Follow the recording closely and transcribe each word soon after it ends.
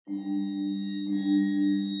Oh,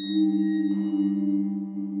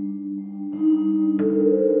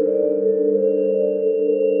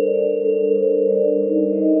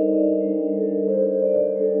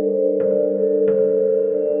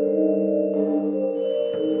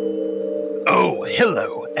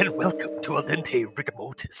 hello, and welcome to Al Dente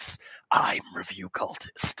Rigamortis. I'm Review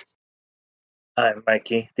Cultist. I'm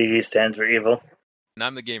Mikey. The E stands for evil. And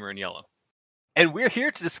I'm the gamer in yellow. And we're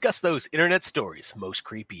here to discuss those internet stories, most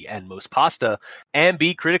creepy and most pasta, and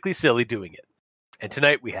be critically silly doing it. And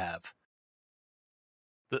tonight we have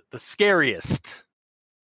the scariest,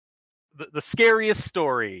 the scariest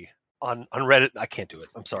story on Reddit. I can't do it.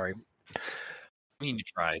 I'm sorry. I mean, you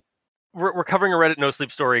tried. We're covering a Reddit no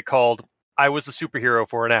sleep story called "I Was a Superhero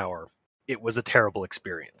for an Hour. It was a terrible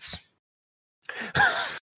experience."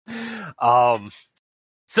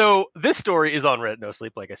 So this story is on Reddit no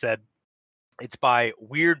sleep, like I said. It's by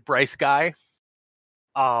Weird Bryce Guy.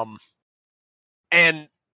 And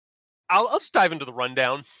I'll just dive into the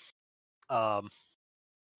rundown.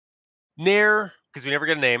 Nair, because we never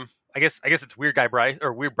get a name. I guess it's Weird Guy Bryce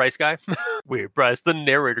or Weird Bryce Guy. Weird Bryce, the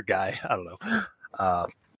narrator guy. I don't know.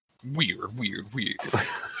 Weird.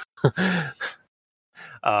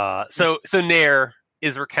 So Nair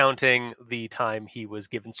is recounting the time he was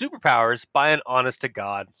given superpowers by an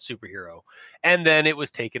honest-to-God superhero, and then it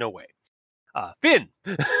was taken away. Finn!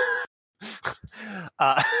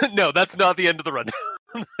 No, that's not the end of the rundown.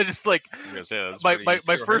 Just like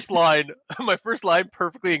my first line, my first line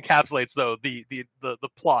perfectly encapsulates though the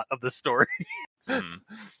plot of this story,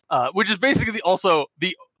 which is basically also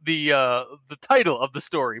the title of the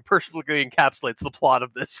story perfectly encapsulates the plot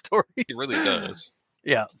of this story. It really does.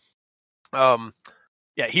 Yeah.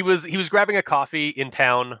 Yeah, he was grabbing a coffee in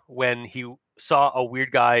town when he saw a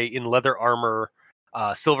weird guy in leather armor,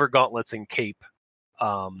 silver gauntlets, and cape.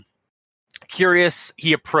 Curious,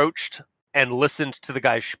 he approached and listened to the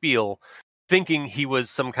guy's spiel, thinking he was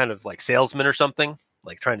some kind of like salesman or something,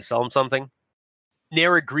 like trying to sell him something.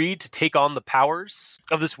 Nair agreed to take on the powers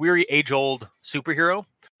of this weary, age-old superhero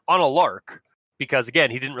on a lark, because again,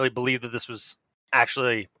 he didn't really believe that this was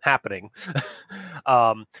actually happening.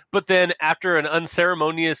 But then after an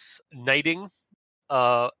unceremonious knighting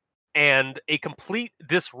and a complete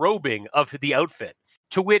disrobing of the outfit,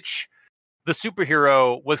 to which the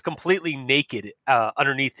superhero was completely naked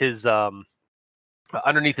underneath his suit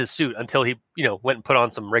until he went and put on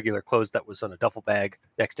some regular clothes that was on a duffel bag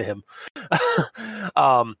next to him.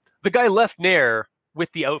 The guy left Nair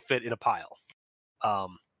with the outfit in a pile.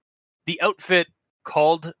 The outfit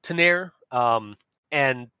called to Nair,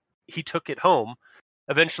 and he took it home,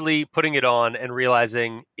 eventually putting it on and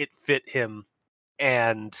realizing it fit him,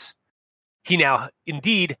 and he now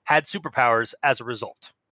indeed had superpowers as a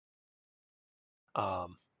result.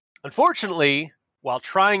 Unfortunately, while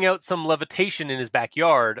trying out some levitation in his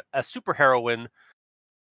backyard, a superheroine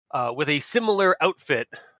with a similar outfit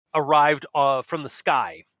arrived from the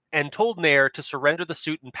sky and told Nair to surrender the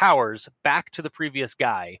suit and powers back to the previous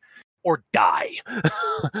guy or die.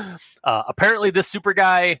 Apparently, this super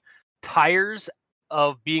guy tires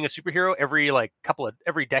of being a superhero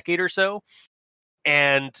every decade or so,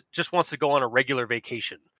 and just wants to go on a regular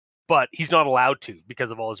vacation. But he's not allowed to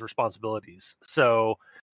because of all his responsibilities. So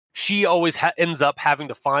she always ends up having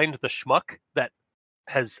to find the schmuck that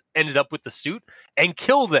has ended up with the suit and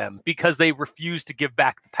kill them because they refuse to give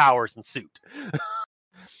back the powers and suit.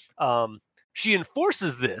 She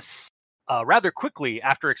enforces this rather quickly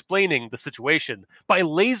after explaining the situation by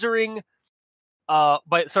laser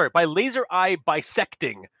eye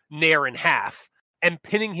bisecting Nair in half and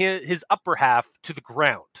pinning his upper half to the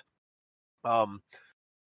ground.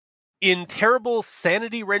 In terrible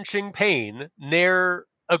sanity-wrenching pain, Nair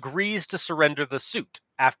agrees to surrender the suit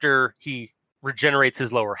after he regenerates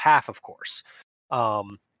his lower half, of course.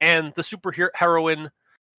 And the superheroine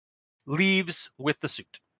leaves with the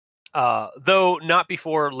suit. Though not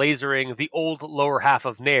before lasering the old lower half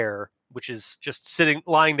of Nair, which is just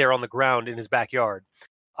lying there on the ground in his backyard,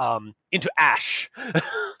 into ash.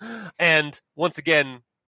 And once again,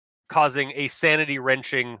 causing a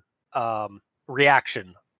sanity-wrenching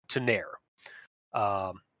reaction to Nair.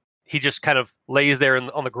 He just kind of lays there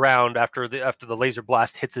on the ground after the laser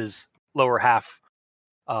blast hits his lower half,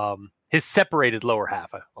 his separated lower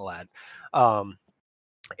half, I'll add.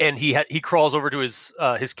 And he crawls over to his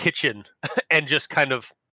kitchen and just kind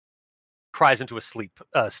of cries into a sleep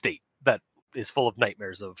state that is full of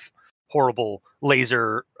nightmares of horrible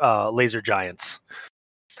laser giants.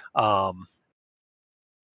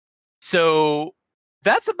 So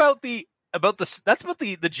that's about the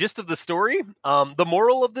gist of the story. The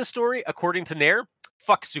moral of this story, according to Nair,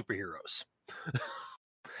 fuck superheroes.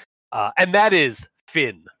 And that is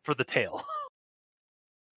Finn for the tail.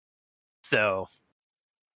 So,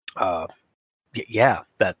 yeah,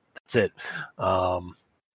 that's it. I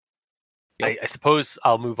suppose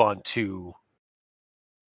I'll move on to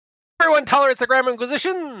everyone tolerates the Grand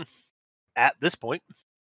Inquisition at this point.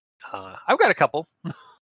 I've got a couple.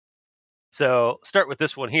 So, start with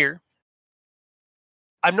this one here.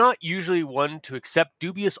 I'm not usually one to accept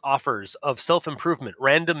dubious offers of self-improvement,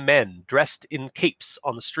 random men dressed in capes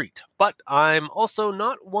on the street, but I'm also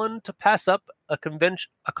not one to pass up a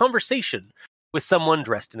conversation with someone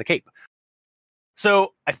dressed in a cape.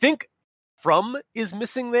 So I think from is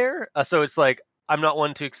missing there. So it's like, I'm not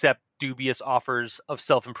one to accept dubious offers of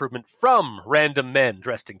self-improvement from random men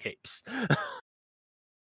dressed in capes.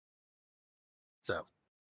 So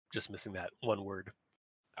just missing that one word.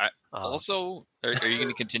 Also, are you going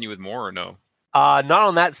to continue with more or no? Not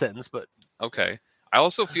on that sentence, but Okay. I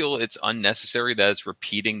also feel it's unnecessary that it's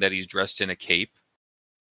repeating that he's dressed in a cape.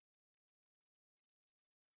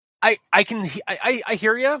 I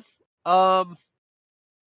hear you.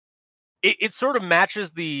 It sort of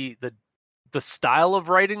matches the style of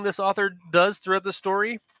writing this author does throughout the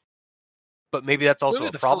story, but maybe that's also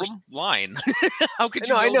a problem. First line. How could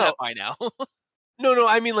you I know know that by now? No.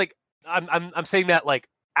 I mean, like, I'm saying that like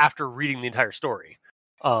after reading the entire story,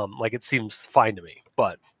 like it seems fine to me,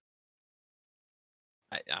 but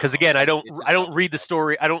because again, I don't read the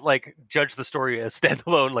story. I don't like judge the story as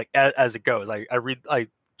standalone, like as it goes. I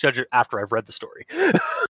judge it after I've read the story.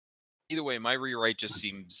 Either way, my rewrite just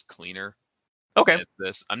seems cleaner. Okay.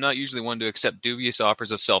 I'm not usually one to accept dubious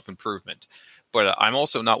offers of self-improvement, but I'm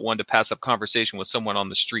also not one to pass up conversation with someone on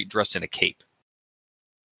the street dressed in a cape.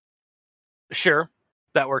 Sure,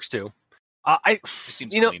 that works too.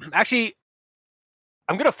 Actually,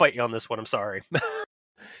 I'm gonna fight you on this one. I'm sorry,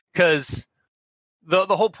 because the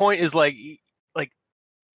whole point is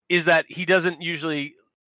is that he doesn't usually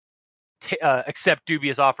accept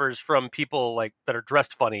dubious offers from people like that are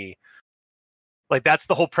dressed funny. Like that's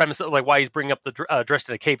the whole premise of like why he's bringing up the dressed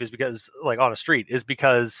in a cape is because like on a street is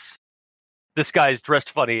because this guy's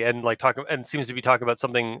dressed funny and like talking and seems to be talking about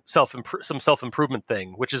some self-improvement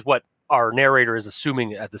thing, which is what our narrator is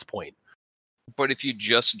assuming at this point. But if you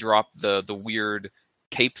just drop the weird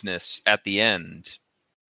capeness at the end,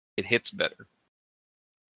 it hits better.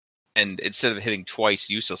 And instead of hitting twice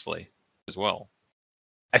uselessly as well.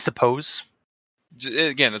 I suppose.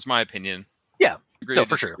 Again, it's my opinion. Yeah. Agree no, to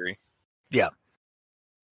for disagree. sure. Yeah.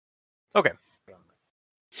 Okay.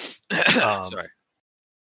 Sorry.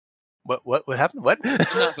 What happened? What?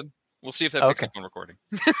 Nothing. We'll see if that picks up on recording.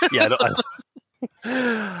 Yeah. I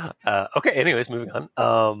don't. Okay. Anyways, moving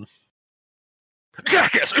on.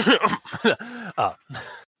 Jackass. You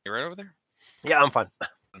right over there? Yeah, I'm fine.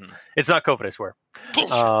 Mm-hmm. It's not COVID, I swear.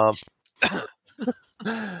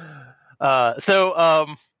 So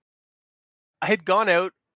I had gone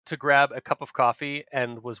out to grab a cup of coffee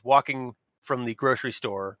and was walking from the grocery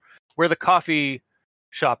store where the coffee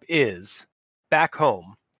shop is back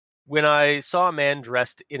home when I saw a man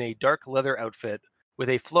dressed in a dark leather outfit with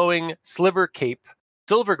a flowing sliver cape,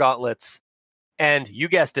 silver gauntlets, and you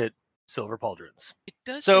guessed it, silver pauldrons. It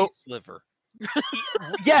does say sliver.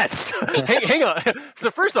 Yes. Hang on. So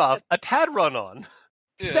first off, a tad run on.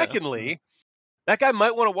 Yeah. Secondly, that guy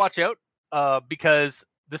might want to watch out because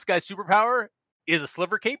this guy's superpower is a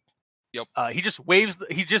sliver cape. Yep. He just waves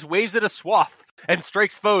it a swath and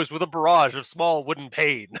strikes foes with a barrage of small wooden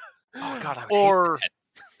pain. Oh god, I would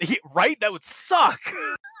hate that. Right? That would suck.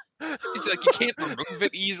 It's like you can't remove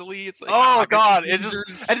it easily. It's like oh god,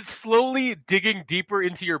 it's slowly digging deeper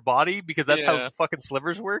into your body because that's how fucking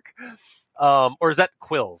slivers work. Or is that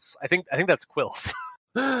quills? I think that's quills.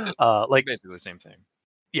 Like basically the same thing.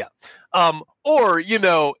 Yeah. Or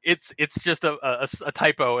it's just a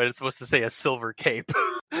typo and it's supposed to say a silver cape.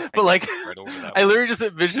 But like I literally just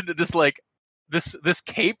envisioned this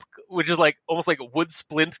cape, which is like almost like a wood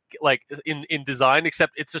splint, like in design,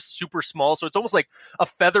 except it's just super small. So it's almost like a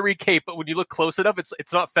feathery cape, but when you look close enough,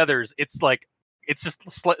 it's not feathers. It's just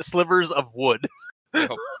slivers of wood.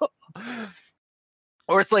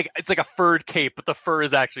 Or it's like a furred cape, but the fur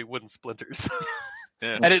is actually wooden splinters.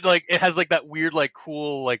 Yeah. And it has like that weird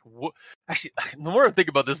cool actually the more I think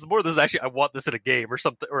about this, the more this actually I want this in a game or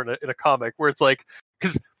something or in a comic where it's like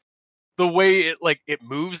because the way it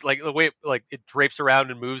moves, like the way it drapes around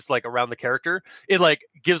and moves around the character, it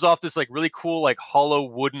gives off this really cool hollow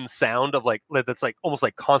wooden sound of that's almost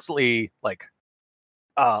constantly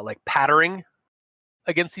pattering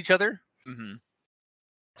against each other. Mm-hmm.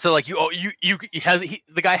 So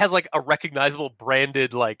the guy has a recognizable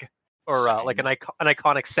branded or an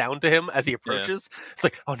iconic sound to him as he approaches. Yeah. It's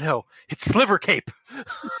like, oh no, it's Sliver Cape.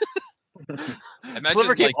 Imagine,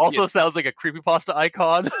 Sliver Cape like, also sounds like a creepypasta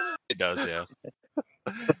icon. It does, yeah.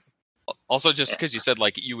 Also, just because you said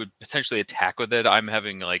like you would potentially attack with it, I'm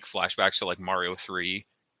having like flashbacks to like Mario 3,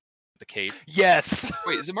 the cape. Yes.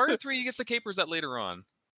 Wait, is it Mario 3 he gets the cape, or is that later on?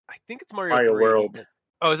 I think it's Mario, Mario 3. World.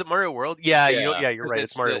 Oh, is it Mario World? Yeah, Yeah. you know, yeah, you're 'Cause right.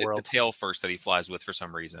 It's Mario World. It's the tail first that he flies with for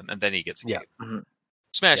some reason, and then he gets a Yeah. cape. Mhm.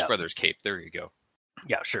 Smash Yeah. Brothers cape. There you go.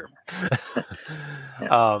 Yeah, sure.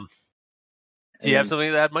 Yeah. Do you have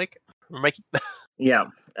something to add, Mike? Or Mikey? Yeah.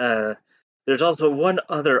 There's also one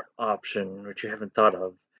other option which you haven't thought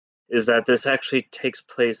of, is that this actually takes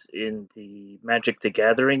place in the Magic the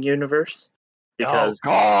Gathering universe, because oh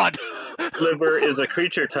God, Sliver is a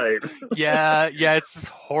creature type. yeah, it's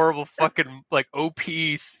horrible fucking like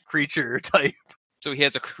OP creature type. So he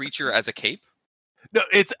has a creature as a cape. No,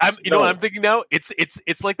 it's you know No. what I'm thinking now?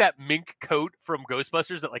 It's like that mink coat from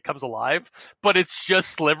Ghostbusters that like comes alive, but it's just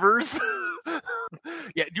slivers.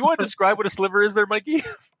 Yeah, do you want to describe what a sliver is there, Mikey,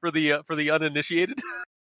 for the uninitiated?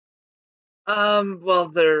 Well,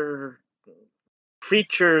 they're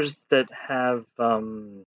creatures that have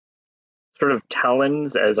sort of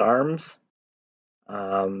talons as arms,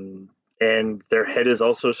 and their head is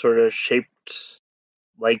also sort of shaped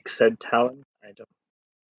like said talon. I don't.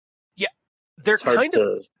 They're It's hard kind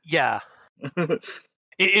of yeah. to.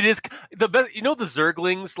 It is the best. You know the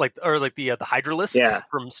Zerglings, like or like the Hydralisks Yeah.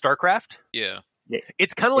 from StarCraft. Yeah.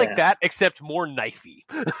 It's kind of like Yeah. that, except more knifey.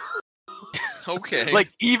 Okay. Like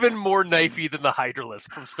even more knifey than the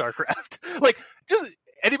Hydralisk from StarCraft. Like just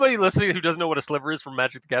anybody listening who doesn't know what a sliver is from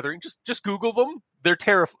Magic the Gathering, just Google them. They're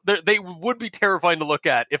They would be terrifying to look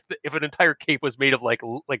at if an entire cape was made of like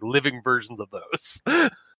living versions of those.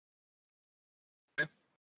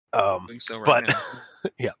 I think so right but now.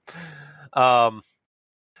 yeah.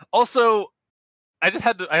 Also, I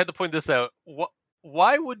had to point this out.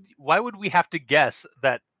 Why would we have to guess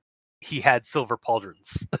that he had silver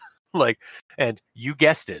pauldrons? Like, and you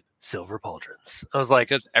guessed it, silver pauldrons. I was like,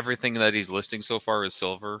 Because everything that he's listing so far is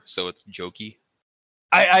silver, so it's jokey.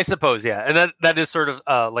 I suppose, yeah, and that is sort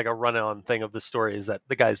of like a run-on thing of the story is that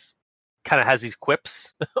the guy's kind of has these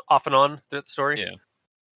quips off and on throughout the story.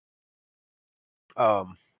 Yeah.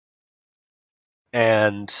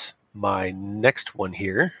 And my next one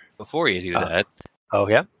here. Before you do that, Oh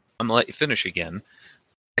yeah. I'm gonna let you finish again.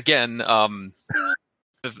 Again,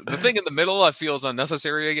 the thing in the middle I feel is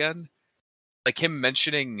unnecessary again. Like him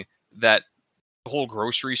mentioning that the whole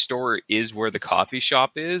grocery store is where the coffee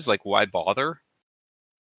shop is. Like, why bother?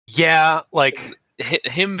 Yeah, like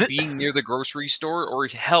Him being near the grocery store, or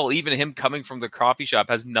hell, even him coming from the coffee shop,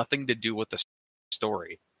 has nothing to do with the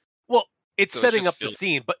story. well, it's So it's setting just up the filler.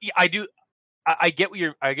 scene, but I get what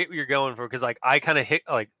you're going for because like I kind of hit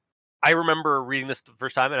like I remember reading this the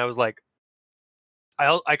first time and I was like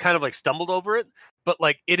I kind of like stumbled over it, but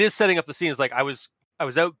like it is setting up the scene. It's like I was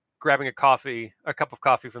out grabbing a cup of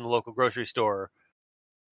coffee from the local grocery store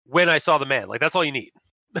when I saw the man. Like that's all you need.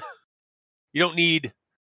 You don't need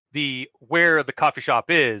where the coffee shop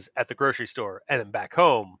is at the grocery store and then back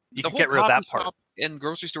home. You The can whole get rid of that coffee part. shop and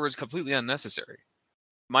grocery store is completely unnecessary.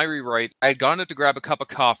 My rewrite: I had gone out to grab a cup of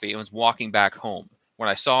coffee and was walking back home when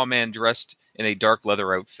I saw a man dressed in a dark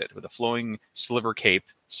leather outfit with a flowing sliver cape,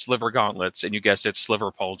 sliver gauntlets, and you guessed it, sliver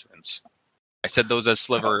pauldrons. I said those as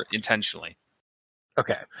sliver intentionally.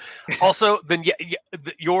 Okay. Also, then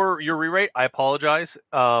your rewrite. I apologize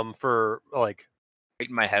for like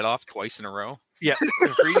Biting my head off twice in a row. yeah for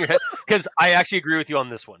reading your head because I actually agree with you on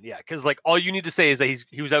this one. Yeah, because like all you need to say is that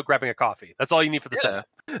he was out grabbing a coffee. That's all you need for the Yeah.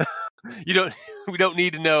 setup. We don't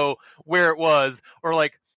need to know where it was or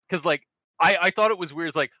like because like I thought it was weird.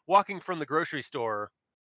 It's like walking from the grocery store.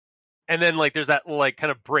 And then like there's that like kind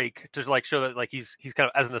of break to like show that like he's kind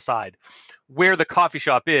of as an aside where the coffee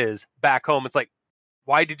shop is back home. It's like,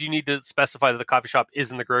 why did you need to specify that the coffee shop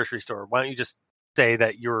is in the grocery store? Why don't you just say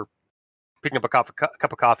that you're picking up a cup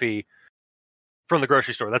of coffee from the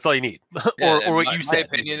grocery store? That's all you need. Yeah, or what my, you said.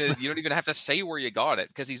 My opinion is you don't even have to say where you got it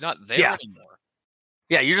because he's not there Yeah. anymore.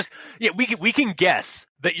 Yeah, you're just we can guess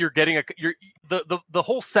that you're getting the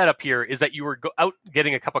whole setup here is that you were out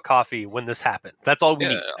getting a cup of coffee when this happened. That's all we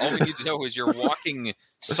need. All we need to know is you're walking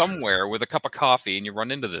somewhere with a cup of coffee and you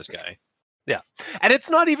run into this guy. Yeah, and it's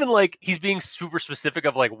not even like he's being super specific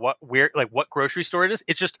of like what grocery store it is.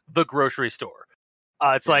 It's just the grocery store.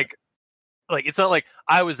 It's like it's not like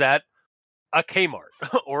I was at a Kmart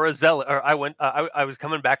or a Zeller, or I was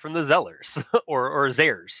coming back from the Zellers or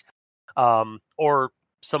Zayres, or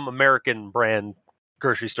some American brand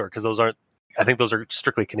grocery store because I think those are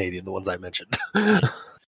strictly Canadian, the ones I mentioned.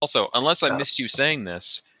 Also, unless I missed you saying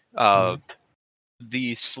this,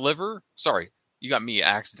 the sliver. Sorry, you got me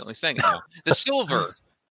accidentally saying it now. The silver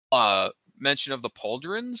mention of the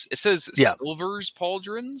pauldrons. It says Silver's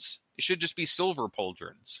pauldrons. It should just be silver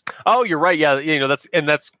pauldrons. Oh, you're right. Yeah,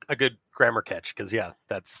 that's a good grammar catch because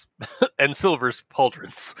that's and Silver's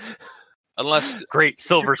pauldrons. Unless great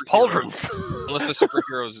Silver's pauldrons. Unless the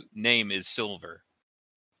superhero's name is Silver,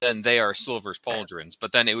 then they are Silver's pauldrons.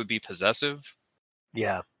 But then it would be possessive.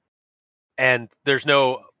 Yeah, and there's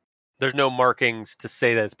no markings to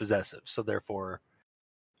say that it's possessive, so therefore,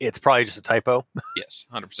 it's probably just a typo. Yes,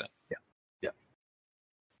 100%. Yeah.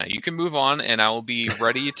 Now you can move on, and I will be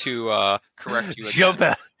ready to correct you again. Jump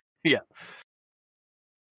out. Yeah.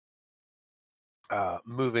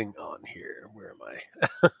 Moving on here. Where am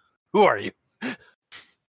I? Who are you?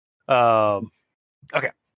 Okay.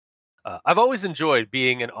 I've always enjoyed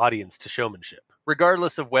being an audience to showmanship,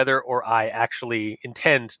 regardless of whether or I actually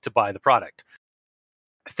intend to buy the product.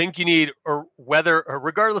 I think you need,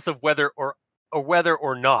 regardless of whether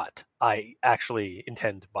or not I actually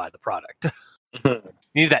intend to buy the product. You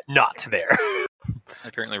need that not there. I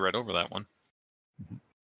apparently read over that one.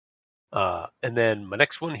 And then my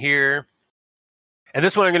next one here, and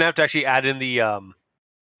this one I'm going to have to actually add in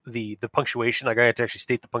the punctuation. I'm going to have to actually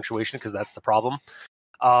state the punctuation because that's the problem.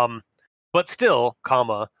 But still,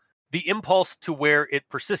 comma, the impulse to where it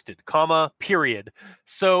persisted, comma, period.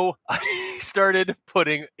 So I started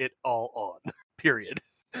putting it all on, period.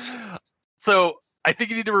 So I think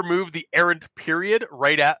you need to remove the errant period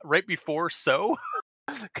right before so,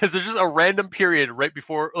 because there's just a random period right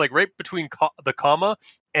before, like right between the comma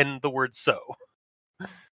and the word so. I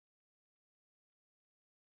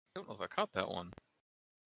don't know if I caught that one.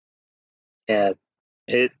 Yeah,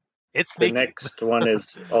 it's the sneaky. next one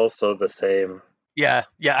is also the same. Yeah.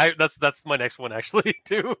 That's my next one actually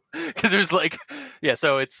too, because there's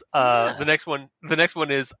so it's the next one. The next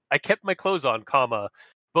one is I kept my clothes on, comma,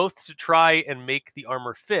 both to try and make the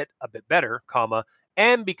armor fit a bit better, comma,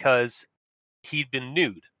 and because he'd been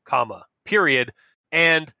nude, comma, period,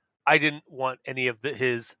 and I didn't want any of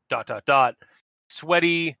his ...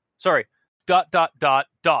 sweaty,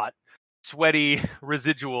 sweaty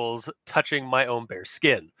residuals touching my own bare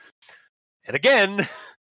skin. And again, ...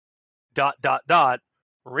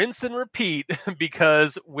 rinse and repeat,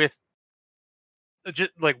 because with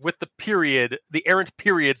the period, the errant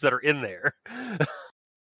periods that are in there.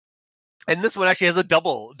 And this one actually has a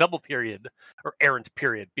double period, or errant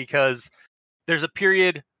period, because there's a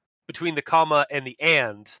period between the comma and the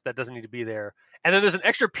and that doesn't need to be there. And then there's an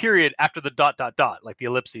extra period after the ... Like the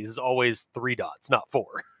ellipses is always 3 dots, not 4.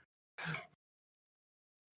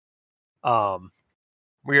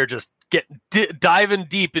 We are just diving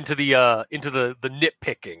deep into the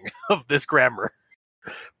nitpicking of this grammar,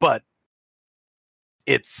 but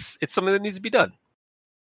it's something that needs to be done.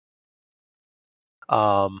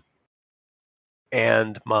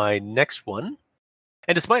 And my next one,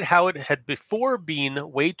 and despite how it had before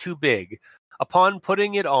been way too big, upon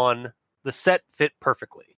putting it on, the set fit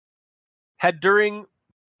perfectly. Had during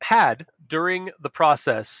the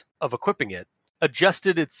process of equipping it,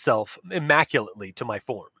 adjusted itself immaculately to my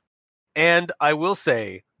form. And I will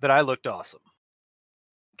say that I looked awesome.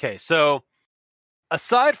 Okay, so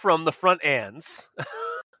aside from the front ands,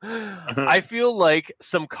 I feel like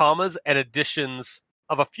some commas and additions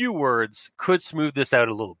of a few words could smooth this out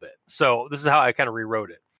a little bit. So this is how I kind of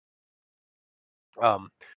rewrote it.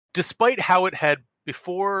 Despite how it had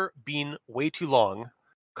before been way too long,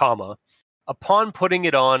 comma, upon putting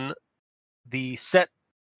it on the set...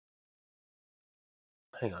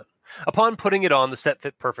 Upon putting it on, the set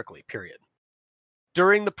fit perfectly, period.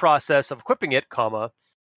 During the process of equipping it, comma,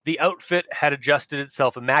 the outfit had adjusted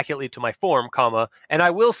itself immaculately to my form, comma, and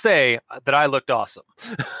I will say that I looked awesome.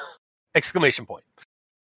 Exclamation point.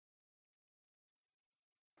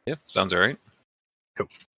 Yeah, sounds all right. Cool.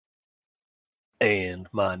 And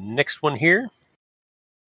my next one here.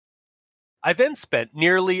 I then spent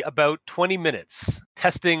nearly about 20 minutes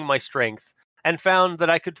testing my strength and found that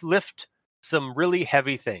I could lift some really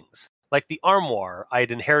heavy things, like the armoire I had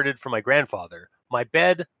inherited from my grandfather, my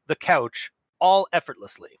bed, the couch, all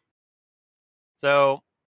effortlessly. So,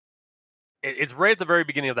 it's right at the very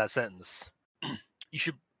beginning of that sentence. You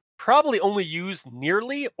should probably only use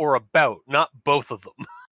nearly or about, not both of them.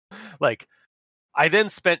 Like, I then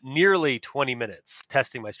spent nearly 20 minutes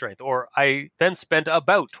testing my strength, or I then spent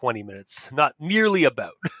about 20 minutes, not nearly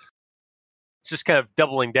about. It's just kind of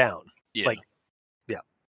doubling down. Yeah. Like, yeah.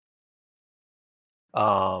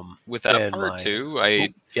 With that part too,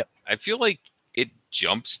 I feel like it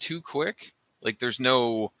jumps too quick. Like there's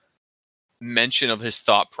no mention of his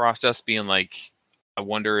thought process being like, I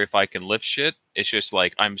wonder if I can lift shit. It's just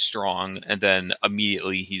like, I'm strong, and then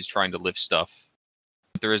immediately he's trying to lift stuff.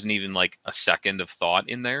 There isn't even like a second of thought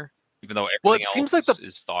in there, even even though Well, everything it seems else like the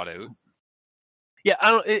is thought out. yeah.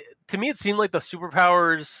 I don't. To me, it seemed like the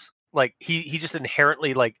superpowers, like he just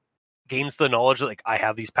inherently like gains the knowledge that like I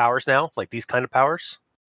have these powers now, like these kind of powers.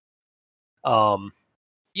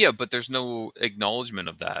 Yeah, but there's no acknowledgement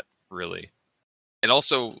of that, really. And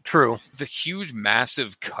also, True. the huge,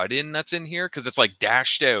 massive cut-in that's in here, because it's like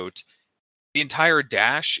dashed out. The entire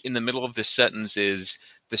dash in the middle of this sentence is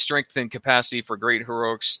the strength and capacity for great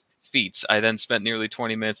heroic feats. I then spent nearly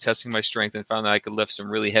 20 minutes testing my strength and found that I could lift some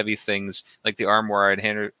really heavy things, like the armoire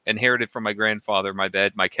I'd inherited from my grandfather, my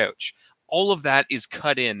bed, my couch. All of that is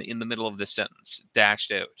cut in the middle of this sentence,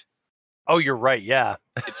 dashed out. Oh, you're right. Yeah.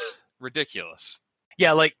 It's ridiculous.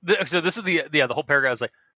 Yeah, like so. This is the whole paragraph is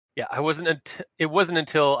like, yeah, it wasn't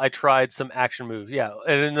until I tried some action moves. Yeah,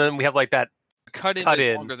 and then we have like that cut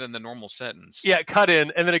in longer than the normal sentence. Yeah, cut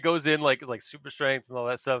in, and then it goes in like super strength and all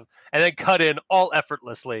that stuff, and then cut in all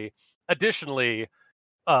effortlessly. Additionally,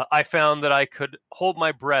 I found that I could hold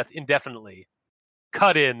my breath indefinitely.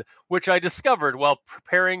 Cut in, which I discovered while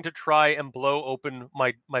preparing to try and blow open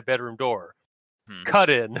my bedroom door. Cut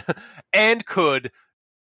in, and could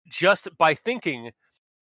just by thinking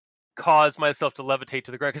cause myself to levitate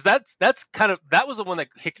to the ground, because that was the one that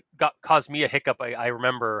caused me a hiccup. I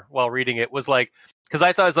remember while reading it was like, because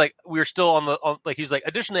I thought it was like we were still on like he was like,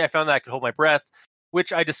 additionally I found that I could hold my breath,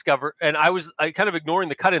 which I discovered, and I kind of ignoring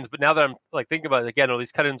the cut-ins, but now that I'm like thinking about it again, all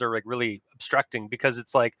these cut-ins are like really obstructing, because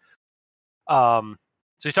it's like so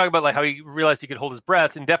he's talking about like how he realized he could hold his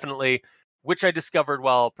breath indefinitely, which I discovered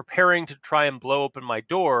while preparing to try and blow open my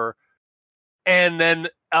door. And then,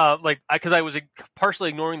 because I was partially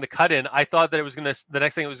ignoring the cut-in, I thought that it was the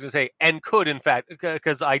next thing it was gonna say, and could in fact,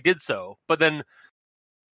 because I did so. But then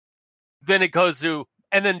it goes to,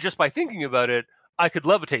 and then just by thinking about it, I could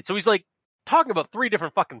levitate. So he's like talking about 3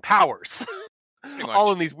 different fucking powers,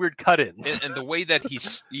 all in these weird cut-ins. And the way that he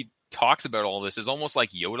talks about all this is almost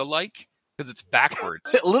like Yoda-like, because it's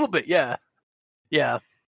backwards. A little bit, yeah.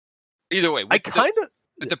 Either way, I kind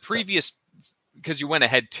of the previous. Because you went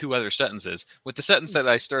ahead 2 other sentences. With the sentence that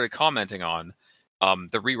I started commenting on,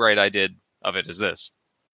 the rewrite I did of it is this.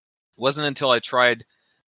 It wasn't until I tried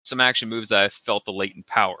some action moves that I felt the latent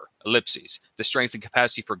power, ellipses, the strength and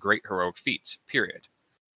capacity for great heroic feats, period.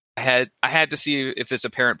 I had to see if this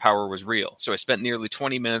apparent power was real, so I spent nearly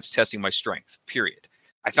 20 minutes testing my strength, period.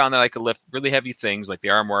 I found that I could lift really heavy things like the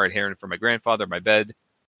armoire I'd inherited from my grandfather, my bed,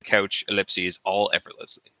 couch, ellipses, all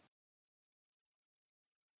effortlessly.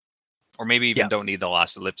 Or maybe even don't need the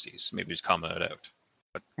last ellipses. Maybe just comma it out.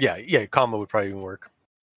 But yeah, comma would probably even work.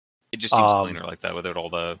 It just seems cleaner like that without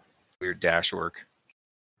all the weird dash work.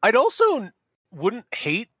 I'd also wouldn't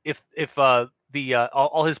hate if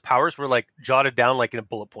all his powers were like jotted down like in a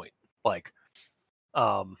bullet point, like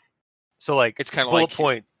so like it's kind of bullet like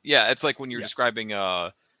point. Yeah, it's like when you're describing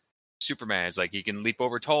Superman. It's like he can leap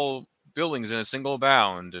over tall buildings in a single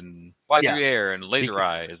bound and fly through the air and laser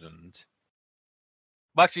eyes and.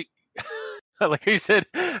 Well, actually, like you said,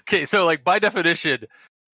 okay, so like by definition,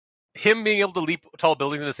 him being able to leap tall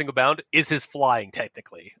buildings in a single bound is his flying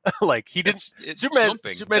technically. Like he didn't. Superman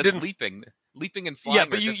didn't leaping and flying. Yeah,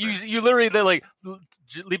 but you literally they're like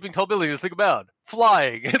leaping tall buildings in a single bound,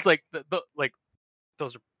 flying. It's like like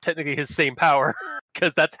those are technically his same power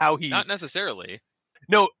because that's how he. Not necessarily.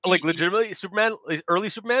 No, like legitimately, early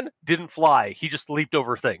Superman didn't fly. He just leaped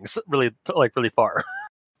over things really far.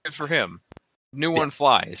 Good for him. New one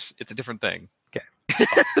flies. It's a different thing. Okay.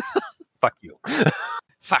 Fuck you.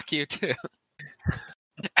 Fuck you too.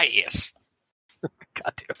 Yes.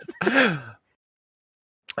 God damn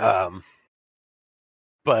it.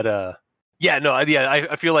 But yeah, no,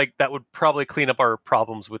 I feel like that would probably clean up our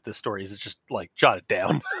problems with this story. Is just like jot it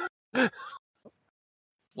down.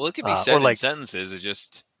 Well, it could be said in sentences. It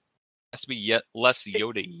just has to be yet less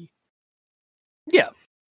Yoda-y. Yeah.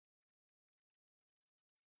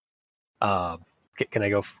 Can I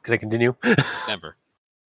go? Can I continue? Never.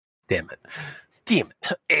 Damn it.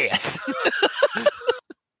 Ass.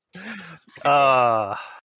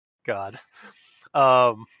 God.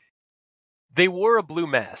 They wore a blue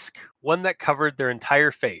mask, one that covered their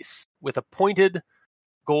entire face, with a pointed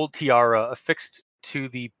gold tiara affixed to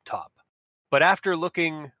the top. But after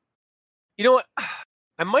looking, you know what?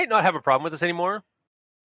 I might not have a problem with this anymore.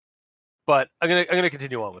 But I'm gonna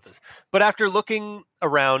continue on with this. But after looking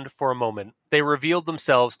around for a moment, they revealed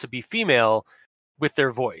themselves to be female with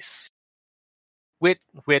their voice,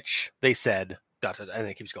 which they said, and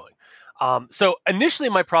it keeps going. So initially,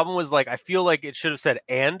 my problem was like I feel like it should have said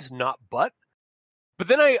 "and" not "but." But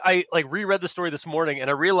then I like reread the story this morning and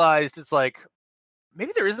I realized it's like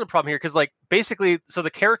maybe there isn't a problem here because like basically, so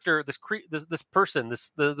the character, this person, the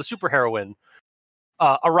superheroine,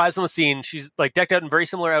 arrives on the scene. She's like decked out in very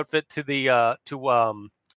similar outfit to the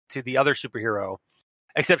other superhero,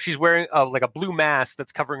 except she's wearing like a blue mask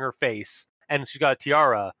that's covering her face, and she's got a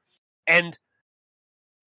tiara. And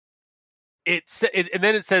and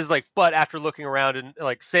then it says like, but after looking around and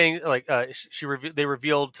like saying like they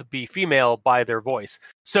revealed to be female by their voice.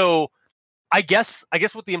 So I guess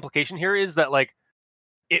what the implication here is that like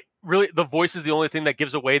it really the voice is the only thing that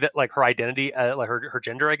gives away that like her identity, like her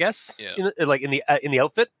gender, I guess. Yeah. In the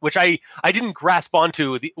outfit, which I didn't grasp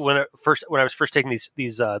onto when I was first taking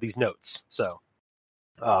these notes. So,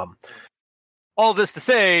 all this to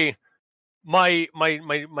say, my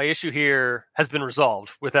issue here has been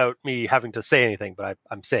resolved without me having to say anything, but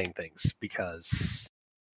I'm saying things because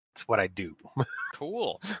it's what I do.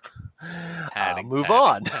 Cool. Move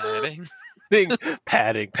on.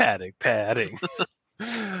 Padding. padding.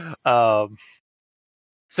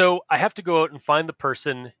 So I have to go out and find the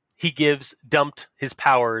person he dumped his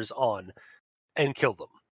powers on and kill them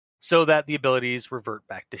so that the abilities revert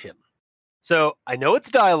back to him. So I know it's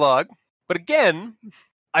dialogue, but again,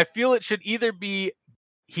 I feel it should either be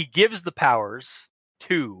he gives the powers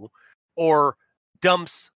to or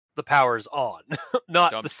dumps the powers on.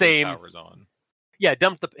 Not Dumps the same. his powers on. Yeah,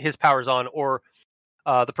 dump his powers on or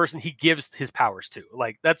the person he gives his powers to.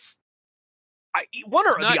 Like that's one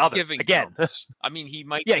or the other. Again, I mean, he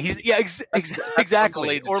might. Yeah,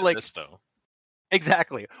 exactly. Or like this, though.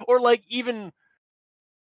 Exactly. Or like even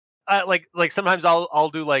like sometimes I'll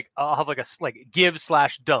do like I'll have like a like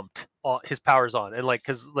give/dumped his powers on and like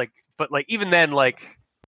because like but like even then like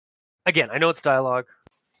again I know it's dialogue,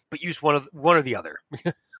 but use one or the other.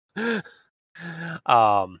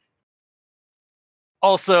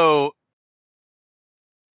 Also.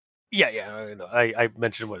 Yeah, I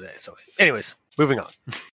mentioned what it is. So, anyways, moving on.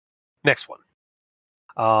 Next one.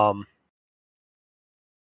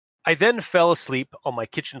 I then fell asleep on my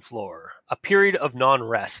kitchen floor, a period of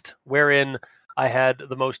non-rest, wherein I had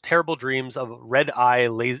the most terrible dreams of red-eye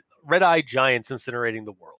giants incinerating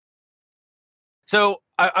the world. So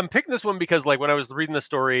I'm picking this one because, like, when I was reading the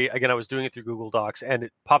story again, I was doing it through Google Docs, and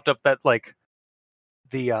it popped up that like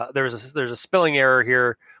there's a spelling error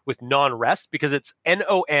here with non-rest because it's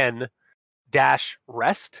NON-rest,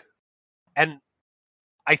 and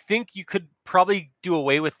I think you could probably do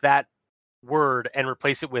away with that word and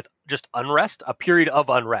replace it with just unrest, a period of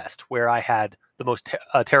unrest where I had the most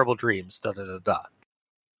terrible dreams.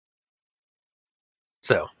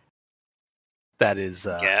 So that is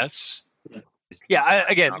yes. Yeah,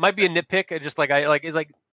 again, might be a nitpick. Just like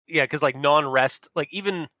because like non-rest, like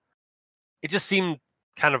even it just seemed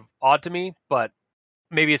kind of odd to me, but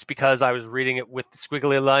maybe it's because I was reading it with the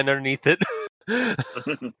squiggly line underneath it.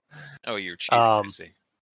 Oh, you're cheating, I see.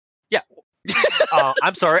 Yeah.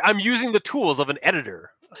 I'm sorry. I'm using the tools of an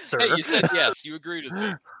editor, sir. Hey, you said yes. You agreed with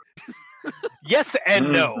me. Yes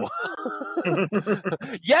and no.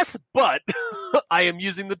 Yes, but I am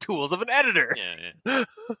using the tools of an editor. Yeah.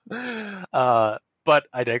 But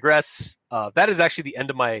I digress. That is actually the end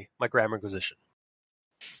of my grammar inquisition.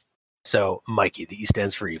 So, Mikey, the E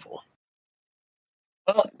stands for evil.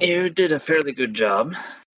 Well, you did a fairly good job.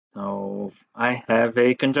 So, I have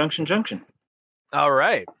a conjunction junction. All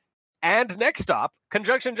right. And next stop,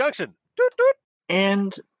 conjunction junction. Doot, doot.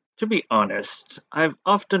 And to be honest, I've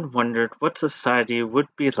often wondered what society would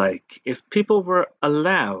be like if people were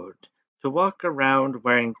allowed to walk around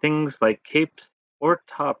wearing things like capes or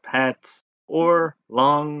top hats or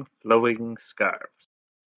long flowing scarves.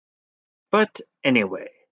 But anyway,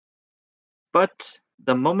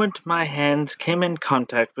 the moment my hands came in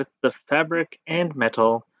contact with the fabric and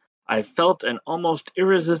metal, I felt an almost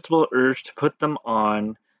irresistible urge to put them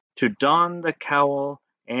on, to don the cowl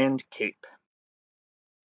and cape.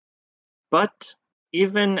 But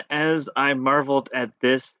even as I marveled at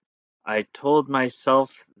this, I told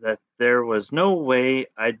myself that there was no way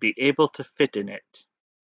I'd be able to fit in it.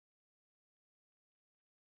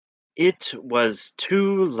 It was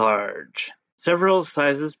too large, several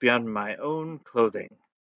sizes beyond my own clothing,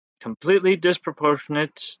 completely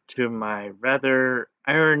disproportionate to my rather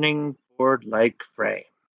ironing board-like frame.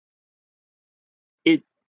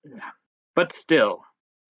 But still,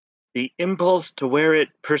 the impulse to wear it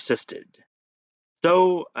persisted.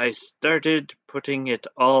 So I started putting it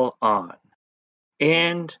all on,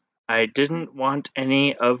 and I didn't want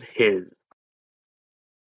any of his.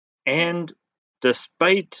 And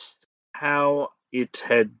despite how it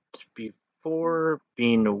had before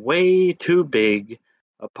been way too big,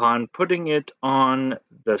 upon putting it on,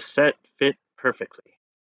 the set fit perfectly.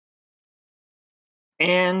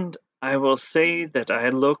 And I will say that I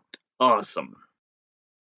looked awesome.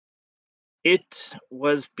 It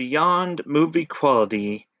was beyond movie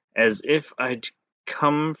quality, as if I'd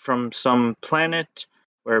come from some planet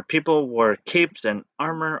where people wore capes and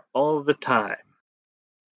armor all the time.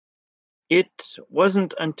 It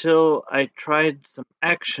wasn't until I tried some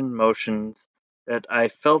action motions that I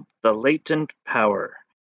felt the latent power,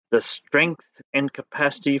 the strength and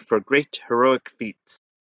capacity for great heroic feats.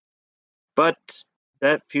 But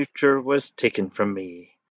that future was taken from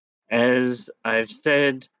me. As I've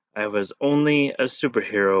said, I was only a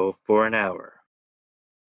superhero for an hour.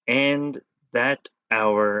 And that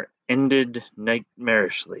hour ended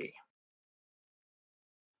nightmarishly.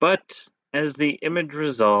 But as the image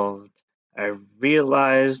resolved, I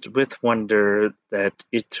realized with wonder that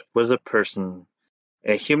it was a person,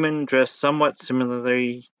 a human dressed somewhat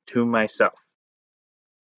similarly to myself.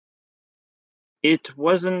 It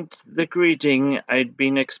wasn't the greeting I'd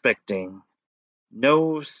been expecting.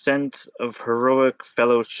 No sense of heroic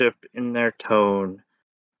fellowship in their tone,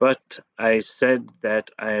 but I said that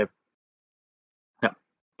I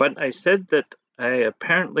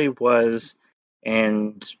apparently was,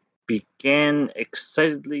 and began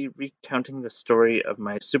excitedly recounting the story of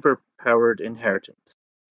my superpowered inheritance.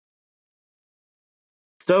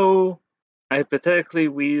 So I pathetically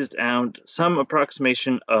wheezed out some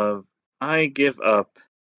approximation of "I give up,"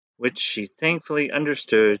 which she thankfully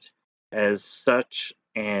understood as such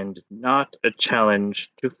and not a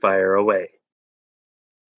challenge to fire away.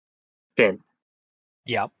 Finn.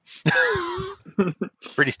 Yeah.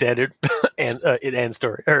 Pretty standard. And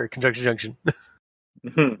story or conjunction junction.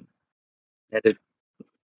 And it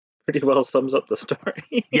pretty well sums up the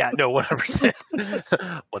story. Yeah, no,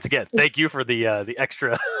 100%. Once again, thank you for the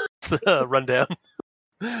extra rundown.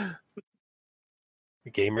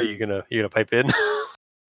 Gamer, you gonna pipe in?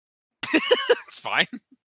 It's fine.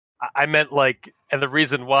 I meant like, and the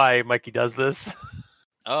reason why Mikey does this.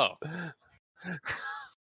 Oh.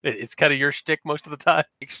 It's kind of your shtick most of the time.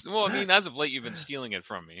 Well, I mean, as of late, you've been stealing it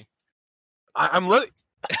from me. I was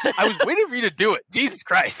waiting for you to do it. Jesus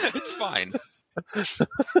Christ. It's fine.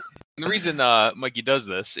 The reason Mikey does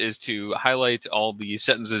this is to highlight all the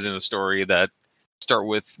sentences in a story that start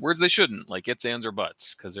with words they shouldn't, like its, ands, or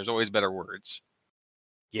buts, because there's always better words.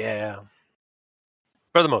 Yeah.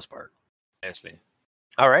 For the most part. I see.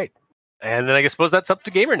 All right. And then I suppose that's up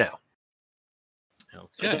to Gamer now.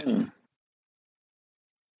 Okay.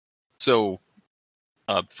 So,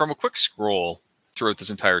 from a quick scroll throughout this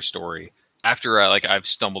entire story, after I've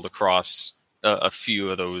stumbled across a few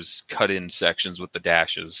of those cut-in sections with the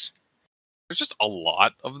dashes, there's just a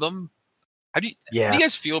lot of them. How do you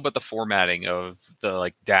guys feel about the formatting of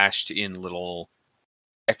the dashed-in little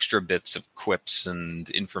extra bits of quips and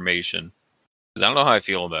information? Because I don't know how I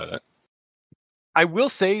feel about it. I will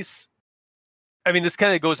say, I mean, this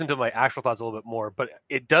kind of goes into my actual thoughts a little bit more, but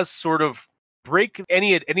it does sort of break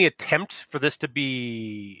any attempt for this to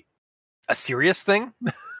be a serious thing.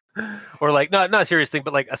 Or not a serious thing,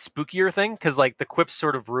 but a spookier thing, because the quips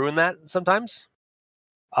sort of ruin that sometimes.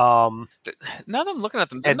 Now that I'm looking at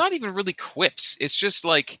them, they're not even really quips. It's just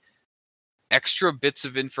extra bits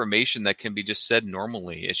of information that can be just said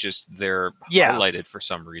normally. It's just they're highlighted for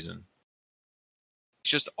some reason.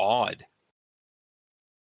 It's just odd.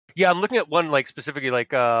 Yeah, I'm looking at one specifically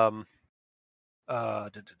where's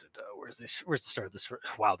the start of this?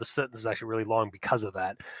 Wow, this sentence is actually really long because of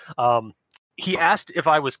that. He asked if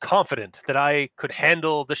I was confident that I could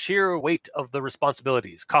handle the sheer weight of the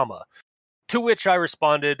responsibilities, comma, to which I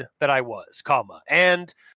responded that I was, comma,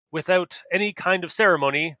 and without any kind of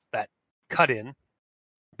ceremony, that cut in,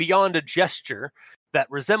 beyond a gesture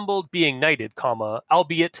that resembled being knighted, comma,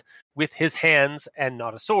 albeit with his hands and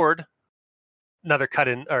not a sword, another cut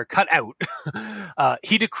in or cut out,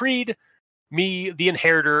 he decreed me the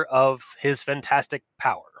inheritor of his fantastic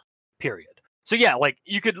power, period. So yeah,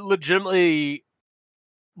 you could legitimately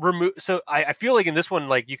remove. So I feel in this one,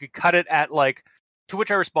 you could cut it at to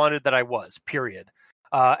which I responded that I was, period.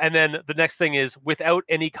 And then the next thing is without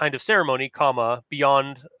any kind of ceremony, comma,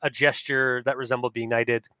 beyond a gesture that resembled being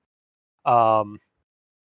knighted. Honestly,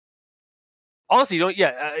 don't.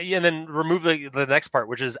 Yeah, and then remove the next part,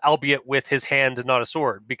 which is albeit with his hand and not a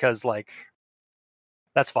sword, because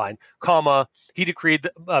that's fine. Comma, he decreed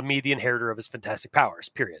me the inheritor of his fantastic powers.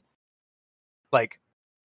 Period.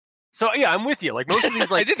 So yeah, I'm with you. Most of these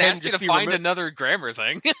I didn't ask you to find another grammar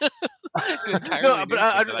thing. No, but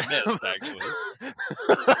I missed actually.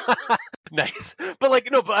 Nice, but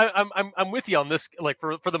but I'm with you on this.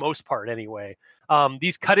 For the most part, anyway.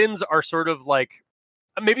 These cut-ins are sort of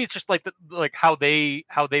maybe it's just how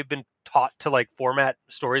they've been taught to format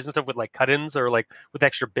stories and stuff with cut-ins or with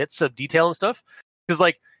extra bits of detail and stuff. Because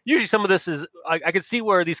usually some of this is I could see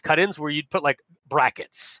where these cut-ins where you'd put like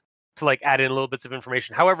brackets to like add in little bits of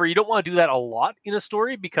information. However, you don't want to do that a lot in a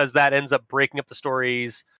story because that ends up breaking up the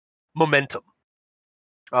story's momentum.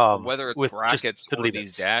 Whether it's brackets or these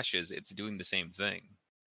bits. dashes, it's doing the same thing.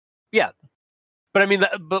 Yeah. But I mean,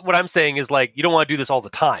 but what I'm saying is like you don't want to do this all the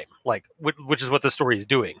time, like which is what the story is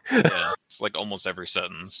doing. Yeah, it's like almost every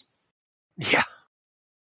sentence. Yeah,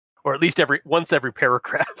 or at least once every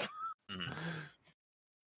paragraph. Mm.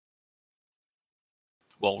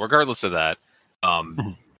 Well, regardless of that,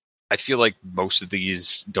 I feel like most of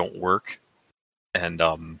these don't work, and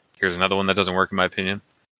here's another one that doesn't work in my opinion.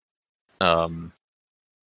 Or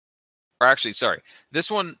actually, sorry,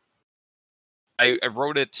 this one I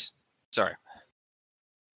wrote it. Sorry.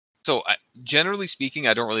 So, generally speaking,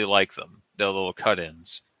 I don't really like them, the little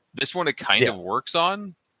cut-ins. This one, it kind of works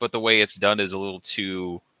on, but the way it's done is a little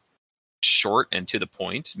too short and to the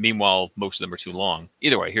point. Meanwhile, most of them are too long.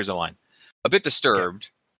 Either way, here's a line. A bit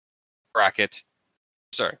disturbed, bracket,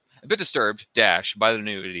 sorry. A bit disturbed, dash, by the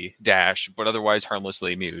nudity, dash, but otherwise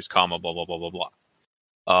harmlessly amused, comma, blah, blah, blah, blah,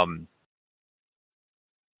 blah.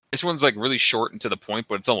 This one's like really short and to the point,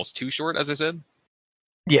 but it's almost too short, as I said.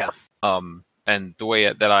 Yeah. And the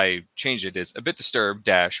way that I changed it is a bit disturbed,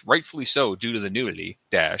 dash, rightfully so due to the nudity,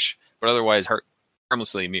 dash, but otherwise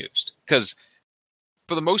harmlessly amused. Because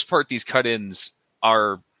for the most part, these cut-ins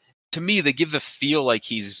are, to me, they give the feel like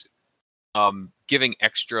he's giving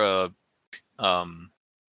extra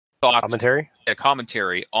thoughts,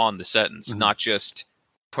 commentary on the sentence, not just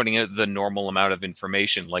putting out the normal amount of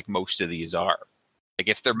information like most of these are. Like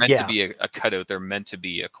if they're meant to be a cutout, they're meant to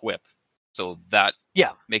be a quip. So that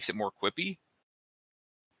makes it more quippy.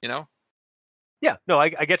 You know? Yeah, no, I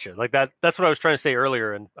get you. Like that's what I was trying to say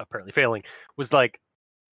earlier, and apparently failing was like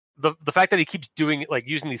the fact that he keeps doing like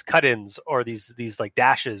using these cut-ins or these like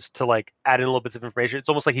dashes to like add in little bits of information. It's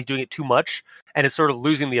almost like he's doing it too much, and it's sort of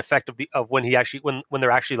losing the effect of when he actually when they're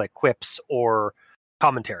actually like quips or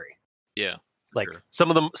commentary. Yeah, like some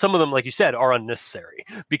of them, like you said, are unnecessary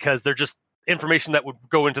because they're just information that would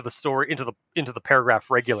go into the story into the paragraph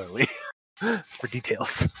regularly. For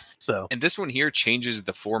details. So, and this one here changes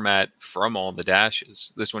the format from all the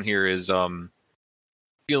dashes. This one here is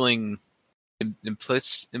feeling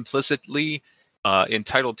implicitly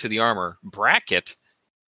entitled to the armor. Bracket,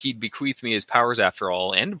 he'd bequeath me his powers after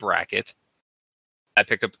all. End bracket, I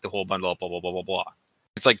picked up the whole bundle. Blah blah blah blah blah.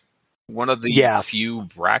 It's like one of the few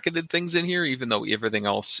bracketed things in here, even though everything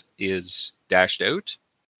else is dashed out.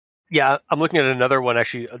 Yeah, I'm looking at another one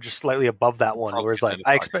actually, just slightly above that one, where it's like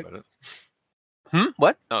I expect.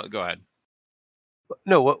 What? No, go ahead.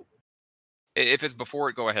 No, what? If it's before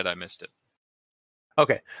it, go ahead. I missed it.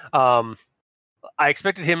 Okay. I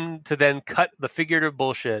expected him to then cut the figurative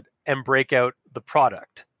bullshit and break out the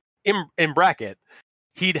product. In bracket,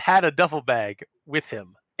 he'd had a duffel bag with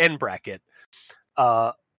him. End bracket.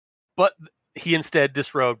 But he instead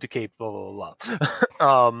disrobed to cape. Blah blah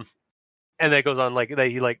blah. And that goes on like that.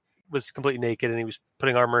 He like was completely naked and he was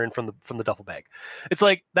putting armor in from the duffel bag. It's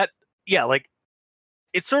like that. Yeah, like.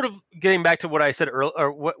 It's sort of getting back to what I said earlier,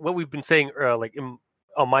 or what we've been saying, like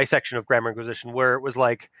on my section of Grammar Inquisition, where it was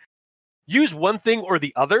like, use one thing or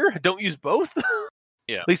the other, don't use both.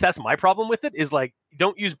 Yeah. At least that's my problem with it. Is like,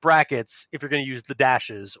 don't use brackets if you're going to use the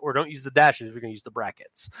dashes, or don't use the dashes if you're going to use the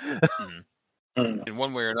brackets. In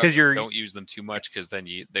one way or another, don't use them too much because then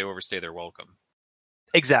they overstay their welcome.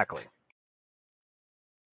 Exactly.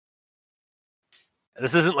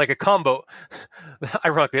 This isn't like a combo.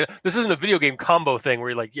 Ironically, this isn't a video game combo thing where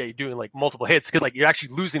you're doing like multiple hits because like you're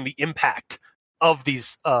actually losing the impact of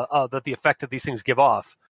these that the effect that these things give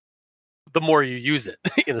off. The more you use it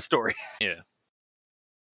in a story,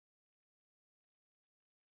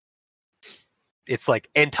 it's like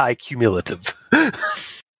anti-cumulative.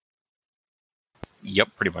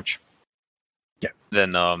 Yep, pretty much. Yeah.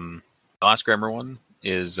 Then the last grammar one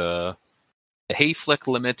is the Hayflick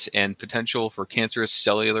limit and potential for cancerous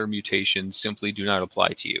cellular mutations simply do not apply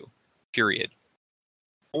to you. Period.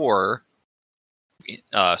 Or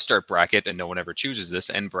start bracket, and no one ever chooses this,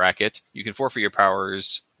 end bracket. You can forfeit your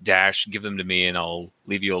powers, dash, give them to me, and I'll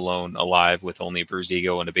leave you alone, alive, with only a bruised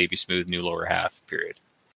ego and a baby smooth new lower half. Period.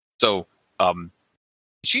 So, did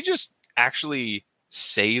she just actually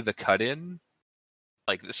say the cut in?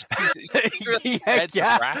 Like this,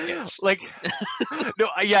 brackets. Like no,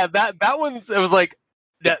 yeah, that one's. It was like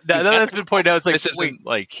that's been pointed out. It's like this isn't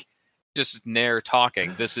like just Nair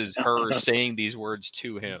talking. This is her saying these words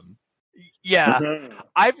to him. Yeah,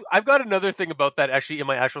 I've got another thing about that actually in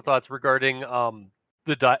my actual thoughts regarding some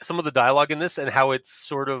of the dialogue in this and how it's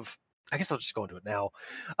sort of. I guess I'll just go into it now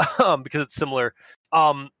because it's similar.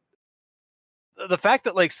 the fact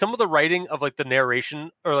that like some of the writing of like the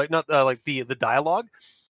narration or like not like the dialogue,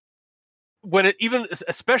 when it even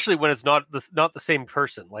especially when it's not the same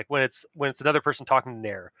person, like when it's another person talking to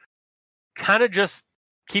Nair, kind of just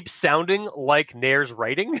keeps sounding like Nair's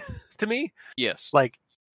writing to me. Yes. Like,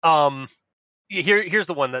 here's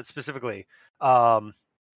the one that specifically. So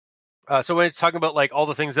when it's talking about like all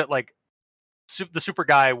the things that like the super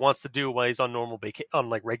guy wants to do while he's on normal on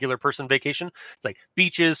like regular person vacation, it's like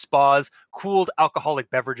beaches, spas, cooled alcoholic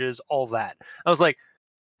beverages, all that. I was like,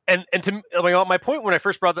 and to my point when I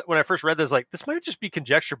first read this, like this might just be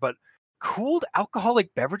conjecture, but cooled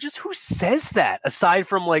alcoholic beverages, who says that aside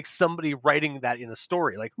from like somebody writing that in a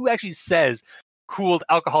story? Like who actually says cooled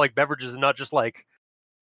alcoholic beverages and not just like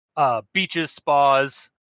beaches, spas,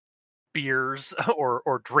 beers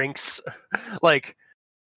or drinks? Like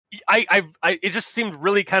I it just seemed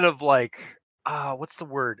really kind of like what's the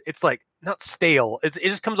word? It's like not stale. It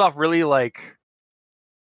just comes off really like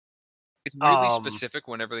it's really specific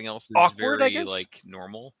when everything else is awkward, very like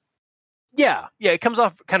normal. Yeah, it comes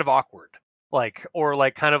off kind of awkward. Like or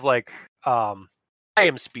like kind of like I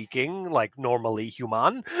am speaking like normally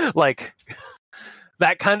human. Like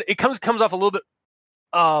that kind of it comes off a little bit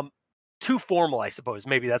too formal, I suppose.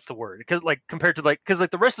 Maybe that's the word. Because like compared to like because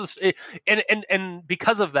like the rest of the and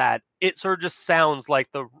because of that, it sort of just sounds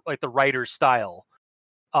like the writer's style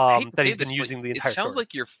that he's been using the entire. It sounds story.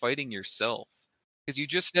 like you're fighting yourself because you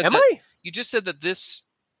just said you just said that this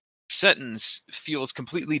sentence feels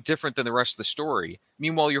completely different than the rest of the story.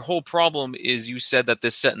 Meanwhile, your whole problem is you said that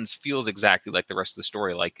this sentence feels exactly like the rest of the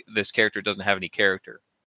story. Like this character doesn't have any character.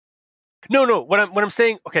 No. What I'm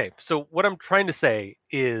saying. Okay, so what I'm trying to say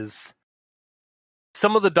is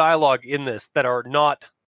some of the dialogue in this that are not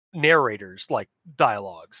narrators like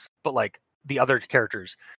dialogues, but like the other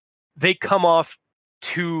characters, they come off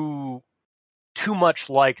too much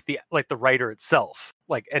like the writer itself,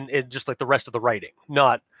 like and just like the rest of the writing.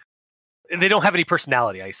 Not they don't have any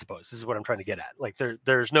personality, I suppose. This is what I'm trying to get at. Like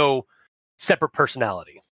there's no separate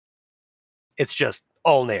personality. It's just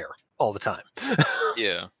all Nair all the time.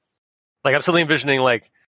 Yeah. Like I'm suddenly envisioning like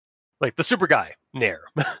the super guy, Nair.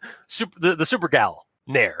 the super gal,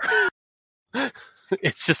 Nair.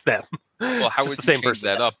 It's just them. Well, how would you change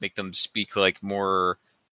that up? Make them speak like more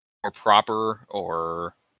proper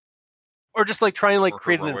or just like try and like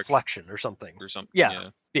create an inflection or something.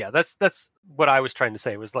 Yeah. That's what I was trying to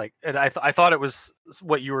say. Was like, and I thought it was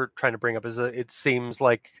what you were trying to bring up. Is it seems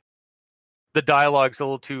like the dialogue's a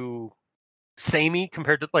little too samey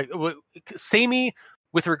compared to like samey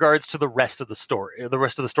with regards to the rest of the story.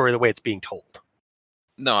 The way it's being told.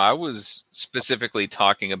 No, I was specifically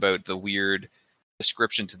talking about the weird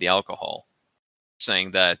description to the alcohol,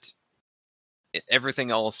 saying that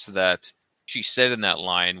everything else that she said in that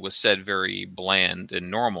line was said very bland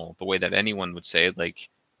and normal, the way that anyone would say it, like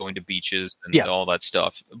going to beaches and all that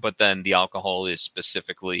stuff. But then the alcohol is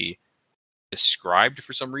specifically described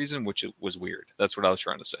for some reason, which was weird. That's what I was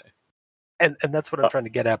trying to say. And that's what I'm trying to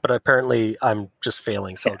get at, but apparently I'm just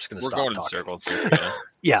failing, so I'm just going to stop talking. We're going in circles here.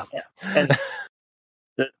 Yeah. And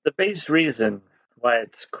the base reason why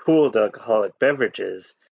it's cooled alcoholic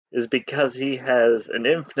beverages is because he has an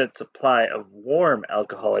infinite supply of warm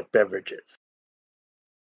alcoholic beverages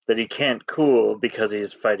that he can't cool because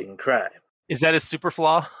he's fighting crime. Is that his super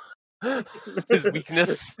flaw? His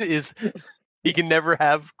weakness is he can never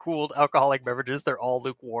have cooled alcoholic beverages. They're all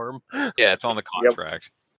lukewarm. Yeah, it's on the contract.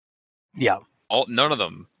 Yeah. None of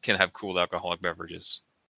them can have cooled alcoholic beverages.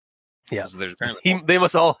 Yeah. So there's apparently they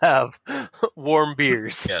must all have warm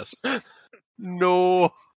beers. Yes. No.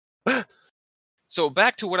 So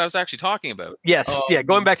back to what I was actually talking about. Yes.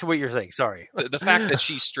 Going back to what you're saying. Sorry. The fact that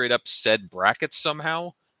she straight up said brackets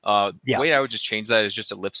somehow. The way I would just change that is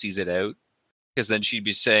just ellipses it out. Because then she'd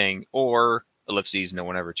be saying, or ellipses, no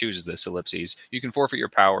one ever chooses this, ellipses. You can forfeit your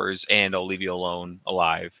powers and I'll leave you alone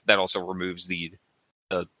alive. That also removes the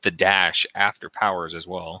dash after powers as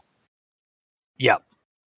well. Yep.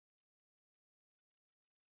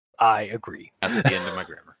 I agree. That's the end of my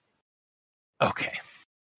grammar. Okay.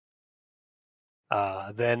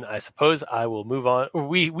 Then I suppose I will move on.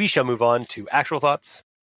 We shall move on to actual thoughts.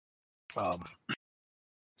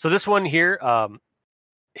 So this one here,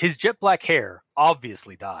 his jet black hair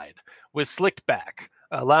obviously dyed, was slicked back,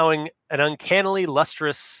 allowing an uncannily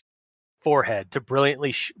lustrous forehead to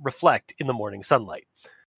brilliantly reflect in the morning sunlight.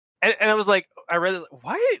 And I was like, I read it,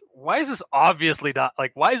 why is this obviously dyed?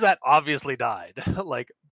 Like, why is that obviously dyed?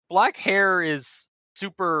 Like, black hair is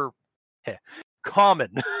super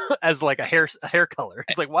common as like a hair color.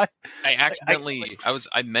 It's like, why? I accidentally,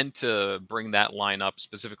 I meant to bring that line up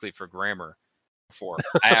specifically for grammar before.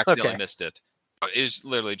 I accidentally missed it. It was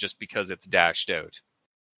literally just because it's dashed out.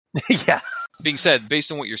 Yeah. Being said,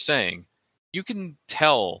 based on what you're saying, you can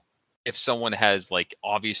tell if someone has like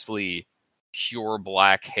obviously pure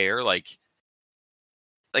black hair, like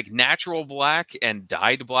natural black and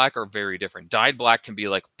dyed black are very different. Dyed black can be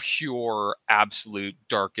like pure, absolute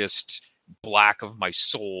darkest black of my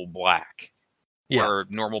soul black. Yeah. Where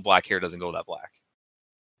normal black hair doesn't go that black.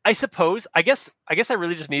 I suppose. I guess I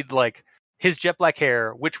really just need like his jet black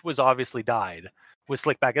hair, which was obviously dyed, was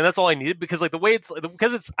slicked back, and that's all I needed because like the way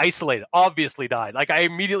because it's isolated, obviously dyed. Like I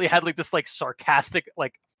immediately had like this like sarcastic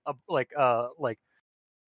like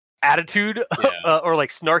attitude or like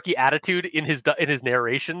snarky attitude in his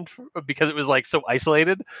narration because it was like so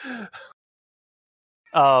isolated.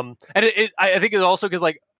 And I think it's also because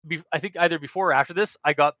like I think either before or after this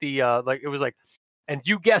I got the like it was like, and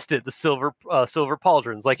you guessed it, the silver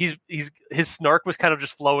pauldrons. Like his snark was kind of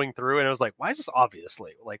just flowing through, and I was like, why is this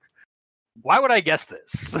obviously like? Why would I guess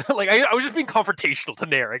this? Like I was just being confrontational to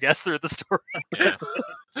Nair, I guess, through the story. Yeah.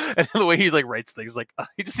 And the way he like writes things, like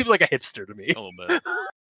he just seems like a hipster to me. A little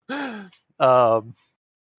bit.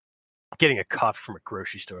 Getting a coffee from a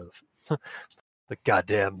grocery store. The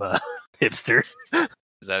goddamn hipster.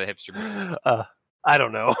 Is that a hipster? I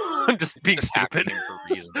don't know. I'm just being stupid for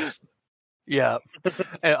reasons. Yeah,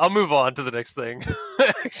 I'll move on to the next thing.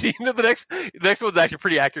 Actually, the next one's actually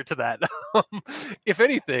pretty accurate to that. If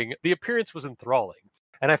anything, the appearance was enthralling,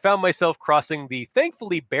 and I found myself crossing the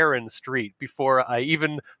thankfully barren street before I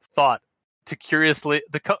even thought to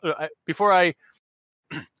before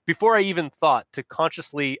I even thought to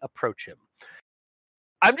consciously approach him.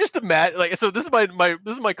 I'm just so this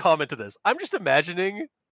is my comment to this. I'm just imagining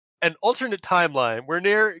an alternate timeline where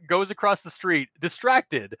Nair goes across the street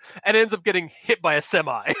distracted and ends up getting hit by a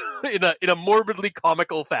semi in a morbidly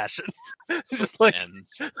comical fashion. Just like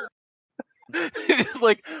just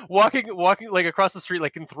like walking like across the street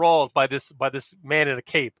like enthralled by this man in a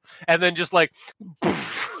cape, and then just like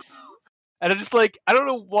poof, and I'm just like, I don't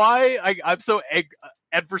know why I'm so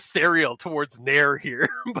adversarial towards Nair here.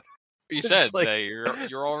 But you said like,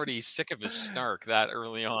 you're already sick of his snark that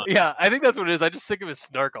early on. Yeah, I think that's what it is. I'm just sick of his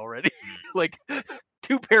snark already. Like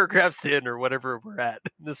 2 paragraphs in or whatever we're at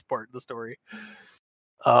in this part of the story.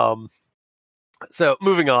 So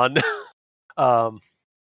moving on. I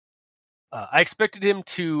expected him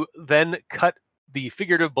to then cut the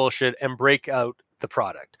figurative bullshit and break out the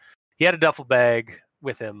product. He had a duffel bag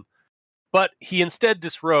with him, but he instead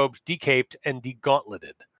disrobed, decaped, and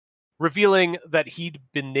degauntleted, revealing that he'd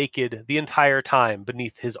been naked the entire time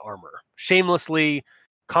beneath his armor, shamelessly,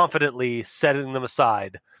 confidently setting them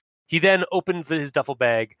aside. He then opened his duffel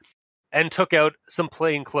bag and took out some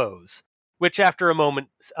plain clothes, which after a moment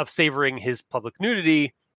of savoring his public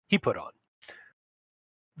nudity, he put on.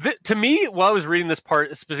 To me, while I was reading this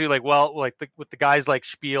part, specifically, with the guy's like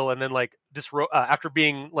spiel, and then like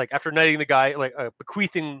after knighting the guy, like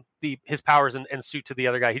bequeathing his powers and suit to the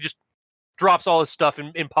other guy, he just drops all his stuff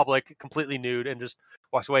in public, completely nude, and just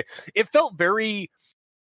walks away. It felt very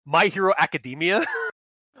My Hero Academia,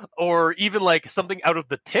 or even like something out of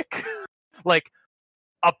The Tick, like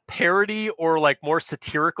a parody or like more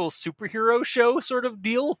satirical superhero show sort of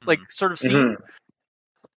deal, like sort of scene. Mm-hmm.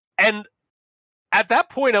 And at that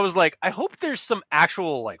point, I was like, I hope there's some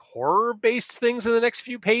actual like horror-based things in the next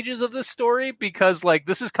few pages of this story, because like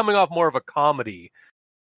this is coming off more of a comedy.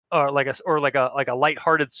 Or like a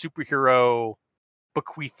lighthearted superhero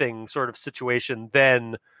bequeathing sort of situation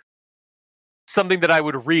than something that I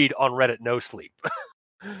would read on Reddit No Sleep.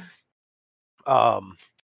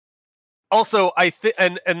 Also, I think,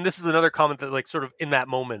 and this is another comment that like sort of in that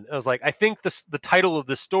moment, I was like, I think the title of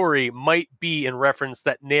this story might be in reference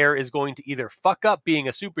that Nair is going to either fuck up being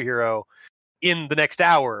a superhero in the next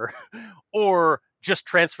hour, or just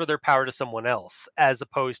transfer their power to someone else, as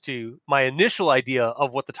opposed to my initial idea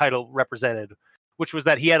of what the title represented, which was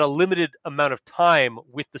that he had a limited amount of time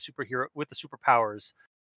with the superpowers,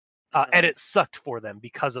 and it sucked for them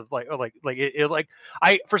because of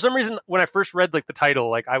I for some reason when I first read like the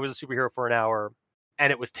title, like I was a superhero for an hour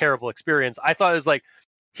and it was terrible experience. I thought it was like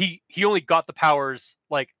he only got the powers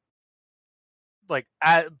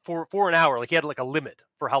for an hour, like he had like a limit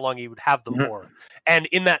for how long he would have them for, and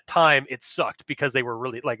in that time it sucked because they were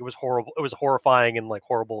really like, it was horrible, it was horrifying and like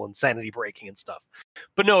horrible and sanity breaking and stuff.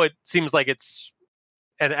 But no, it seems like it's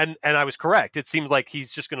and I was correct. It seems like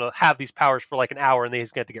he's just going to have these powers for like an hour and then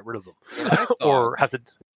he's going to have to get rid of them or have to.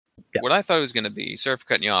 Yeah. What I thought it was going to be, sorry for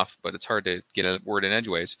cutting you off, but it's hard to get a word in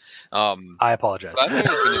edgeways. I apologize. What I thought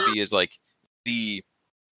it was going to be is like the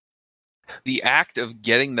act of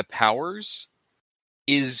getting the powers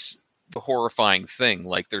is the horrifying thing.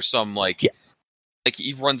 Like there's some like like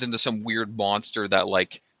he runs into some weird monster that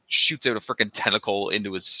like shoots out a freaking tentacle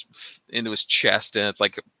into his chest, and it's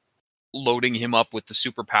like loading him up with the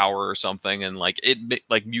superpower or something, and like it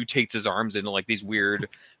like mutates his arms into like these weird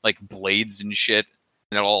like blades and shit,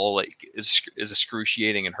 and it all like is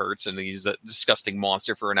excruciating and hurts, and he's a disgusting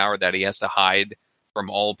monster for an hour that he has to hide from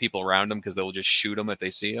all people around him because they'll just shoot him if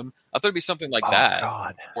they see him. I thought it'd be something like that,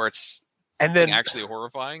 God. where it's and then actually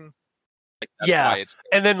horrifying. Like, that's yeah, why it's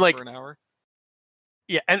and then like for an hour.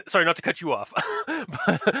 Yeah, and sorry not to cut you off,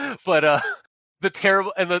 but the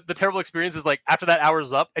terrible experience is like after that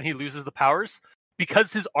hour's up and he loses the powers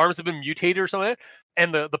because his arms have been mutated or something,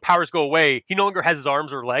 and the powers go away. He no longer has his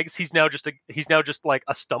arms or legs. He's now just like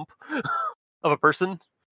a stump of a person.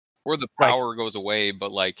 Or the power goes away,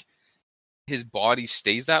 but like his body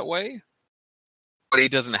stays that way. But he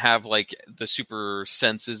doesn't have like the super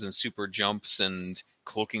senses and super jumps and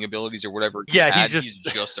cloaking abilities or whatever. Yeah, he's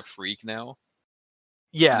just a freak now.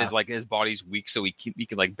 Yeah, and his body's weak, so he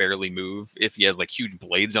can like barely move. If he has like huge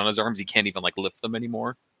blades on his arms, he can't even like lift them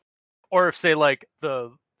anymore. Or if say like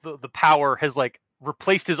the power has like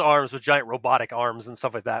replaced his arms with giant robotic arms and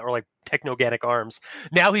stuff like that, or like technoganic arms.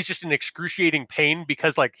 Now he's just in excruciating pain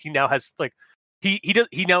because like he now has like he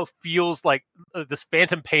now feels like this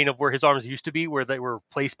phantom pain of where his arms used to be, where they were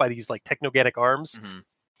replaced by these like technoganic arms.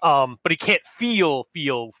 Mm-hmm. But he can't feel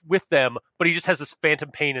with them, but he just has this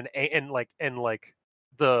phantom pain and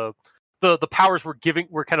the powers were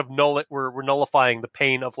kind of were nullifying the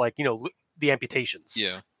pain of like, you know, the amputations.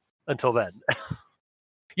 Yeah. Until then.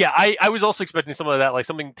 Yeah, I was also expecting some of that, like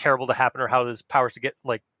something terrible to happen, or how his powers to get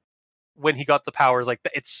like when he got the powers, like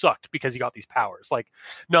it sucked because he got these powers. Like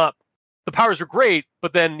not the powers were great,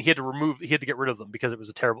 but then he had to get rid of them because it was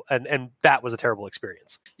a terrible and that was a terrible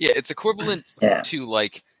experience. Yeah, it's equivalent to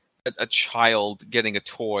like a child getting a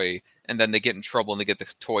toy and then they get in trouble and they get the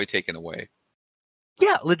toy taken away.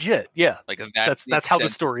 Yeah, legit. Yeah, like that's how the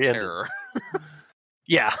story ended.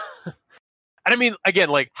 Yeah, and I mean, again,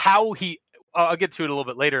 like how he. I'll get to it a little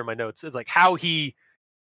bit later in my notes. It's like how he,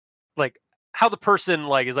 like how the person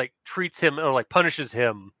like is like treats him or like punishes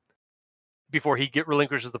him before he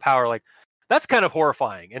relinquishes the power. Like that's kind of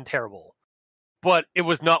horrifying and terrible, but it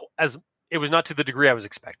was not to the degree I was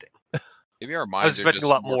expecting. Maybe our minds are just a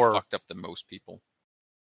lot more fucked up than most people.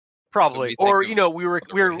 Probably, or you know, we were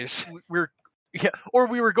yeah, or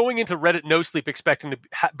we were going into Reddit No Sleep expecting to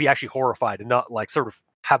be actually horrified and not like sort of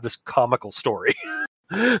have this comical story.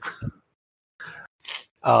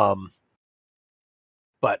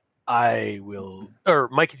 But I will. Or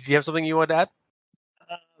Mike, did you have something you want to add?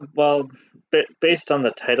 Well, based on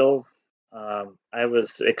the title, I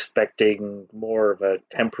was expecting more of a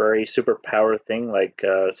temporary superpower thing, like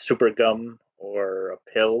super gum or a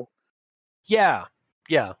pill. Yeah.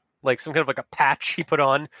 Like some kind of like a patch he put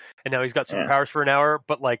on, and now he's got superpowers for an hour.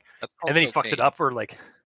 But like, and then he fucks it up, or like.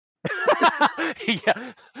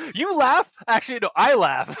 Yeah, you laugh. Actually, no, I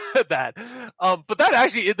laugh at that. But that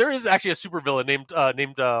actually, there is actually a supervillain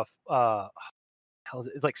named how is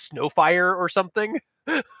it? It's like Snowfire or something.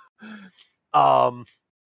 Fuck,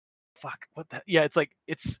 what that? Yeah, it's like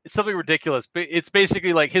it's something ridiculous. But it's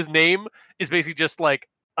basically like his name is basically just like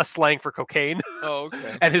a slang for cocaine. Oh,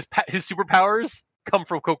 okay. And his superpowers come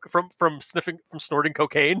from snorting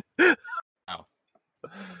cocaine. Wow.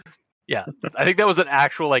 Yeah, I think that was an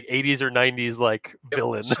actual like 80s or 90s like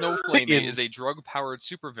villain. Snowflame is a drug-powered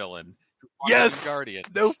supervillain. Yes, Guardians.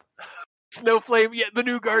 Snowflame. Yeah, the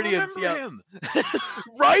new Guardians. Yeah, him.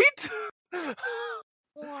 Right.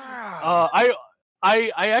 Wow. I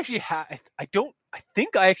actually have. I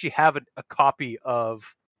think I actually have a copy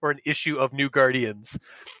of or an issue of New Guardians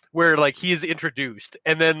where like he is introduced,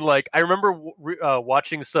 and then like I remember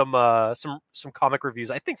watching some comic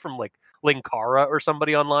reviews. I think from like Linkara or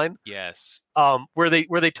somebody online. Yes. Where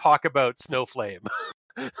they talk about Snowflame.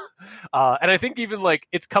 And I think even like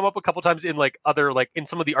it's come up a couple times in like other like in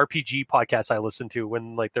some of the RPG podcasts I listen to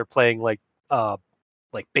when like they're playing like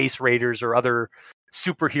Base Raiders or other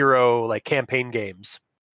superhero like campaign games.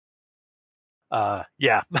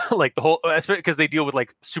 Yeah, like the whole because they deal with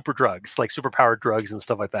like super drugs, like super powered drugs and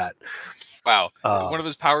stuff like that. Wow. One of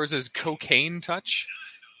his powers is cocaine touch.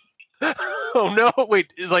 Oh no!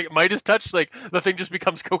 Wait, is like Midas touch? Like the thing just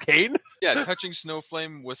becomes cocaine? Yeah, touching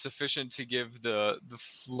Snowflame was sufficient to give the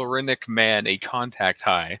Florinic man a contact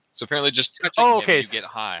high. So apparently, just touching him, you get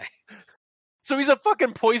high. So he's a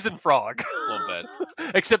fucking poison frog. A little bit.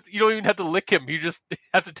 Except you don't even have to lick him; you just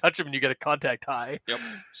have to touch him, and you get a contact high. Yep.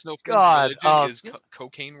 Snowflame's religion is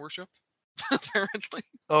cocaine worship. Apparently.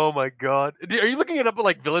 Oh my god! Are you looking it up at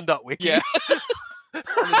like villain.wiki? Yeah.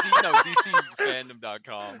 On the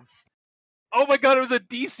DCfandom.com. Oh my god, it was a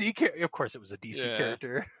DC character. Of course, it was a DC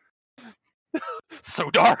character. So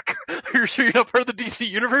dark. You're sure you're not part of the DC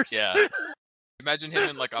universe? Yeah. Imagine him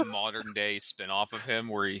in like a modern day spin-off of him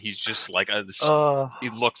where he's just like he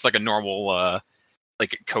looks like a normal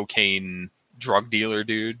like cocaine drug dealer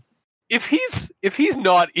dude. If he's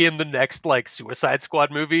not in the next like Suicide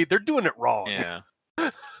Squad movie, they're doing it wrong. Yeah.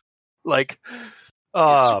 Like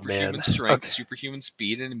oh superhuman man. Strength, superhuman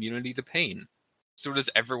speed, and immunity to pain. So does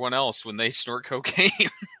everyone else when they snort cocaine.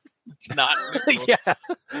 It's not yeah.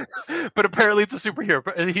 But apparently it's a superhero.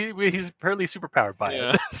 He's apparently superpowered by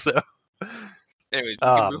it. So anyways, we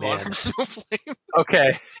can move on from Snowflame.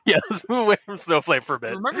 Okay. Yeah, let's move away from Snowflame for a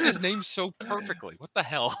bit. I remembered his name so perfectly. What the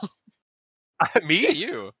hell? Me? Yeah,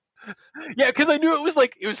 you. Yeah, because I knew it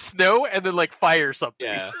was snow and then like fire something.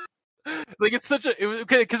 Yeah. Like it's such a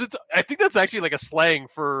because it's I think that's actually like a slang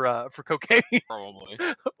for cocaine. Probably.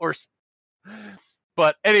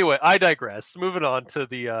 But anyway, I digress. Moving on to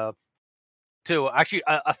the to actually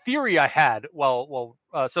a theory I had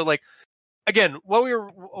so like again while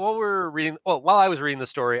I was reading the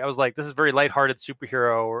story, I was like, this is very lighthearted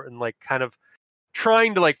superhero and like kind of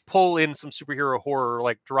trying to like pull in some superhero horror,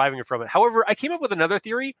 like deriving it from it. However, I came up with another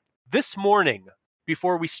theory this morning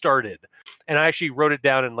before we started, and I actually wrote it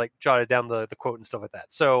down and like jotted down the quote and stuff like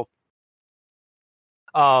that. So,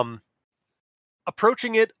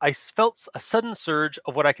 approaching it, I felt a sudden surge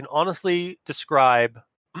of what I can only honestly describe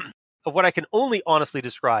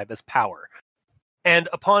as power. And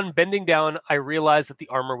upon bending down, I realized that the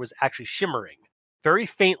armor was actually shimmering, very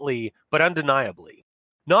faintly but undeniably.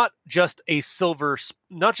 Not just the silver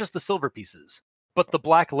pieces, but the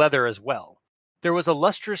black leather as well. There was a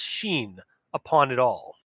lustrous sheen upon it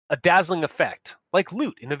all, a dazzling effect, like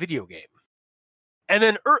loot in a video game. And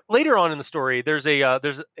then later on in the story, there's a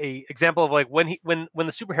example of like when the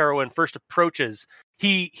superheroine first approaches,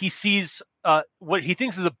 he sees what he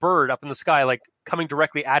thinks is a bird up in the sky, like coming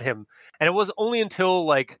directly at him, and it was only until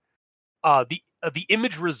like the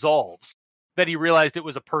image resolves that he realized it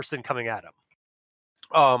was a person coming at him.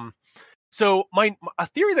 So a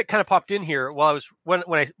theory that kind of popped in here while when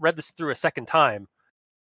I read this through a second time.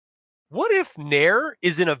 What if Nair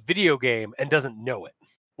is in a video game and doesn't know it?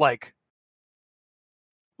 Like,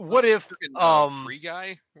 what if Free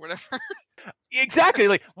Guy, whatever? Exactly.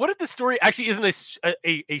 Like, what if the story actually isn't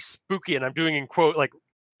a spooky, and I'm doing in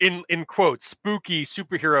quotes, spooky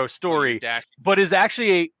superhero story, but is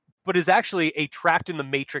actually a trapped in the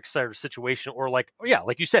Matrix sort of situation, or like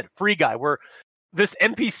you said, Free Guy, where this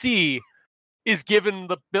NPC is given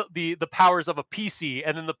the powers of a PC,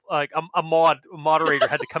 and then a moderator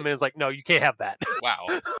had to come in and is like, no, you can't have that. Wow.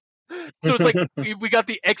 So it's like we got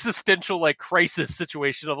the existential like crisis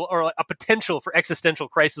situation or like, a potential for existential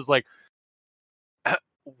crisis. Like,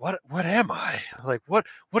 what am I? Like, what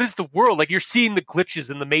is the world? Like, you're seeing the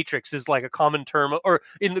glitches in the Matrix is like a common term, or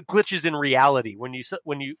in the glitches in reality when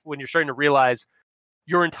you're starting to realize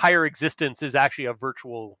your entire existence is actually a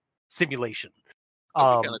virtual simulation.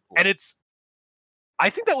 Cool. And I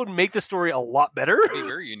think that would make the story a lot better. It'd be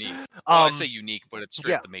very unique. Well, I say unique, but it's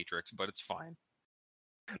straight the Matrix, but it's fine.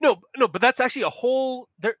 No, but that's actually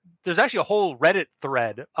there's actually a whole Reddit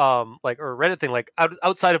thread, or Reddit thing, like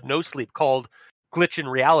outside of No Sleep, called Glitch in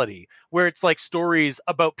Reality, where it's like stories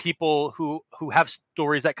about people who have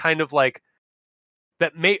stories that kind of like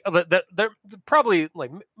that they're probably like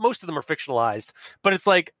most of them are fictionalized, but it's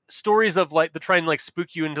like stories of like they try and like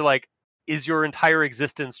spook you into like, is your entire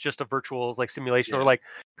existence just a virtual like simulation, or like,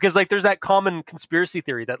 because like there's that common conspiracy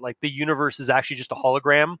theory that like the universe is actually just a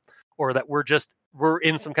hologram, or that we're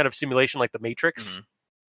in some kind of simulation like the Matrix.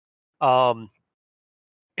 Mm-hmm.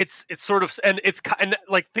 It's sort of, and it's kind of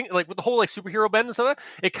like like with the whole like superhero bend and stuff,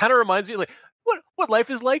 it kind of reminds me like what life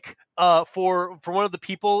is like for one of the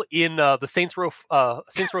people in the Saints Row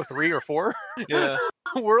 3 or 4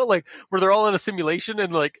 world, like where they're all in a simulation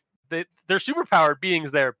and like they're superpowered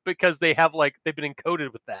beings there because they've been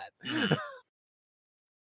encoded with that. Mm.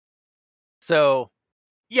 So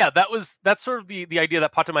yeah, that's sort of the idea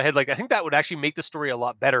that popped in my head. Like, I think that would actually make the story a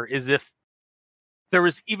lot better, is if there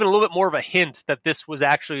was even a little bit more of a hint that this was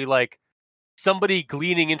actually like somebody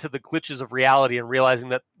gleaning into the glitches of reality and realizing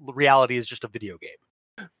that reality is just a video game.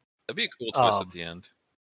 That'd be a cool twist at the end.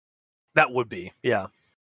 That would be, yeah.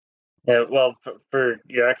 Yeah, well, for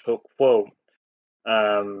your actual quote,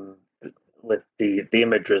 with the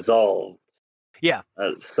image resolved. Yeah.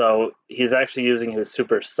 So he's actually using his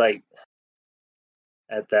super sight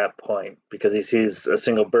at that point, because he sees a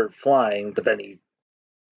single bird flying, but then he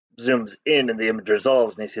zooms in and the image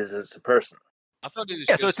resolves and he sees it's a person. I thought it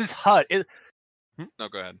was so it's his HUD. No,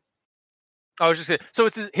 go ahead. I was just saying, so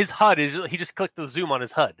it's his HUD is he just clicked the zoom on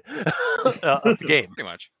his HUD of the game. Pretty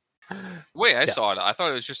much. The way I saw it, I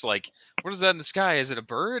thought it was just like, what is that in the sky? Is it a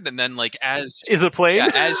bird? And then like as is it a plane?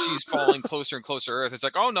 as she's falling closer and closer to Earth, it's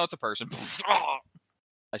like, oh no, it's a person.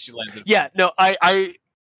 As she lands. Yeah, no,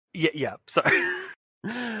 yeah, sorry.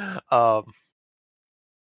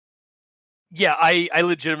 Yeah, I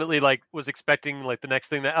legitimately like was expecting like the next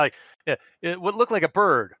thing that like it would look like a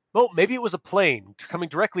bird. Oh, maybe it was a plane coming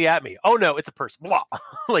directly at me. Oh no, it's a person. Blah,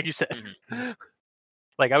 like you said. Mm-hmm.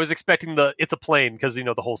 Like I was expecting it's a plane because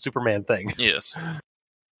the whole Superman thing. Yes.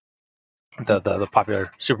 The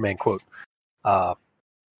popular Superman quote. But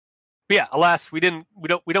yeah, alas, we don't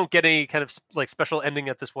get any kind of like special ending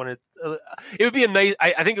at this one. It would be a nice.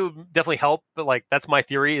 I think it would definitely help, but like that's my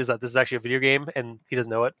theory is that this is actually a video game and he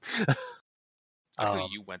doesn't know it. I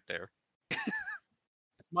thought you went there.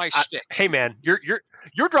 My shtick. Hey man, you're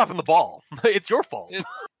dropping the ball. It's your fault. Hey,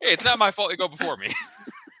 it's not my fault you go before me.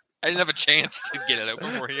 I didn't have a chance to get it out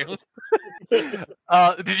before you.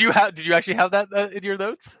 Did you actually have that in your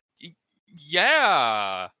notes?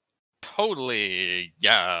 Yeah. Totally.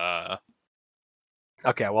 Yeah.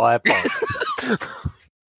 Okay, well I apologize.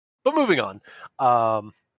 But moving on.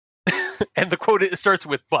 And the quote starts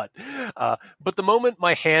with but the moment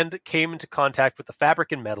my hand came into contact with the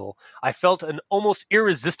fabric and metal, I felt an almost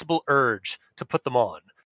irresistible urge to put them on,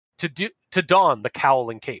 to don the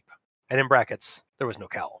cowl and cape. And in brackets, there was no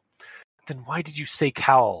cowl. Then why did you say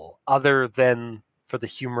cowl other than for the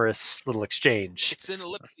humorous little exchange? It's in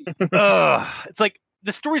ellipses. It's like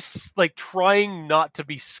the story's like trying not to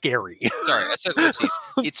be scary. Sorry, I said ellipses.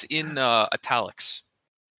 It's in italics.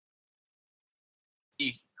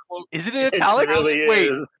 Is it in italics? It really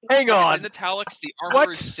Wait, is. hang on. It's in italics. The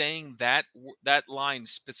armor is saying that line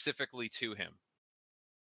specifically to him.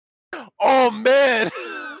 Oh man,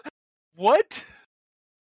 what?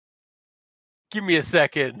 Give me a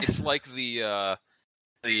second. It's like the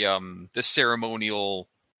ceremonial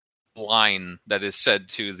line that is said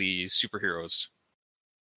to the superheroes.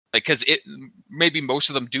 Like, because maybe most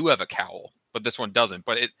of them do have a cowl, but this one doesn't.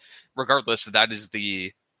 But regardless, that is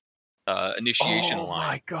the initiation line.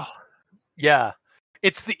 Oh my god! Yeah,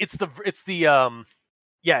 it's the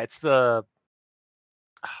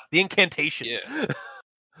incantation. Yeah.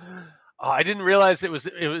 I didn't realize it was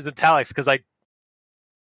italics because I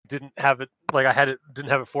didn't have it. Like didn't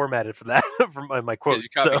have it formatted for that for my quote. You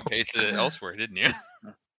copy and pasted it elsewhere, didn't you?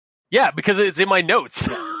 Yeah, because it's in my notes.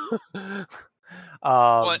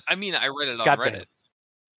 Well, I mean, I read it on Reddit.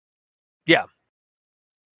 Yeah.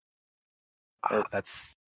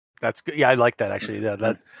 That's good. Yeah, I like that actually.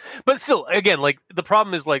 Yeah, but still, again, like the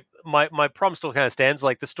problem is like my problem still kind of stands.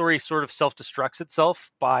 Like the story sort of self-destructs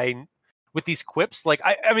itself with these quips. Like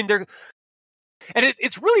I mean,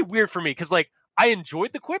 it's really weird for me because like I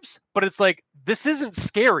enjoyed the quips, but it's like this isn't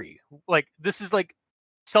scary. Like this is like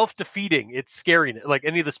self-defeating. It's scary, like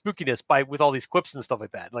any of the spookiness with all these quips and stuff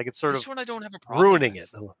like that. Like it's sort this of one I don't have a problem ruining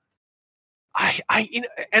with. it.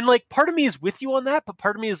 And like part of me is with you on that, but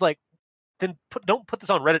part of me is like, then don't put this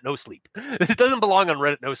on Reddit No Sleep. It doesn't belong on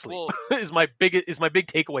Reddit No Sleep. Well, is my big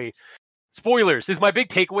takeaway. Spoilers is my big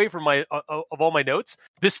takeaway from my of all my notes.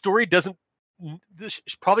 This story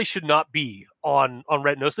probably should not be on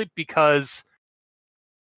Reddit No Sleep because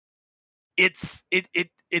it's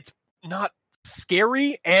not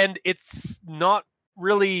scary and it's not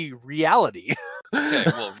really reality. Okay,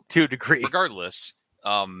 well, to a degree. Regardless,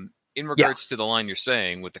 in regards to the line you're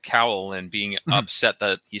saying with the cowl and being upset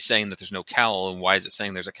that he's saying that there's no cowl and why is it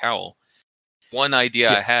saying there's a cowl? One idea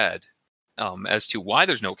I had as to why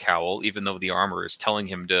there's no cowl, even though the armor is telling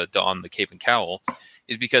him to don the cape and cowl,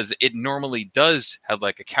 is because it normally does have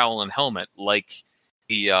like a cowl and helmet, like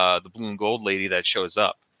the blue and gold lady that shows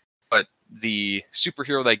up. But the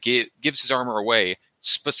superhero that gives his armor away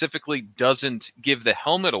specifically doesn't give the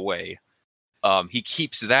helmet away. He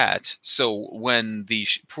keeps that, so when the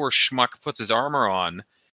poor schmuck puts his armor on,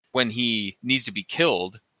 when he needs to be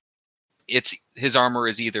killed, his armor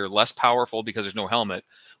is either less powerful because there's no helmet,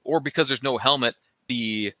 or because there's no helmet,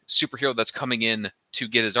 the superhero that's coming in to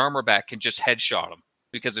get his armor back can just headshot him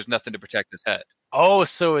because there's nothing to protect his head. Oh,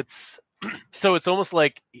 so it's almost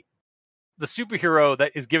like the superhero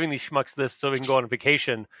that is giving these schmucks this so he can go on a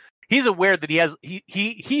vacation. He's aware that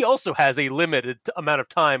he also has a limited amount of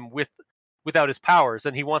time without his powers,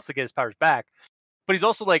 and he wants to get his powers back. But he's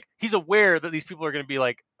also like he's aware that these people are going to be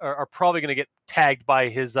like are probably going to get tagged by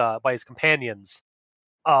his companions.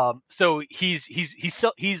 So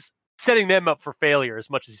he's setting them up for failure as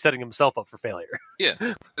much as he's setting himself up for failure. Yeah,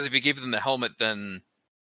 because if he gave them the helmet, then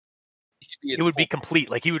it would be complete.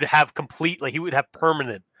 Like he would have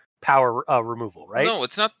permanent power removal, right? No,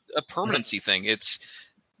 it's not a permanency thing. It's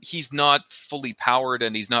he's not fully powered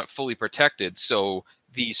and he's not fully protected, so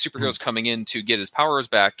the superheroes coming in to get his powers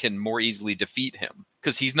back can more easily defeat him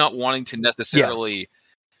because he's not wanting to necessarily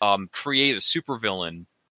create a supervillain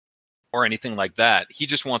or anything like that. He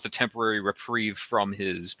just wants a temporary reprieve from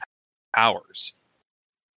his powers,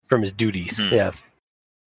 from his duties. Mm-hmm. Yeah,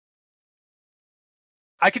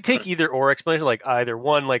 I could take either or explanation. Like either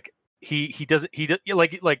one, like he does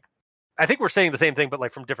like I think we're saying the same thing, but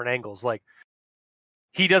like from different angles. Like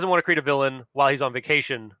he doesn't want to create a villain while he's on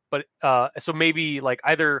vacation, but so maybe like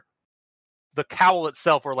either the cowl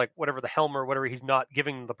itself or like whatever the helm or whatever he's not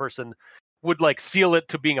giving the person would like seal it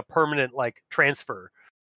to being a permanent like transfer,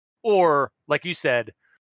 or like you said,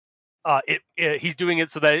 he's doing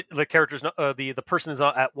it so that the character's not, the person is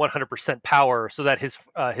not at 100% power, so that his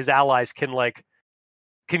allies can gank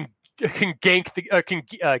the or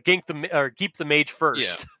keep the mage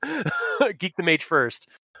first, geek the mage first.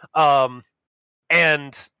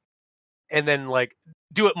 And then like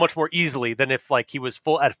do it much more easily than if like he was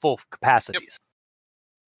at full capacities.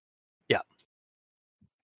 Yep.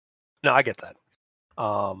 Yeah. No, I get that.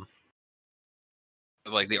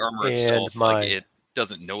 Like the armor itself, like it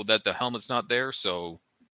doesn't know that the helmet's not there, so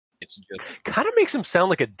it's just kind of makes him sound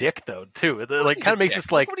like a dick though too. Like kind of makes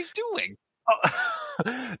this like what he's doing.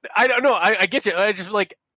 I don't know. I get you. I just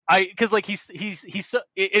like because like he's you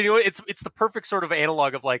know, it's the perfect sort of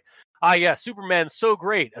analog of like, yeah, Superman's so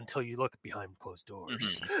great until you look behind closed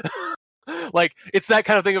doors. Mm-hmm. Like it's that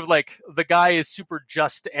kind of thing of like the guy is super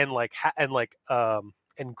just and like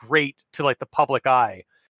and great to like the public eye,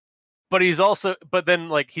 but then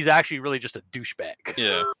like he's actually really just a douchebag.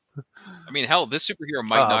 Yeah, I mean, hell, this superhero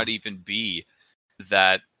might not even be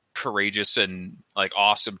that courageous and like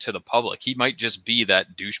awesome to the public. He might just be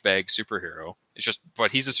that douchebag superhero. It's just,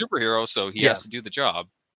 but he's a superhero, so he has to do the job.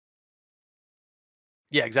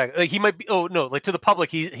 Yeah, exactly. Like he might be. Oh no, like to the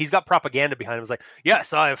public, he's got propaganda behind him. It's like,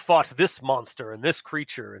 yes, I have fought this monster and this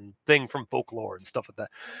creature and thing from folklore and stuff like that.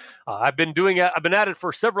 I've been doing it. I've been at it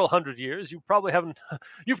for several hundred years. You probably haven't.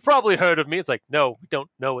 You've probably heard of me. It's like, no, we don't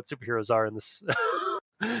know what superheroes are in this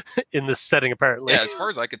in this setting. Apparently, yeah. As far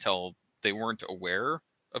as I could tell, they weren't aware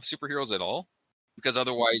of superheroes at all, because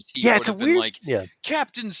otherwise he would have been like,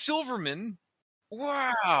 Captain Silverman.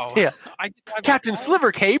 Wow. Yeah. Captain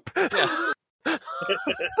Slivercape. Yeah.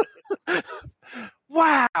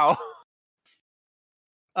 Wow.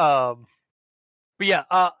 But yeah,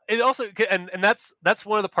 it also and that's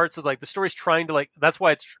one of the parts of like the story's trying to like, that's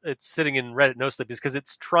why it's sitting in Reddit No Sleep, is because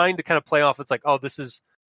it's trying to kind of play off. It's like, oh,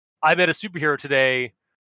 I met a superhero today,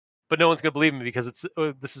 but no one's gonna believe me because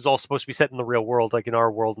this is all supposed to be set in the real world, like in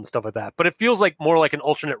our world and stuff like that. But it feels like more like an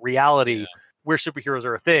alternate reality where superheroes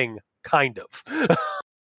are a thing, kind of.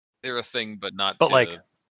 They're a thing, but not. But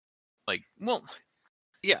well,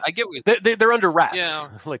 yeah, I get what they're under wraps, yeah,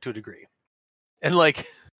 like to a degree, and like,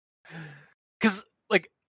 because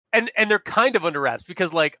like, and they're kind of under wraps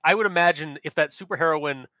because like I would imagine if that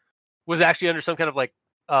superheroine was actually under some kind of like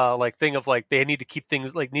thing of like they need to keep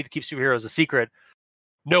superheroes a secret.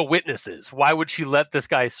 No witnesses. Why would she let this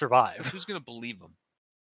guy survive? Who's gonna believe him?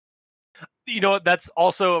 You know what? That's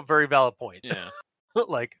also a very valid point. Yeah.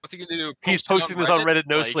 Like, what's he gonna do? He's posting this on Reddit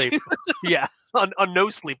No Sleep. Yeah, on No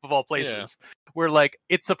Sleep of all places, where like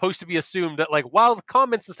it's supposed to be assumed that like while the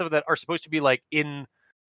comments and stuff like that are supposed to be like in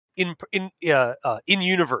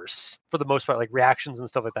universe for the most part, like reactions and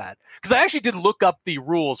stuff like that. Because I actually did look up the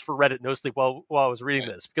rules for Reddit No Sleep while I was reading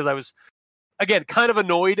this, because I was again kind of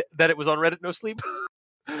annoyed that it was on Reddit No Sleep.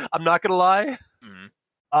 I'm not gonna lie. Mm-hmm.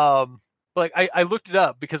 But like I looked it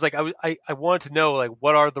up because like I wanted to know like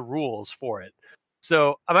what are the rules for it.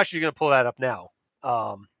 So I'm actually going to pull that up now.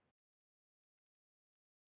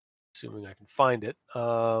 Assuming I can find it.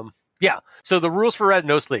 Yeah. So the rules for Reddit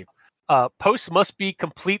No Sleep. Posts must be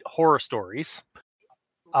complete horror stories.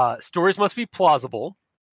 Stories must be plausible.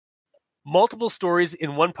 Multiple stories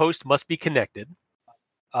in one post must be connected.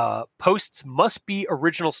 Posts must be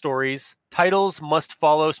original stories. Titles must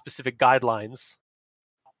follow specific guidelines.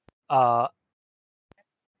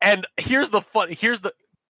 And here's the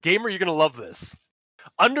gamer, you're going to love this.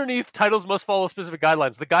 Underneath, titles must follow specific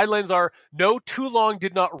guidelines. The guidelines are no too long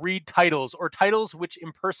did not read titles or titles which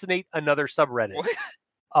impersonate another subreddit.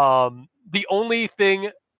 The only thing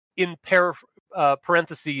in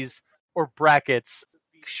parentheses or brackets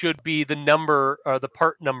should be the number or the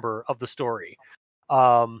part number of the story.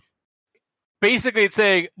 Basically, it's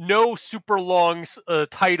saying no super long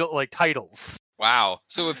titles. Wow.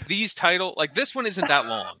 So if these like this one isn't that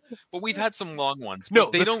long, but we've had some long ones. No,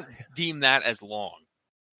 they don't deem that as long.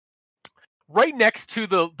 right next to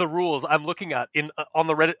the rules I'm looking at on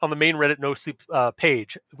the main Reddit No Sleep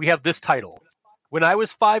page, we have this title: "When I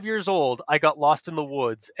was 5 years old, I got lost in the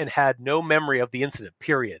woods and had no memory of the incident.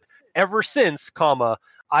 Period. Ever since, comma,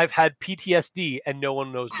 I've had PTSD and no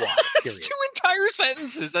one knows why." It's Period. 2 entire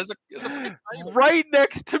sentences as a title. Right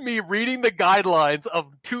next to me, reading the guidelines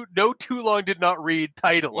of too long did not read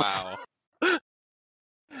titles. Wow.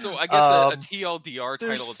 So I guess a TLDR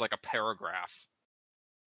title is like a paragraph.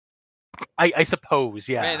 I suppose,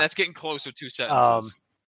 yeah. Man, that's getting close with 2 sentences.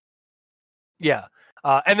 Yeah.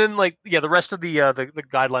 And then, the rest of the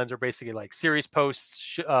guidelines are basically like series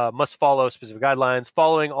posts must follow specific guidelines,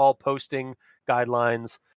 following all posting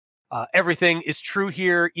guidelines. Everything is true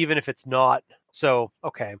here, even if it's not. So,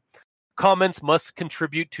 okay. Comments must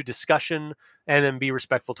contribute to discussion and then be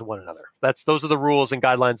respectful to one another. Those are the rules and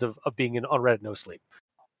guidelines of being on Reddit No Sleep.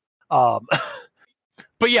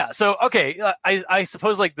 But yeah, so okay, I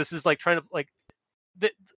suppose this is trying to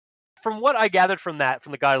from what I gathered from the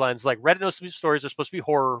guidelines, Reddit No Sleep stories are supposed to be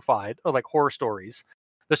horrified or horror stories.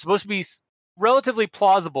 They're supposed to be relatively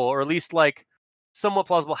plausible, or at least somewhat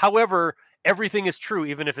plausible. However, everything is true,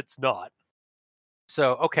 even if it's not.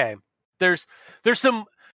 So okay, there's some.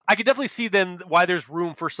 I could definitely see then why there's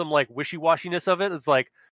room for some wishy-washiness of it. It's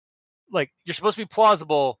you're supposed to be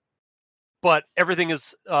plausible, but everything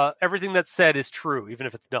that's said is true, even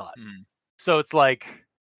if it's not. So it's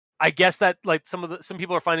I guess that some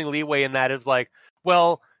people are finding leeway in that. It's I'm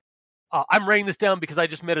writing this down because I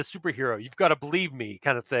just met a superhero. You've got to believe me,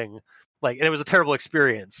 kind of thing. And it was a terrible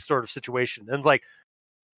experience, sort of situation. And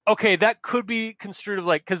okay, that could be construed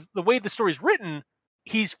because the way the story's written,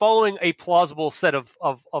 he's following a plausible set of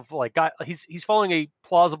he's following a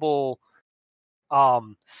plausible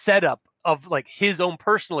setup of his own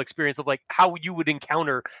personal experience of how you would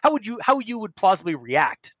encounter, how you would plausibly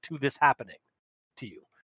react to this happening to you.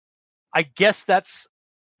 I guess that's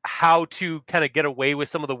how to kind of get away with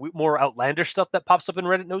some of the more outlandish stuff that pops up in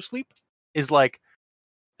Reddit No Sleep, is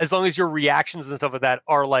as long as your reactions and stuff like that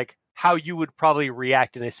are how you would probably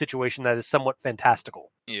react in a situation that is somewhat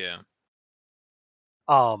fantastical. Yeah.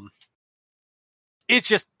 It's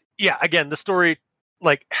just, yeah, again, the story,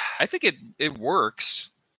 I think it works,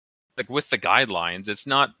 with the guidelines. It's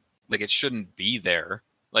not, it shouldn't be there.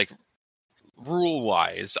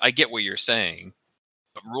 Rule-wise, I get what you're saying,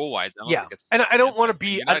 but rule-wise, I don't think it's... And I don't want to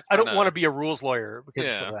be, I don't want to be a rules lawyer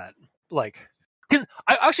because of that. Because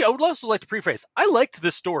I would also like to preface, I liked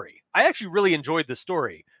this story. I actually really enjoyed this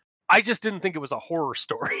story. I just didn't think it was a horror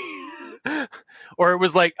story. Or it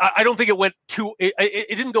was I don't think it went too,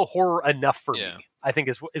 it didn't go horror enough for me, I think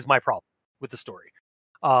is my problem with the story.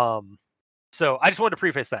 So I just wanted to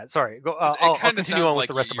preface that. Sorry. I'll continue on with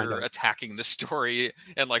the rest of my notes. Attacking the story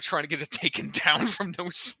and trying to get it taken down from No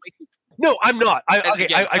Sleep. No, I'm not.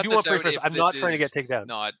 I do want to preface. I'm not trying to get taken down.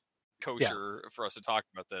 Not kosher for us to talk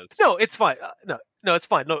about this. No, it's fine. No, it's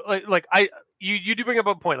fine. No, you do bring up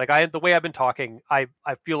a point. The way I've been talking, I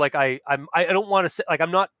feel like I don't want to say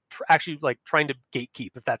I'm not actually trying to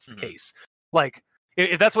gatekeep, if that's the case.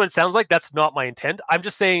 If that's what it sounds like, that's not my intent. I'm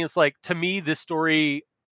just saying it's to me, this story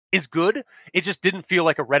is good. It just didn't feel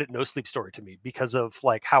like a Reddit No Sleep story to me because of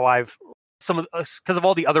how because of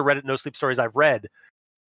all the other Reddit No Sleep stories I've read.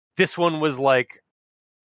 This one was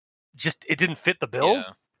just, it didn't fit the bill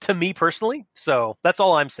to me personally. So that's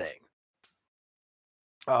all I'm saying.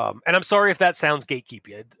 And I'm sorry if that sounds gatekeepy.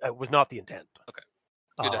 It was not the intent. Okay.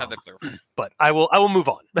 Good to have that clarified. But I will move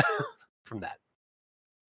on from that.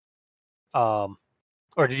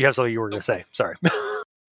 Or did you have something you were going to say? Sorry.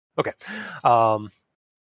 Okay.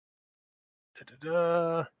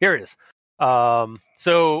 Here it is.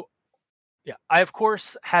 So yeah, I of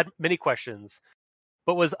course had many questions,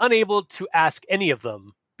 but was unable to ask any of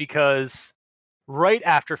them because right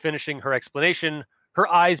after finishing her explanation,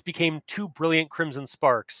 her eyes became 2 brilliant crimson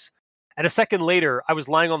sparks. And a second later, I was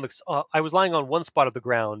lying on one spot of the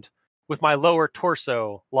ground with my lower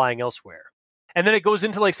torso lying elsewhere. And then it goes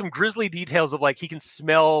into some grisly details of he can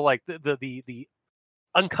smell the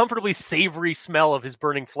uncomfortably savory smell of his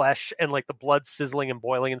burning flesh and the blood sizzling and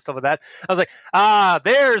boiling and stuff like that. I was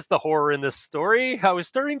there's the horror in this story. I was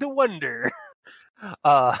starting to wonder.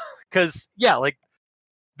 Because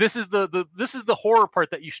this is the horror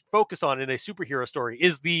part that you should focus on in a superhero story,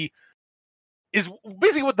 is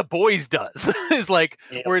basically what The Boys does. Is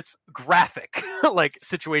where it's graphic,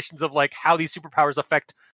 situations of how these superpowers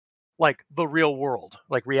affect the real world,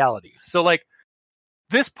 reality. So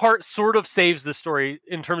this part sort of saves the story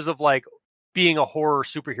in terms of being a horror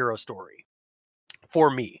superhero story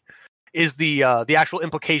for me, is the actual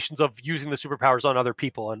implications of using the superpowers on other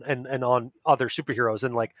people and on other superheroes,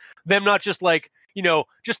 and them not just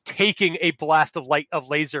just taking a blast of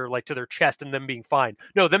laser like to their chest and them being fine.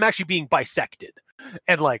 No, them actually being bisected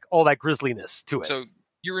and like all that grisliness to it. So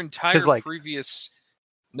your entire previous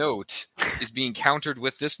note is being countered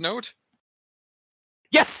with this note?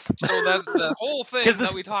 Yes. So that the whole thing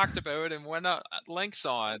that we talked about and went links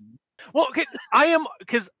on. Well, okay, I am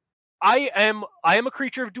a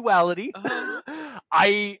creature of duality. Uh-huh.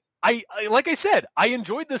 I like I said, I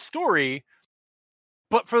enjoyed this story,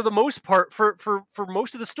 but for the most part, for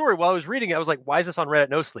most of the story, while I was reading it, I was like, "Why is this on Reddit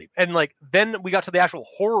No Sleep?" And like then we got to the actual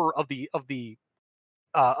horror of the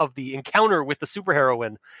encounter with the superheroine,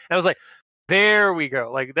 and I was like, "There we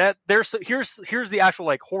go." Like that. Here's the actual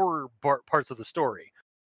like horror parts of the story.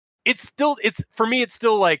 It's for me, it's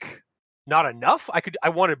still like not enough. I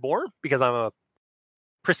wanted more because I'm a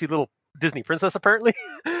prissy little Disney princess. Apparently,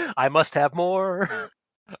 I must have more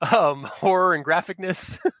horror and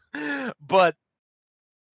graphicness, but.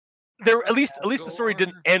 There at least the story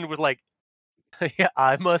didn't end with like, yeah,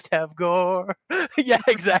 I must have gore. Yeah,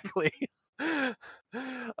 exactly.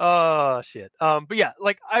 Oh shit. But yeah,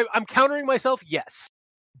 like I'm countering myself, yes,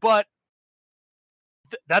 but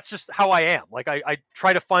that's just how I am. Like I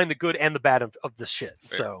try to find the good and the bad of this shit.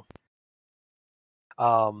 Fair.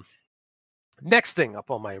 So, next thing up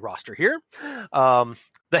on my roster here, the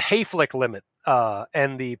Hayflick limit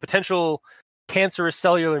and the potential cancerous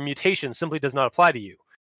cellular mutation simply does not apply to you.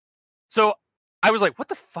 So I was like, what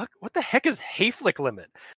the fuck? What the heck is Hayflick limit?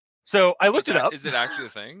 So I looked it up. Is it actually a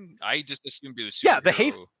thing? I just assumed it was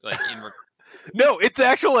the No, it's an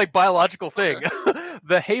actual like biological thing. Okay.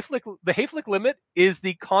 The Hayflick limit is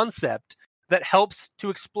the concept that helps to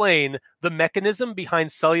explain the mechanism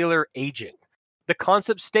behind cellular aging. The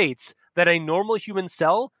concept states that a normal human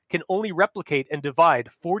cell can only replicate and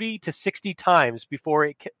divide 40 to 60 times before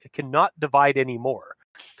it cannot divide anymore,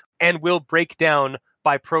 and will break down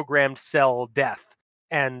by programmed cell death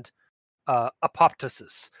and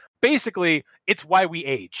apoptosis. Basically, it's why we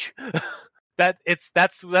age. That's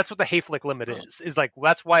what the Hayflick limit is. Is like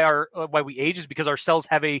that's why why we age is because our cells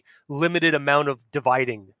have a limited amount of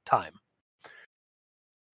dividing time.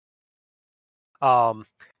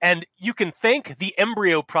 And you can thank the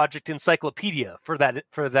Embryo Project Encyclopedia for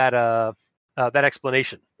that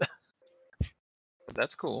explanation.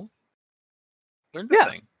 That's cool. Learned a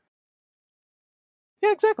thing.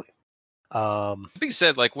 Yeah, exactly. Being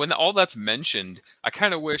said, like when all that's mentioned, I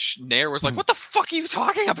kind of wish Nair was like, "What the fuck are you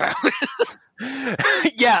talking about?"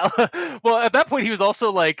 Yeah. Well, at that point, he was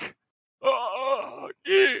also like, I'll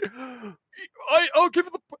give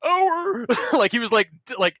it the power. Like he was like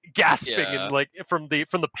gasping and like from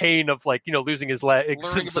the pain of like losing his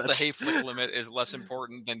legs. Learning about the Hayflick limit is less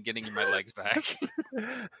important than getting my legs back.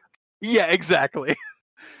 Yeah, exactly.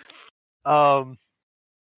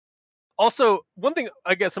 Also, one thing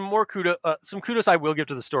I guess some kudos I will give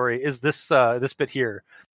to the story is this bit here.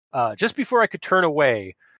 Just before I could turn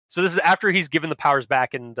away, so this is after he's given the powers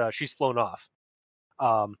back and she's flown off.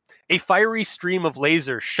 A fiery stream of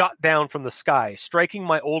laser shot down from the sky, striking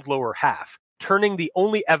my old lower half, turning the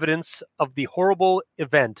only evidence of the horrible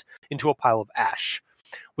event into a pile of ash.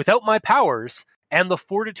 Without my powers and the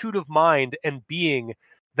fortitude of mind and being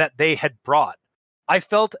that they had brought, I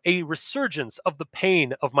felt a resurgence of the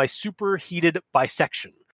pain of my superheated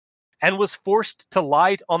bisection, and was forced to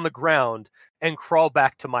lie on the ground and crawl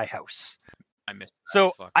back to my house. I missed that.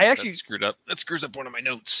 So Fuck, I actually screwed up. That screws up one of my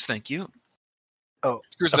notes. Thank you. Oh,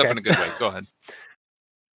 screws it up in a good way. Go ahead.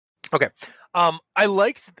 Okay. I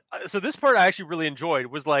liked. So this part I actually really enjoyed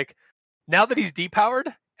was like now that he's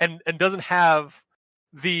depowered and doesn't have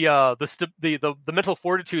the mental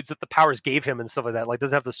fortitudes that the powers gave him and stuff like that, like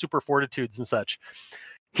doesn't have the super fortitudes and such.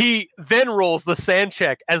 He then rolls the sand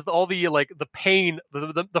check as all the like the pain,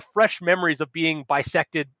 the fresh memories of being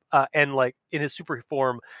bisected and like in his super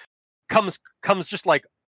form comes just like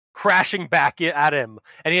crashing back at him,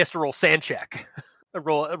 and he has to roll sand check,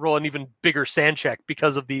 roll an even bigger sand check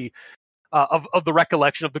because of the of the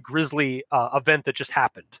recollection of the grisly event that just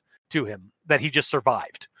happened to him that he just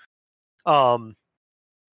survived.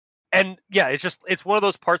 And yeah, it's one of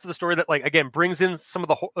those parts of the story that like again brings in some of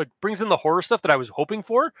the horror stuff that I was hoping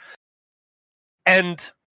for, and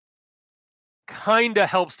kind of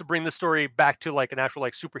helps to bring the story back to like an actual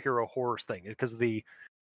like superhero horror thing, because the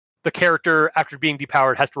character after being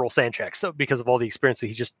depowered has to roll sand checks because of all the experience that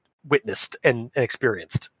he just witnessed and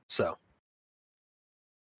experienced. So,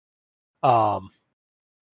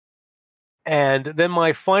 and then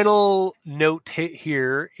my final note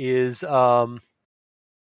here is give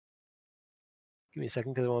me a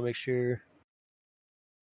second because I want to make sure.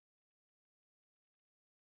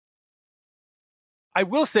 I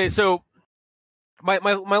will say, so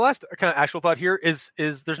my last kind of actual thought here is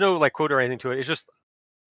there's no like quote or anything to it. It's just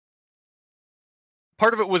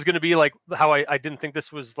part of it was going to be like how I didn't think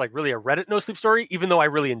this was like really a Reddit no sleep story, even though I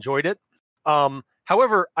really enjoyed it.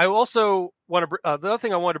 However, I also want to the other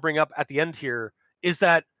thing I wanted to bring up at the end here is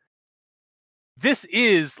that this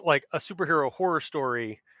is like a superhero horror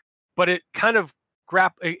story, but it kind of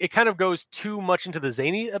goes too much into the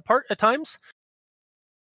zany part at times.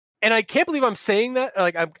 And I can't believe I'm saying that.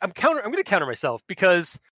 Like I'm going to counter myself,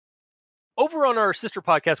 because over on our sister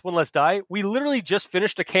podcast, One Less Die, we literally just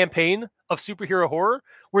finished a campaign of superhero horror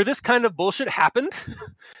where this kind of bullshit happened,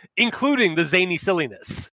 including the zany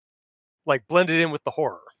silliness, like blended in with the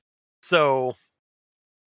horror. So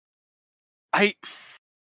I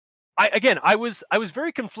was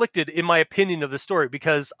very conflicted in my opinion of the story,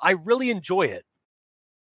 because I really enjoy it.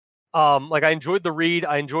 Like I enjoyed the read,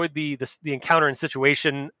 I enjoyed the encounter and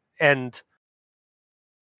situation, but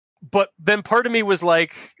then part of me was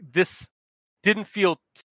like, this didn't feel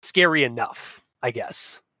scary enough, I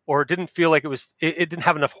guess, or it didn't feel like it didn't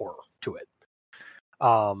have enough horror to it.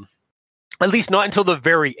 At least not until the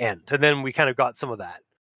very end, and then we kind of got some of that.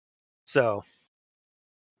 So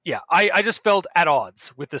yeah, I just felt at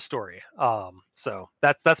odds with this story. So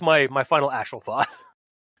that's my final actual thought.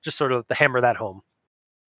 Just sort of to hammer that home.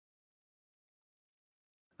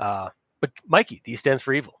 But Mikey, D stands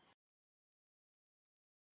for evil.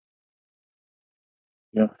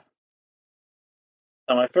 Yeah.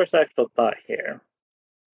 So my first actual thought here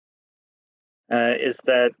is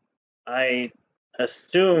that I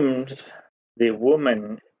assumed the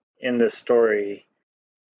woman in this story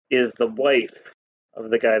is the wife of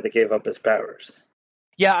the guy that gave up his powers.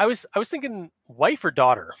 Yeah, I was thinking wife or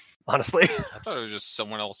daughter, honestly. I thought it was just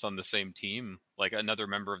someone else on the same team, like another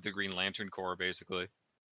member of the Green Lantern Corps, basically.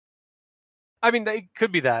 I mean, it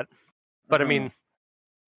could be that, but I mean,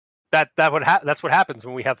 that's what happens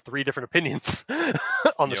when we have three different opinions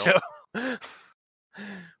on the show.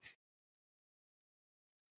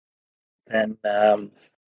 And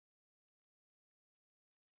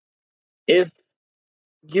if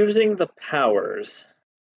using the powers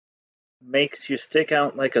makes you stick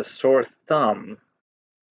out like a sore thumb,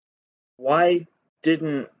 why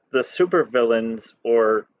didn't the supervillains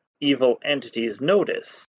or evil entities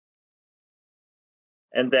notice?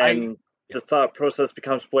 And then the thought process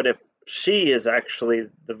becomes, what if she is actually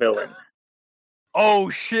the villain? Oh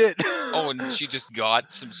shit! Oh, and she just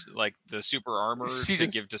got some like the super armor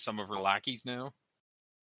give to some of her lackeys now.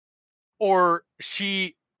 Or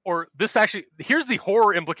this actually, here's the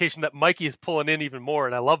horror implication that Mikey is pulling in even more,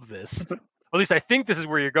 and I love this. At least I think this is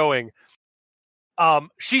where you're going.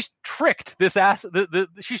 She's tricked this ass.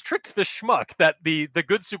 She's tricked the schmuck that the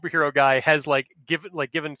good superhero guy has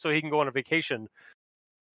given so he can go on a vacation.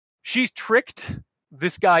 She's tricked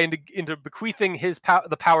this guy into bequeathing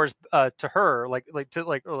the powers to her,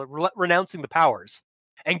 renouncing the powers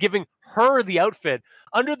and giving her the outfit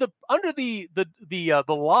under the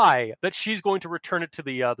lie that she's going to return it to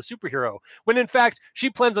the superhero, when in fact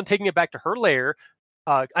she plans on taking it back to her lair,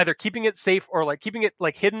 either keeping it safe or keeping it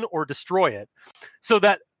hidden or destroy it, so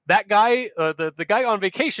that guy, the guy on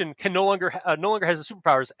vacation, can no longer has the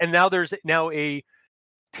superpowers, and now there's a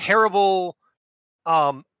terrible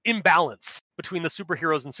imbalance between the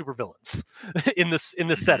superheroes and supervillains in this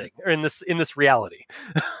setting, or in this reality.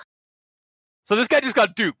 So this guy just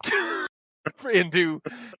got duped into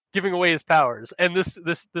giving away his powers, and this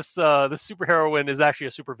superheroine is actually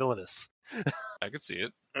a supervillainess. I could see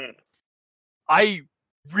it. I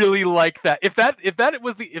really like that. If that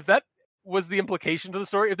was the implication to the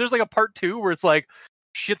story, if there's like a part 2 where it's like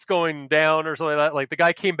shit's going down or something like that, like the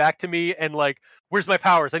guy came back to me and like, where's my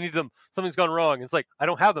powers? I need them. Something's gone wrong. It's like, I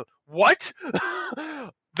don't have them. What?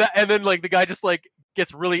 And then like the guy just like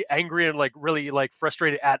gets really angry and like really like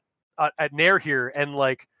frustrated at Nair here, and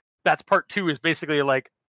like that's part 2 is basically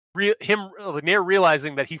like Nair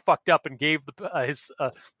realizing that he fucked up and gave his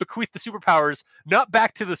bequeathed the superpowers not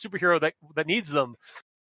back to the superhero that needs them,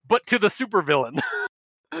 but to the supervillain.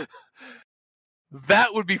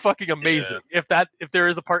 That would be fucking amazing if there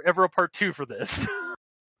is ever a part 2 for this.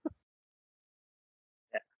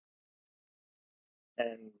 Yeah.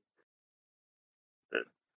 And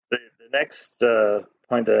the next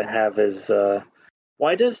point that I have is,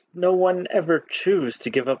 why does no one ever choose to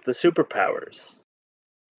give up the superpowers?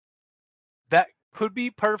 That could be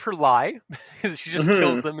part of her lie. She just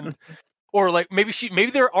kills them, or like maybe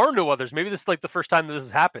there are no others. Maybe this is like the first time that this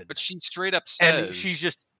has happened. But she straight up says, and she's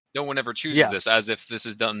just, no one ever chooses this, as if this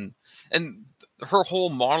is done. And her whole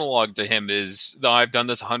monologue to him is, no, I've done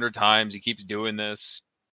this 100 times. He keeps doing this.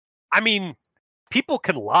 I mean, people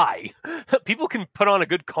can lie. People can put on a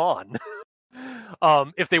good con.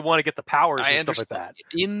 if they want to get the powers I and stuff like understand.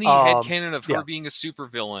 that. In the headcanon of her yeah. being a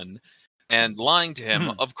supervillain and lying to him,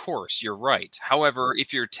 Mhm. of course, you're right. However,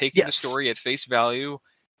 if you're taking the Yes. story at face value,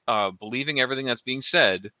 believing everything that's being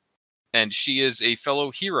said, and she is a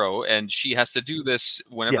fellow hero, and she has to do this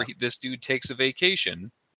whenever this dude takes a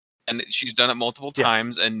vacation, and she's done it multiple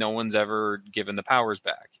times, and no one's ever given the powers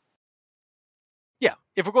back. Yeah,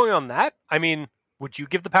 if we're going on that, I mean, would you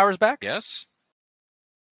give the powers back? Yes?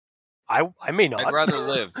 I may not. I'd rather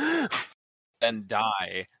live than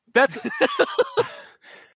die. That's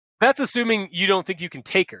assuming you don't think you can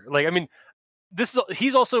take her. Like, I mean,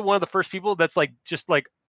 he's also one of the first people that's like just like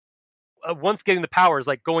once getting the powers,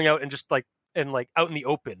 like going out and just like out in the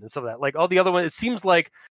open and stuff like that. Like all the other ones, it seems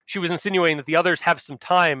like she was insinuating that the others have some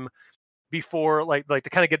time before like to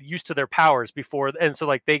kind of get used to their powers before, and so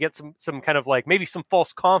like they get some kind of like maybe some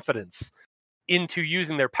false confidence into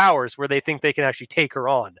using their powers where they think they can actually take her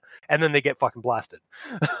on, and then they get fucking blasted.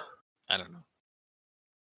 I don't know.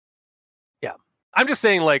 Yeah, I'm just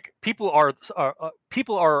saying, like, people are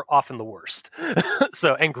often the worst,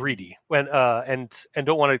 so, and greedy when and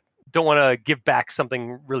don't want to give back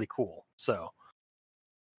something really cool. So,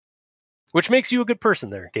 which makes you a good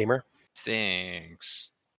person, there, gamer.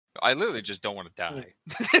 Thanks. I literally just don't want to die.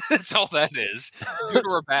 That's all that is. Good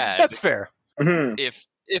or bad. That's fair. If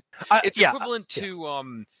it's equivalent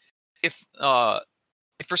to if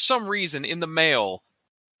for some reason in the mail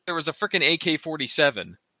there was a freaking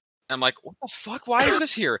AK-47, I'm like, what the fuck? Why is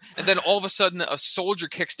this here? And then all of a sudden a soldier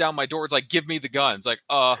kicks down my door. It's like, give me the gun. It's like,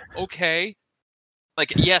 okay.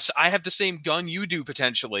 Like, yes, I have the same gun you do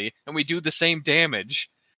potentially, and we do the same damage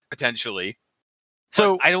potentially.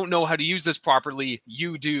 So I don't know how to use this properly.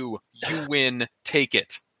 You do. You win. Take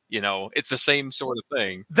it. You know, it's the same sort of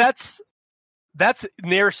thing. That's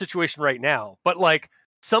their situation right now. But like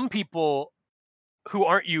some people who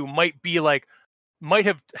aren't you might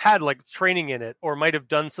have had like training in it, or might have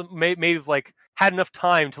done may have like had enough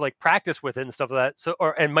time to like practice with it and stuff like that. So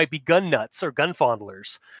and might be gun nuts or gun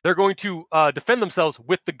fondlers. They're going to defend themselves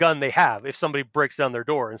with the gun they have if somebody breaks down their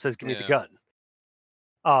door and says, "Give me the gun."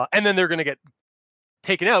 And then they're going to get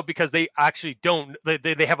taken out because they actually don't.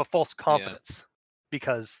 They have a false confidence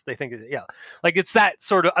because they think, like it's that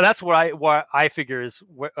sort of. That's what I figure is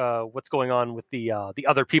what's going on with the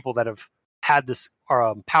other people that have had this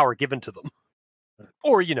power given to them.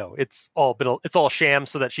 Or it's all sham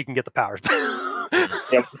so that she can get the powers.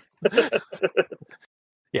 Yep.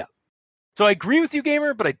 Yeah. So I agree with you,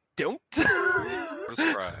 gamer, but I don't. What a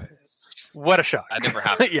surprise! What a shock! That never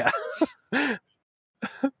happened. Yeah.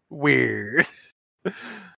 Weird. All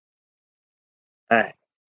right.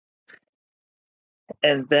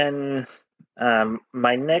 And then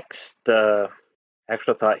my next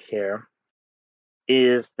actual thought here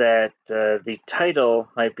is that the title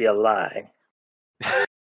might be a lie.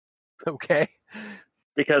 Okay.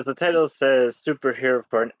 Because the title says superhero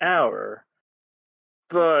for an hour,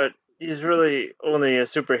 but he's really only a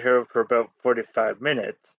superhero for about 45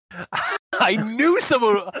 minutes. I knew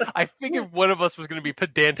I figured one of us was going to be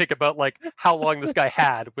pedantic about like how long this guy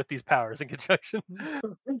had with these powers in conjunction.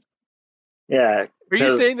 Yeah. Are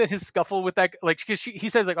you saying that his scuffle with that, like, because he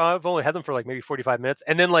says like, I've only had them for like maybe 45 minutes,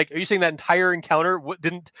 and then like, are you saying that entire encounter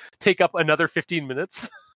didn't take up another 15 minutes?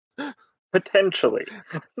 Potentially.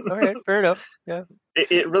 Okay, fair enough. Yeah.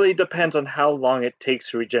 It really depends on how long it takes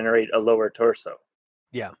to regenerate a lower torso.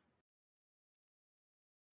 Yeah.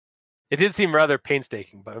 It did seem rather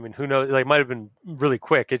painstaking, but I mean, who knows? Like, it might have been really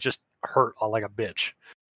quick. It just hurt like a bitch.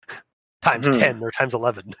 Times 10 or times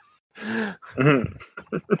 11.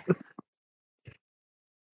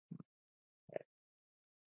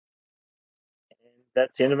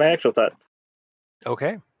 That's the end of my actual thoughts.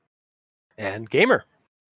 Okay. And gamer.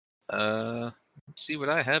 Let's see what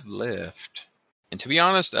I have left. And to be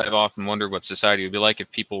honest, I've often wondered what society would be like if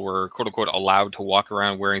people were, quote unquote, allowed to walk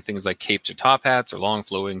around wearing things like capes or top hats or long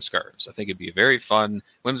flowing scarves. I think it'd be a very fun,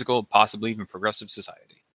 whimsical, possibly even progressive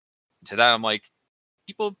society. And to that, I'm like,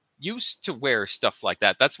 people used to wear stuff like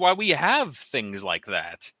that. That's why we have things like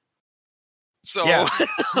that. So, yeah.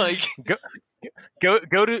 like, go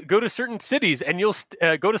to certain cities, and you'll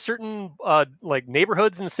go to certain like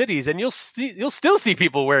neighborhoods and cities, and you'll still see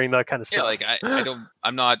people wearing that kind of stuff. Yeah, like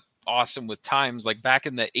I'm not awesome with times. Like back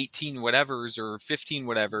in the 18 whatevers or 15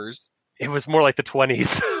 whatevers, it was more like the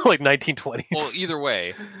 20s, like 1920s. Well, either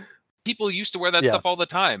way, people used to wear that stuff all the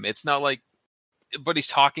time. It's not like, but he's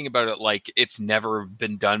talking about it like it's never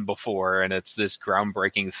been done before, and it's this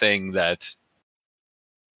groundbreaking thing that,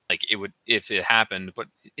 like, it would if it happened, but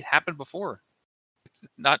it happened before. It's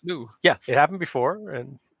not new. Yeah, it happened before,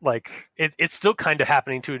 and like it's still kind of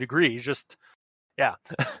happening to a degree. Just Yeah.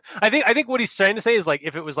 I think what he's trying to say is like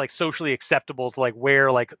if it was like socially acceptable to like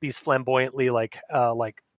wear like these flamboyantly like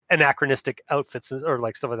anachronistic outfits or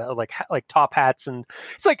like stuff like that, or like top hats, and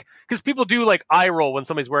it's like because people do like eye roll when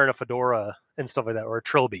somebody's wearing a fedora and stuff like that, or a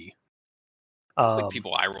trilby. I think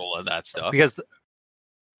people eye roll at that stuff because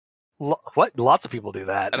what lots of people do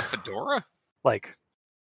that at a fedora. Like,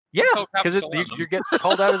 yeah, because you get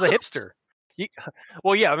called out as a hipster.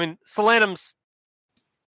 Well, yeah, I mean, Solanum's.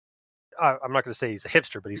 I'm not going to say he's a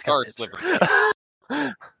hipster, but he's kind of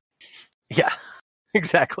hipster. Yeah,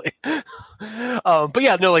 exactly. But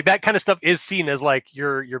yeah, no, like that kind of stuff is seen as like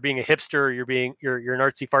you're being a hipster, you're an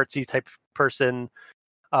artsy fartsy type person.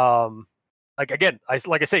 Like again, I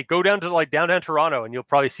say, go down to like downtown Toronto, and you'll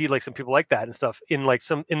probably see like some people like that and stuff in like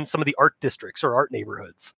some of the art districts or art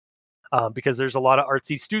neighborhoods, because there's a lot of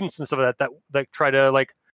artsy students and stuff like that try to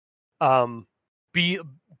like be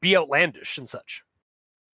outlandish and such.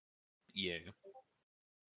 Yeah.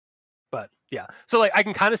 But yeah, so like I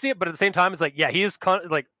can kind of see it, but at the same time, it's like yeah, he is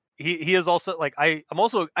like he is also like I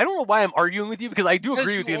don't know why I'm arguing with you, because I do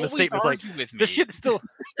agree with you in the statements. Like the shit still.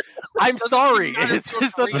 I'm sorry, it's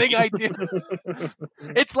just a thing I do.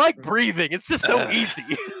 It's like breathing. It's just so easy.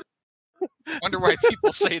 Wonder why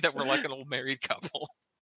people say that we're like an old married couple.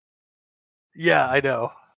 Yeah, I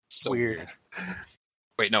know. So weird.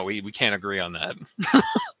 Wait, no, we can't agree on that.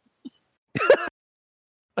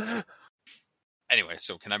 Anyway,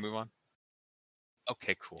 so can I move on?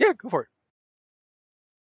 Okay, cool. Yeah, go for it.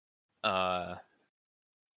 I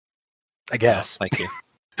guess. Thank you.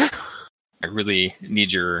 I really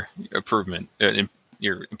need your improvement.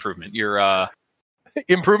 Your improvement. Your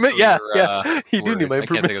improvement. Yeah, yeah. You do need my improvement. I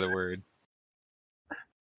can't think of the word.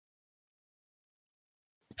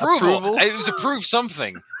 Approval. It was approve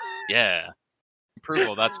something. Yeah.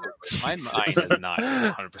 Approval. That's the word. My mind is not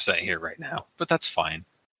 100% here right now, but that's fine.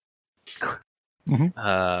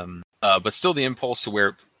 Mm-hmm. But still, the impulse to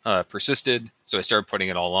wear it persisted, so I started putting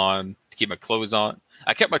it all on to keep my clothes on.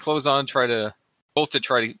 I kept my clothes on, try to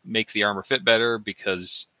make the armor fit better,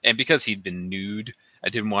 because he'd been nude. I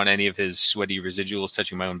didn't want any of his sweaty residuals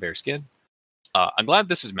touching my own bare skin. I'm glad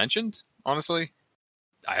this is mentioned. Honestly,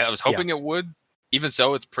 I was hoping it would. Even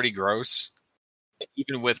so, it's pretty gross,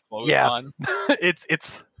 even with clothes on. It's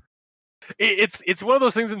one of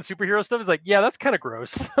those things in superhero stuff. Is like, yeah, that's kind of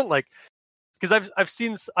gross. Like, because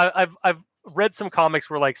I've read some comics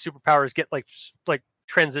where like superpowers get like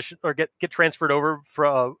transition or get transferred over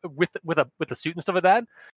from with a suit and stuff like that.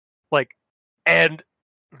 Like, and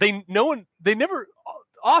they never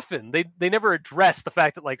address the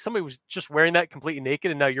fact that like somebody was just wearing that completely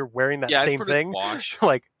naked, and now you're wearing that same thing.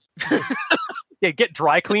 Like, yeah, get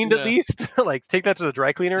dry cleaned at least. Like, take that to the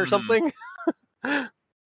dry cleaner or something.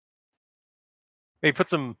 Maybe put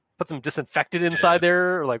some disinfectant inside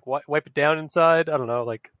there, or like wipe it down inside. I don't know,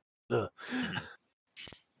 like. Ugh.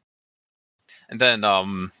 And then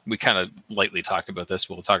we kind of lightly talked about this.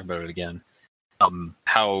 We'll talk about it again.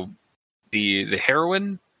 How the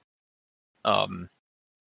heroine.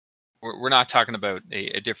 We're not talking about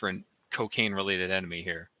a different cocaine-related enemy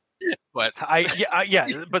here, but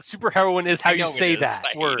but superheroine is how you say that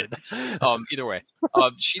word. Either way,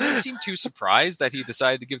 she didn't seem too surprised that he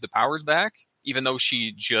decided to give the powers back, even though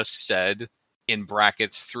she just said in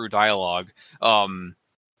brackets through dialogue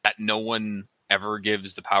that no one ever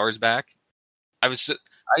gives the powers back. I would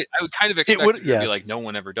kind of expect it to be like, no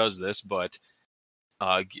one ever does this, but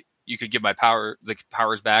you could give the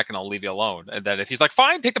powers back and I'll leave you alone. And then if he's like,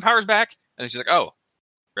 fine, take the powers back. And she's like, oh,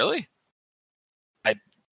 really? I'm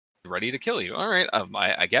ready to kill you. All right.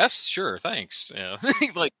 I guess. Sure. Thanks. Yeah.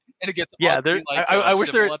 Like, and it gets I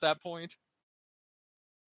wish there at that point.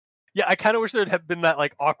 Yeah. I kind of wish there'd have been that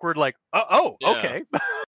like awkward, like, okay,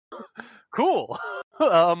 cool.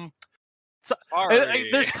 So,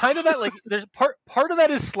 there's kind of that like there's part of that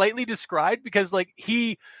is slightly described, because like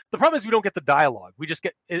the problem is we don't get the dialogue. We just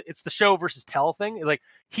get it's the show versus tell thing. Like,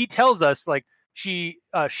 he tells us like she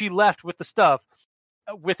left with the stuff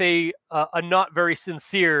with a not very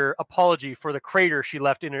sincere apology for the crater she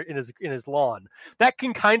left in his lawn. That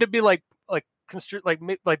can kind of be like that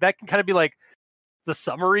can kind of be like the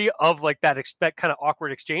summary of like that kind of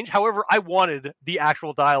awkward exchange. However, I wanted the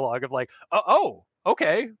actual dialogue of like, oh,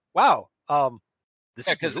 okay, wow.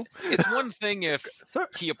 Because it's one thing if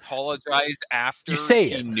he apologized after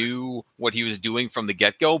he knew what he was doing from the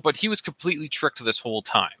get-go, but he was completely tricked this whole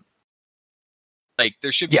time. Like,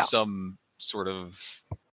 there should be some sort of,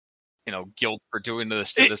 guilt for doing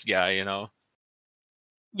this to this guy,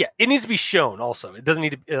 Yeah, it needs to be shown. Also, it doesn't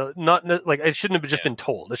need to not like it shouldn't have just been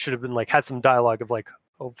told. It should have been like had some dialogue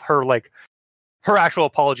of her, like her actual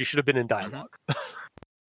apology should have been in dialogue.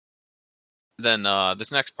 Then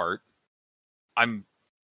this next part, I'm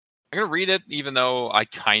gonna read it, even though I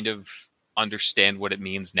kind of understand what it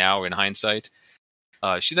means now in hindsight.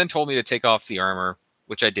 She then told me to take off the armor,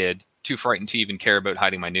 which I did, too frightened to even care about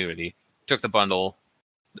hiding my nudity. Took the bundle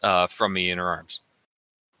from me in her arms.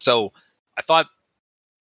 So I thought,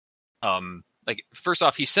 first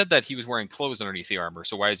off, he said that he was wearing clothes underneath the armor,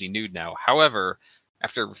 so why is he nude now? However,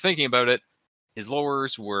 after thinking about it, his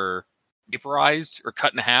lowers were vaporized or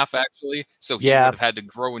cut in half, actually, so he would have had to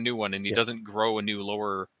grow a new one, and he doesn't grow a new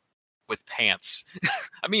lower with pants.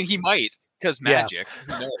 I mean, he might, because magic.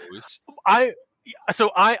 Who knows?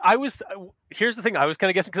 Here's the thing. I was kind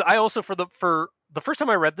of guessing, because I also, for the first time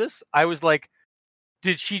I read this, I was like,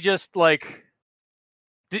 did she just like?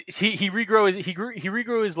 Did he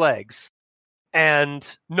regrew his legs,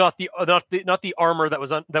 and not the armor that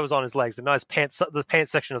was on his legs, and not his pants, the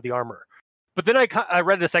pants section of the armor. But then I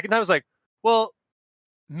read it a second time. I was like, well,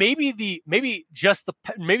 maybe just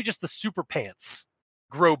the super pants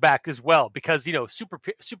grow back as well, because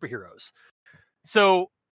superheroes. So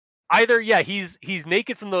either he's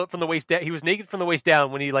naked from the waist down. He was naked from the waist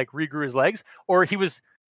down when he like regrew his legs, or he was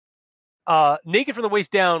naked from the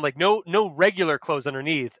waist down, like no regular clothes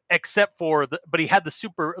underneath, except for but he had the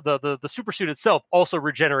super suit itself also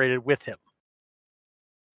regenerated with him.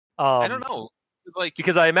 I don't know,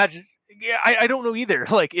 because I imagine, I don't know either.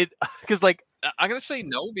 Like it, because like I'm gonna say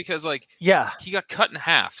no, because he got cut in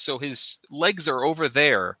half, so his legs are over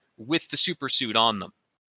there with the super suit on them.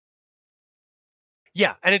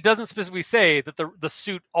 Yeah, and it doesn't specifically say that the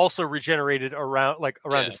suit also regenerated around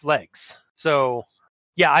his legs. So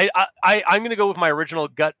yeah, I'm going to go with my original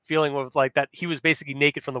gut feeling with like that he was basically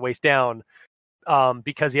naked from the waist down,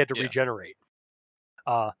 because he had to regenerate.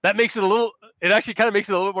 That makes it it actually kind of makes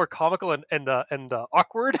it a little more comical and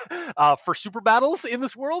awkward for super battles in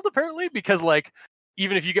this world, apparently, because like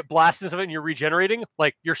even if you get blasted into it and you're regenerating,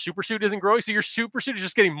 like your super suit isn't growing, so your super suit is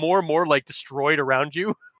just getting more and more like destroyed around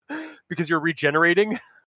you because you're regenerating.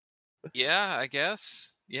 Yeah, I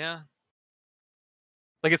guess. Yeah.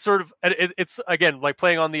 Like it's sort of, it's again like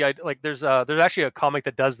playing on the like there's actually a comic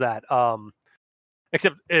that does that.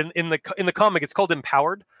 Except in the comic it's called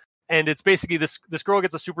Empowered, and it's basically this girl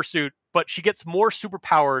gets a super suit, but she gets more super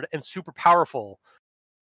powered and super powerful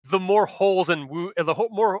the more holes and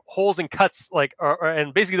more holes and cuts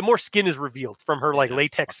and basically the more skin is revealed from her like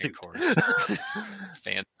latex suit.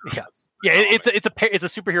 Fancy. Yeah. It's a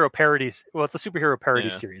superhero parody. Well, it's a superhero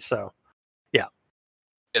parody series. So yeah,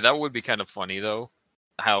 that would be kind of funny though.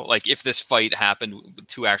 How like if this fight happened with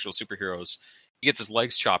two actual superheroes, he gets his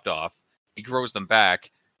legs chopped off, he grows them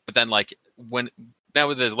back, but then like now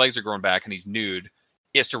with his legs are growing back and he's nude,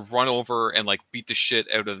 he has to run over and like beat the shit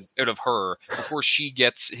out of her before she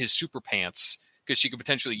gets his super pants, because she could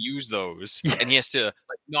potentially use those, and he has to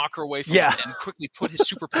like knock her away from him and quickly put his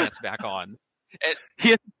super pants back on. And he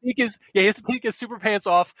has to take his super pants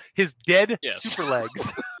off his dead super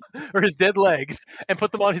legs or his dead legs and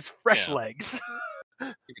put them on his fresh legs.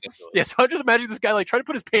 Yeah, so I'm just imagining this guy like trying to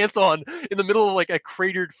put his pants on in the middle of like a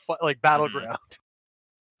cratered like battleground.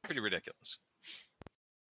 Pretty ridiculous.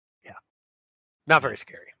 Yeah, not very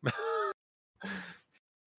scary.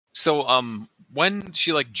 So when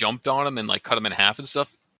she like jumped on him and like cut him in half and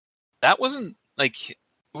stuff, that wasn't like, it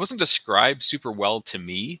wasn't described super well to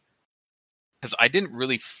me, because I didn't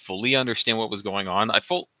really fully understand what was going on. I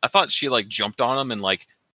thought she like jumped on him and like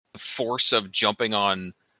the force of jumping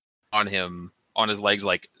on him on his legs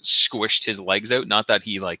like squished his legs out, not that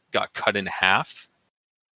he like got cut in half.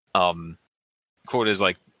 Quote is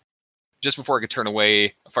like, just before I could turn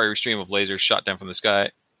away, a fiery stream of lasers shot down from the sky,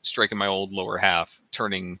 striking my old lower half,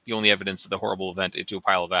 turning the only evidence of the horrible event into a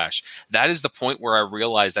pile of ash. That is the point where I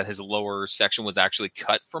realized that his lower section was actually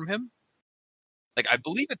cut from him. Like, I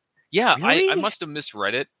believe it. Yeah, really? I must have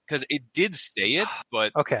misread it, because it did say it,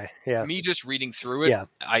 but me just reading through it,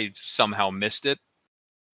 I somehow missed it.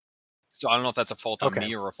 So I don't know if that's a fault on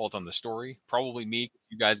me or a fault on the story. Probably me.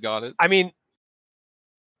 You guys got it. I mean,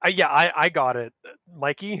 I got it.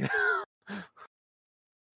 Mikey?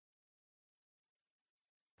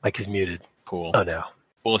 Mike is muted. Cool. Oh, no.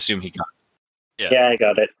 We'll assume he got it. Yeah, I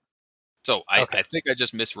got it. So I think I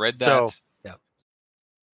just misread that. So,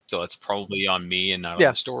 So it's probably on me and not on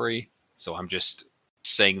the story. So I'm just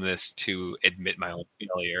saying this to admit my own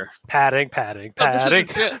failure. Padding. No,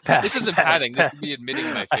 this isn't padding. This would be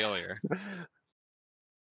admitting my failure.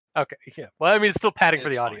 Okay, yeah. Well, I mean, it's still padding for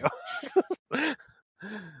the fine. audio.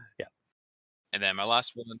 Yeah. And then my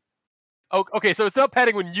last one. Oh, okay, so it's not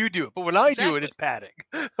padding when you do it, but when I do it, it's padding.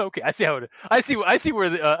 Okay, I see how it. I see where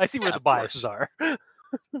the biases are.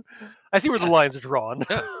 I see where the lines are drawn.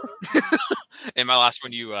 Yeah. And my last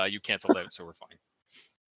one, you canceled out, so we're fine.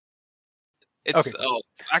 It's Okay.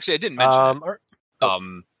 actually I didn't mention it. Oh.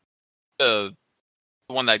 The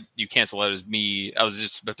one that you cancel out is me. I was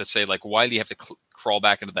just about to say, like, why do you have to crawl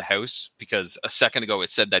back into the house? Because a second ago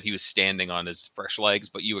it said that he was standing on his fresh legs,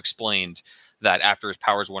 but you explained that after his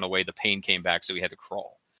powers went away, the pain came back, so he had to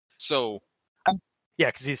crawl. So yeah,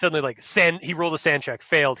 because he suddenly he rolled a sand check,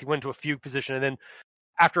 failed. He went to a fugue position, and then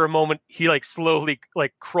after a moment, he slowly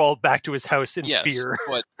crawled back to his house in fear,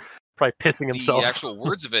 but probably pissing himself. The actual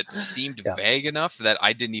words of it seemed vague enough that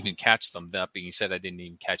I didn't even catch them. That being said, I didn't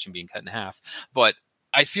even catch him being cut in half. But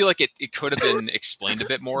I feel like it could have been explained a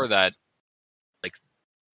bit more, that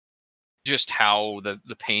just how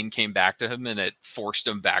the pain came back to him and it forced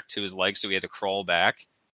him back to his legs, so he had to crawl back,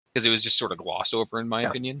 because it was just sort of glossed over in my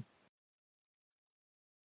opinion.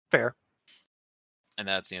 Fair. And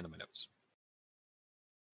that's the end of my notes.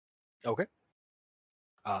 Okay.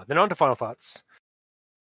 Then on to final thoughts.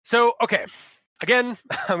 So, okay. Again,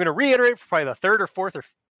 I'm going to reiterate for probably the third or fourth or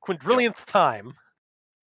quadrillionth time.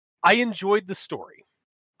 I enjoyed the story.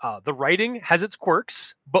 The writing has its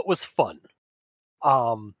quirks, but was fun.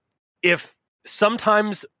 If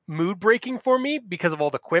sometimes mood breaking for me because of all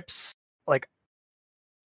the quips,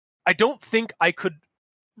 I don't think I could.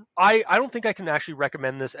 I don't think I can actually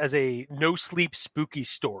recommend this as a no sleep spooky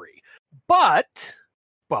story. But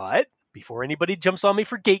before anybody jumps on me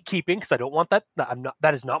for gatekeeping, because I don't want that.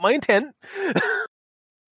 That is not my intent.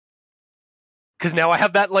 Because now I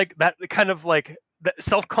have that kind of that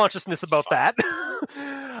self-consciousness about that.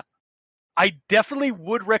 I definitely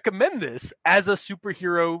would recommend this as a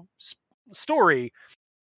superhero story,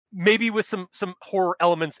 maybe with some horror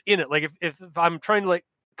elements in it. Like if I'm trying to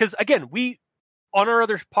because again, we on our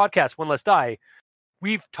other podcast, One Less Die,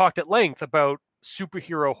 we've talked at length about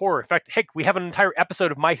superhero horror. In fact, heck, we have an entire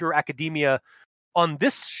episode of My Hero Academia on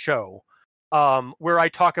this show, where I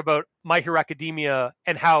talk about My Hero Academia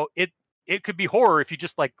and how it could be horror if you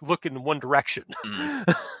just look in one direction.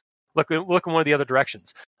 look in one of the other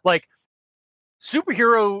directions.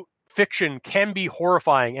 Superhero fiction can be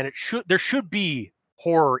horrifying, and there should be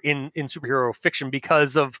horror in superhero fiction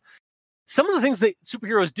because of some of the things that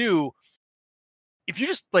superheroes do. If you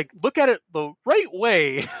just look at it the right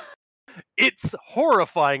way, it's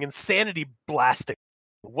horrifying and sanity blasting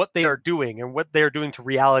what they are doing and what they are doing to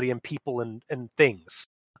reality and people and things.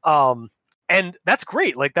 And that's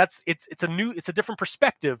great. It's a different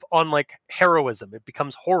perspective on heroism. It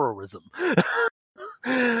becomes horrorism.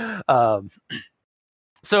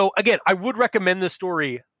 So again, I would recommend this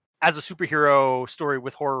story as a superhero story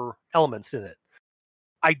with horror elements in it.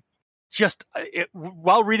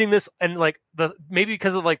 While reading this and maybe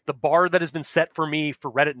because of the bar that has been set for me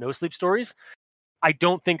for Reddit no sleep stories, I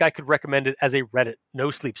don't think I could recommend it as a Reddit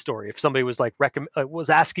no sleep story. If somebody was was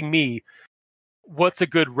asking me what's a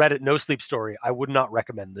good Reddit no sleep story, I would not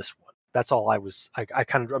recommend this one. That's all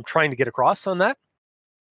I'm trying to get across on that.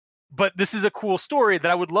 But this is a cool story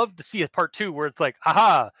that I would love to see a part 2 where it's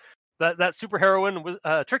haha, that superheroine was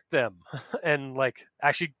tricked them and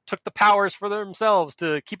actually took the powers for themselves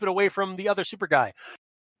to keep it away from the other super guy.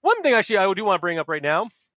 One thing actually I do want to bring up right now,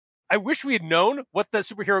 I wish we had known what the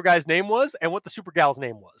superhero guy's name was and what the super gal's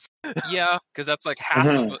name was. Yeah, because that's half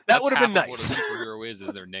of it. That would have been nice. What a superhero is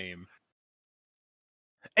their name.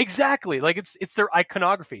 Exactly. It's their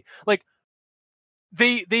iconography.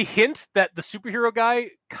 They hint that the superhero guy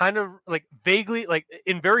kind of vaguely,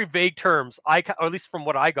 in very vague terms, or at least from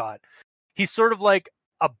what I got, he's sort of like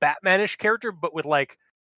a Batman-ish character, but with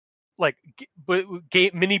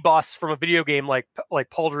mini boss from a video game, like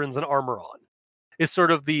pauldrons and armor on. It's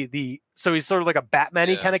sort of so he's sort of like a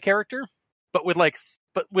Batman-y kind of character, but with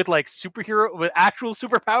superhero with actual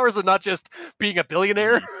superpowers and not just being a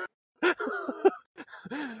billionaire.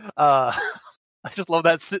 I just love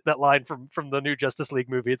that line from the new Justice League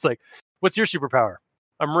movie. It's what's your superpower?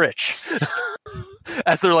 I'm rich.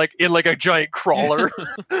 As they're in a giant crawler.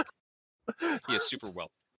 He is super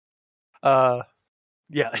wealthy.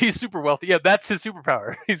 Yeah, he's super wealthy. Yeah, that's his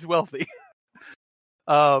superpower. He's wealthy.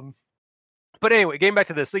 But anyway, getting back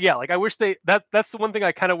to this. So yeah, I wish that's the one thing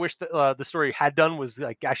I kind of wish that the story had done was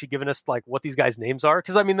actually given us what these guys' names are,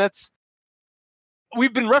 because I mean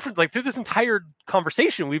we've been referenced through this entire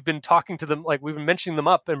conversation. We've been talking to them, we've been mentioning them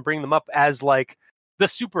up and bringing them up as the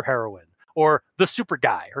super heroine or the super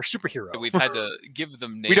guy or superhero. We've had to give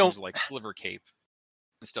them names like Sliver Cape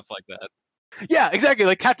and stuff like that. Yeah,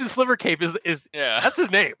 exactly. Captain Sliver Cape is that's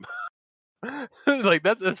his name.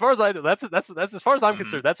 That's as far as I know. That's as far as I'm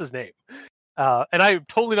concerned. That's his name. And I'm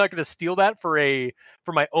totally not going to steal that for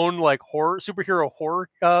my own superhero horror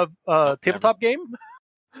tabletop game.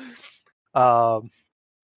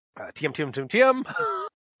 TM.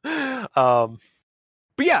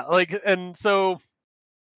 But yeah, like, and so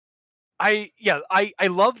I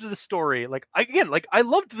loved the story. Like, I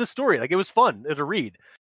loved the story. Like, it was fun to read.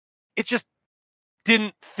 It just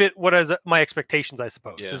didn't fit what is my expectations, I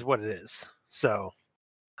suppose, is what it is. So,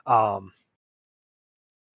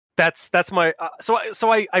 that's my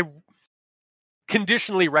so I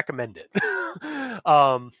conditionally recommend it.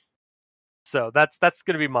 So that's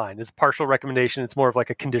going to be mine. It's a partial recommendation. It's more of like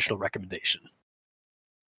a conditional recommendation.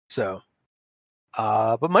 So,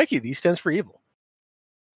 but Mikey, these stands for evil.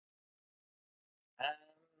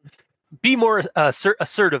 Be more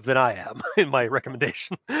assertive than I am in my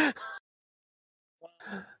recommendation. Okay.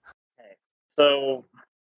 So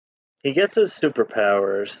he gets his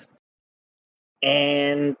superpowers,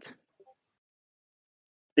 and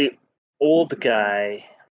the old guy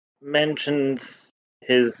mentions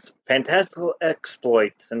his fantastical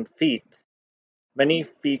exploits and feats, many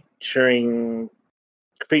featuring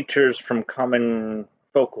creatures from common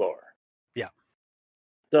folklore. Yeah.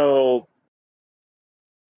 So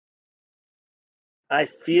I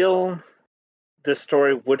feel the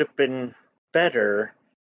story would have been better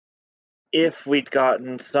if we'd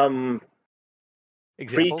gotten some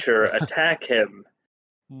Examples? creature attack him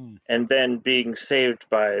and then being saved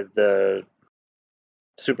by the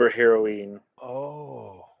superheroine.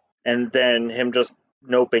 Oh. And then him just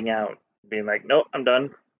noping out, being like, nope, I'm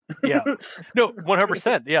done. Yeah. No,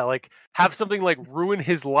 100%. Yeah, like, have something like ruin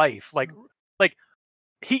his life. Like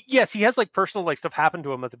he has like personal like stuff happen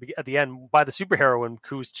to him at the end by the superheroine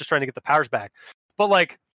who's just trying to get the powers back. But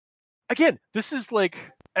like, again, this is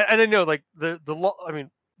like, and I know like the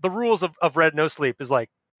rules of Red No Sleep is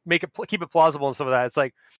like keep it plausible and stuff like that. It's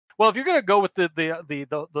like, well, if you're gonna go with the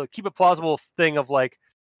keep it plausible thing of like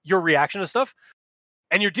your reaction to stuff,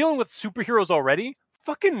 and you're dealing with superheroes already,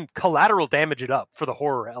 fucking collateral damage it up for the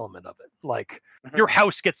horror element of it. Like, your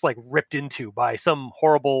house gets like ripped into by some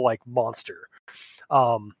horrible like monster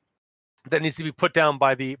that needs to be put down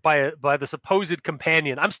by the supposed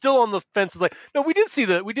companion. I'm still on the fence. It's like, no, we did see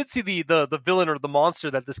the villain or the monster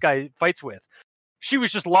that this guy fights with. She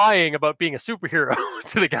was just lying about being a superhero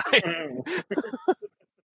to the guy.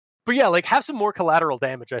 But yeah, like, have some more collateral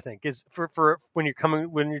damage, I think, is for when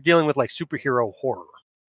you're dealing with like superhero horror.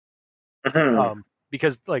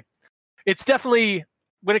 Because like, it's definitely,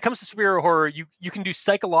 when it comes to superhero horror, you can do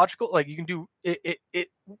psychological, like, you can do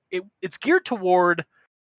it's geared toward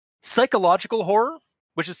psychological horror,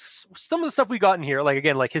 which is some of the stuff we got in here. Like,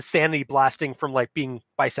 again, like his sanity blasting from like being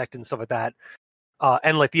bisected and stuff like that,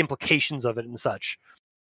 and like the implications of it and such.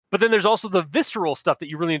 But then there's also the visceral stuff that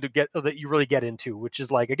you really get into, which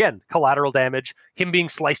is like, again, collateral damage, him being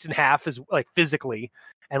sliced in half is like physically,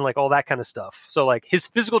 and like all that kind of stuff. So like his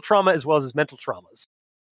physical trauma as well as his mental traumas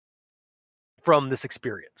from this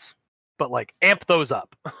experience, but like amp those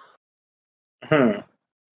up. Yeah,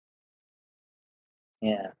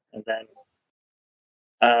 and then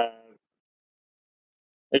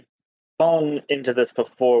I've fallen into this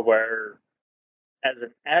before, where as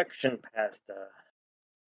an action pasta,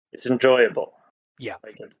 it's enjoyable. Yeah,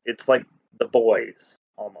 like it's like The Boys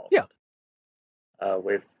almost. Yeah,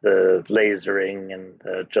 with the lasering and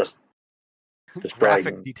the just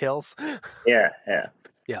graphic details. Yeah.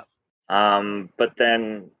 But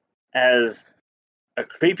then as a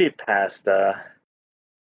creepypasta,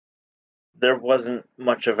 there wasn't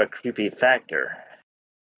much of a creepy factor.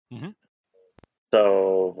 Mm-hmm.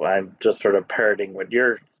 So I'm just sort of parroting what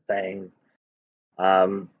you're saying.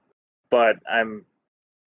 But I'm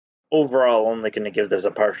overall only going to give this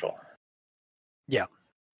a partial. Yeah.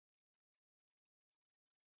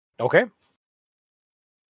 Okay.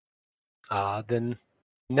 Then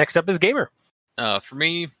next up is Gamer. For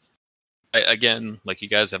me, again, like you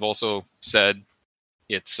guys have also said,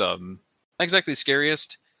 it's not exactly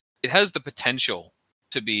scariest. It has the potential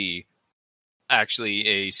to be actually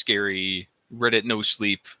a scary Reddit No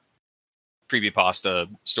Sleep creepypasta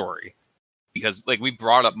story, because like we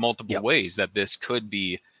brought up multiple ways that this could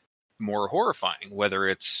be more horrifying, whether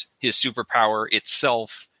it's his superpower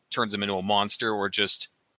itself turns him into a monster, or just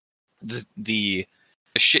the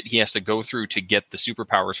shit he has to go through to get the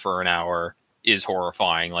superpowers for an hour is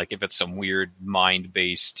horrifying. Like, if it's some weird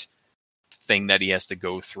mind-based thing that he has to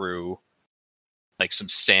go through, like some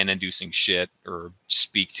sand-inducing shit, or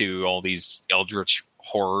speak to all these eldritch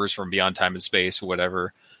horrors from beyond time and space, or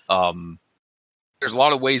whatever. There's a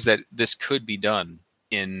lot of ways that this could be done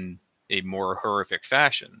in a more horrific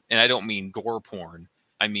fashion. And I don't mean gore porn.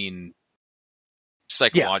 I mean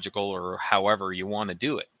psychological, or however you want to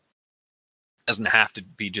do it. It doesn't have to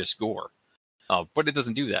be just gore. But it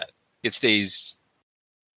doesn't do that. It stays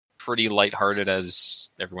pretty lighthearted, as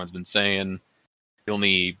everyone's been saying. The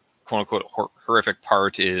only quote-unquote horrific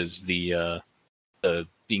part is the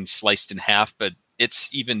being sliced in half, but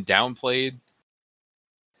it's even downplayed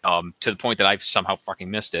to the point that I've somehow fucking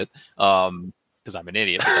missed it because I'm an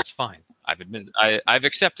idiot, but that's fine. I've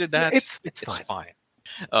accepted that. It's fine.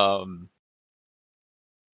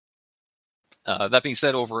 That being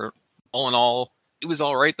said, all in all, it was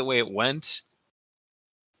all right the way it went.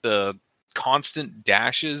 The constant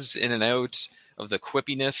dashes in and out of the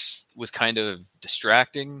quippiness was kind of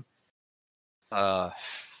distracting. The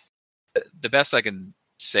best I can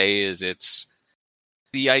say is it's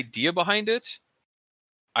the idea behind it.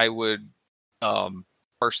 I would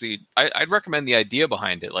I'd recommend the idea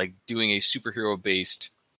behind it, like doing a superhero based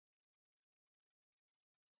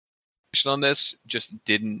on this just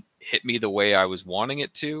didn't hit me the way I was wanting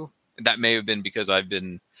it to. That may have been because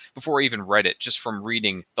before I even read it, just from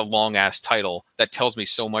reading the long ass title that tells me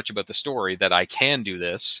so much about the story that I can do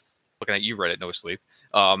this. Looking at you, Reddit, no sleep.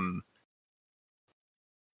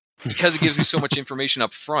 Because it gives me so much information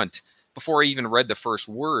up front. Before I even read the first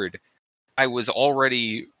word, I was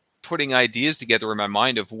already putting ideas together in my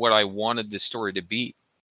mind of what I wanted this story to be.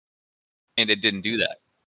 And it didn't do that.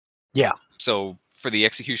 Yeah. So for the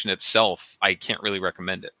execution itself, I can't really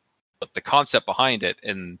recommend it. But the concept behind it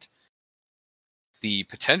and the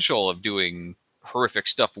potential of doing horrific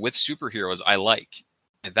stuff with superheroes, I like.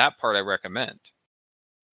 And that part I recommend.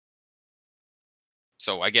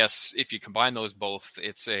 So I guess if you combine those both,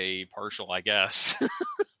 it's a partial, I guess.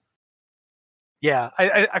 Yeah,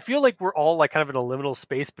 I feel like we're all like kind of in a liminal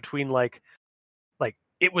space between like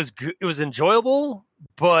it was enjoyable,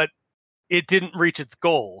 but it didn't reach its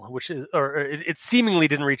goal, or it seemingly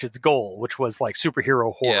didn't reach its goal, which was like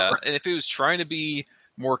superhero horror. Yeah, and if it was trying to be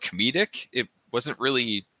more comedic, it wasn't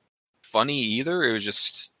really funny either. It was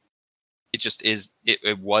just,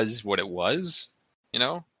 it was what it was, you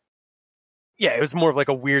know? Yeah, it was more of like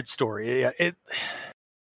a weird story.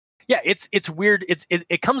 Yeah, it's weird.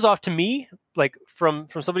 It comes off to me like from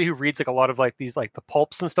somebody who reads like a lot of like these like the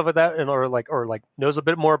pulps and stuff like that, and or knows a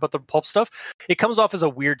bit more about the pulp stuff. It comes off as a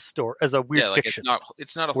weird story, as a weird fiction.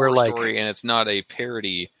 It's not a horror story, and it's not a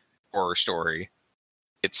parody horror story.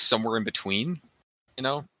 It's somewhere in between, you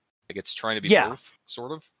know, like it's trying to be both,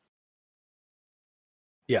 sort of.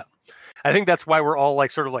 Yeah, I think that's why we're all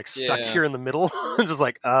like sort of like stuck here in the middle, just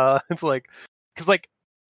like it's like because like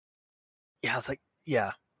it's like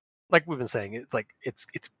like we've been saying, it's like it's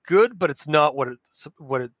good, but it's not what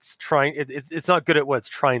it's trying. It's not good at what it's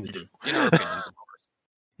trying to do. In our opinions, of course.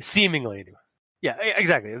 Seemingly, yeah,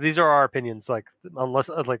 exactly. These are our opinions. Like unless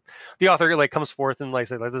like the author like comes forth and like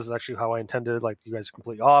say like this is actually how I intended. Like you guys are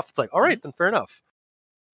completely off. It's like all right, then fair enough.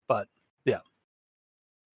 But yeah.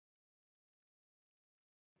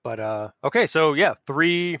 But okay, so yeah,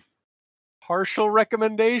 3 partial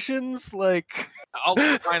recommendations, like I'll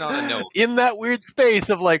find on a note in that weird space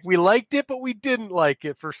of like we liked it but we didn't like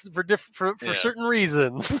it for certain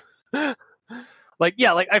reasons. like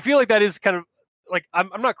I feel like that is kind of like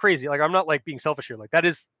I'm not crazy, like I'm not like being selfish here, like that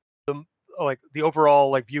is the overall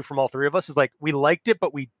like view from all 3 of us is like we liked it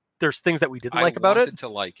but there's things that we didn't like about it. I wanted to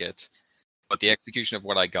like it, but the execution of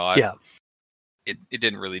what I got, it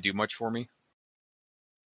didn't really do much for me.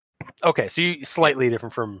 Okay, so you slightly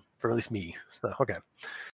different from at least me. So okay.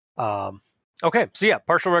 Okay, so yeah,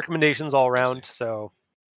 partial recommendations all around. So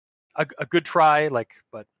a good try, like,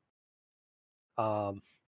 but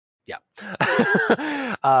yeah.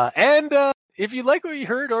 And if you like what you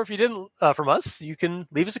heard, or if you didn't from us, you can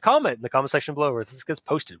leave us a comment in the comment section below where this gets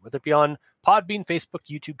posted, whether it be on Podbean, Facebook,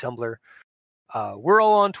 YouTube, Tumblr. We're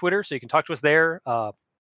all on Twitter, so you can talk to us there.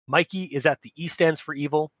 Mikey is at the E stands for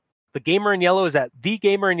evil. The Gamer in Yellow is at The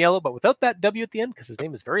Gamer in Yellow, but without that W at the end because his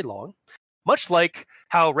name is very long. Much like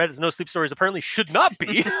how Reddit's No Sleep Stories apparently should not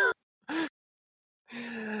be.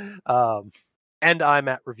 And I'm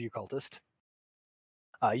at Review Cultist.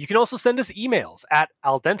 You can also send us emails at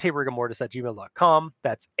aldenterigamortis@gmail.com.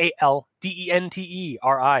 That's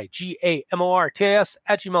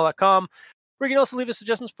ALDENTERIGAMORTIS@gmail.com. Where you can also leave us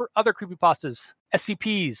suggestions for other creepypastas,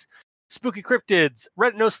 SCPs, spooky cryptids,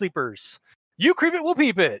 Reddit No Sleepers. You creep it, we'll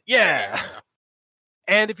peep it. Yeah.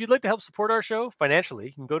 And if you'd like to help support our show financially,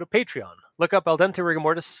 you can go to Patreon. Look up Al Dente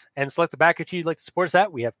Rigamortis and select the backer tier you'd like to support us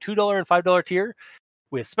at. We have $2 and $5 tier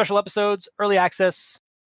with special episodes, early access,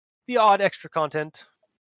 the odd extra content.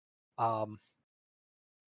 And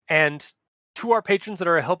to our patrons that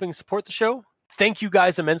are helping support the show, thank you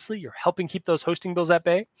guys immensely. You're helping keep those hosting bills at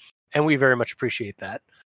bay, and we very much appreciate that.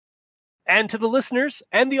 And to the listeners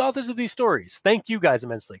and the authors of these stories, thank you guys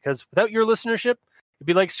immensely, because without your listenership, it'd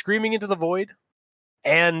be like screaming into the void.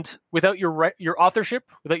 And without your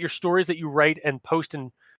authorship, without your stories that you write and post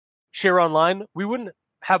and share online, we wouldn't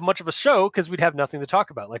have much of a show because we'd have nothing to talk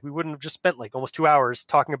about. Like, we wouldn't have just spent like almost 2 hours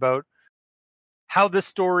talking about how this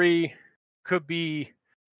story could be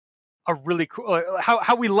a really cool,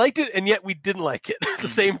 how we liked it and yet we didn't like it at the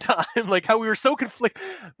same time. Like, how we were so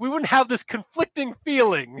we wouldn't have this conflicting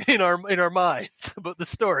feeling in our minds about the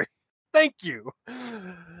story. Thank you.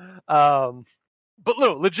 But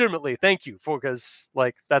no, legitimately, thank you because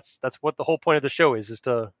like that's what the whole point of the show is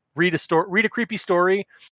to read a creepy story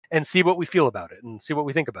and see what we feel about it and see what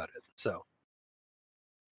we think about it. So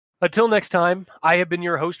until next time, I have been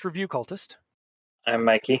your host, Review Cultist. I'm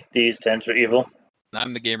Mikey. These stands for evil.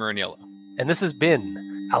 I'm the gamer in yellow. And this has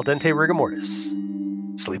been Al Dente Rigor Mortis.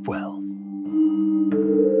 Sleep well.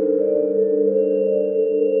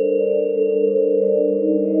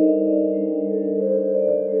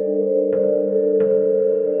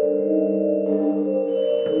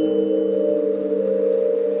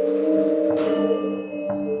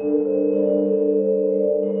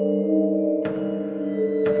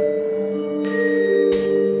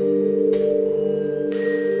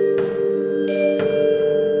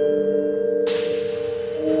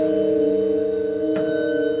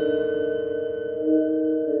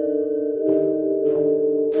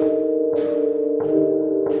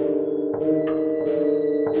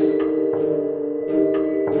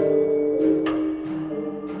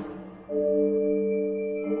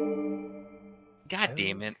 God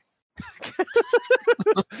damn it.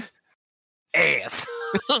 Ass.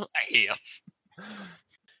 Yes.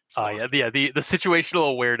 Oh yeah, the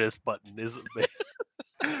situational awareness button is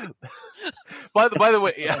by the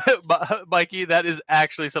way, Mikey, that is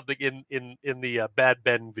actually something in the Bad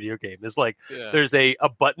Ben video game. Is like there's a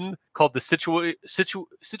button called the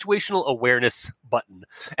situational awareness button,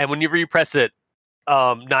 and whenever you press it,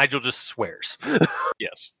 Nigel just swears.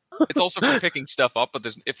 Yes. It's also for picking stuff up, but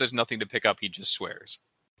if there's nothing to pick up, he just swears.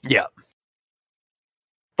 Yeah.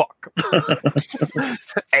 Fuck.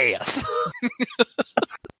 Ass.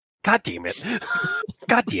 God damn it.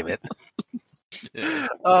 God damn it. Yeah.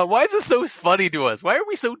 Why is this so funny to us? Why are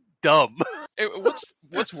we so dumb?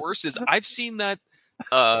 What's worse is I've seen that.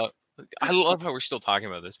 I love how we're still talking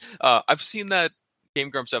about this. I've seen that Game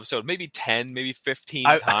Grumps episode maybe 10, maybe 15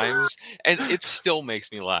 times, and it still makes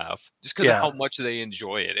me laugh just because of how much they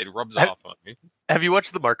enjoy it. It rubs off on me. Have you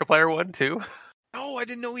watched the Markiplier one too? Oh, I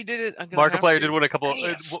didn't know he did it. Markiplier did one a couple.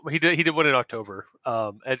 He did one in October.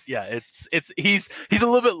 And yeah, he's a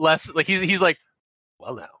little bit less like he's like,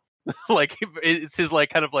 well now, like it's his like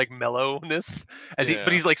kind of like mellowness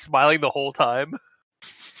but he's like smiling the whole time.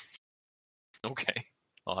 Okay.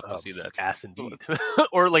 I'll have to see that. Ass indeed.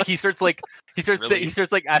 Or like he starts like asking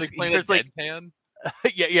deadpan?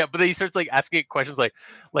 yeah, but then he starts like asking it questions like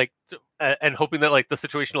and hoping that like the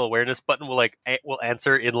situational awareness button will like will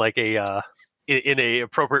answer in like a in a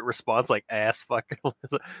appropriate response, like ass fuck.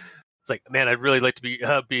 It's like, man, I'd really like to be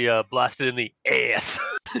blasted in the ass.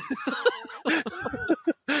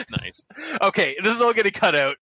 Nice. Okay, this is all getting cut out.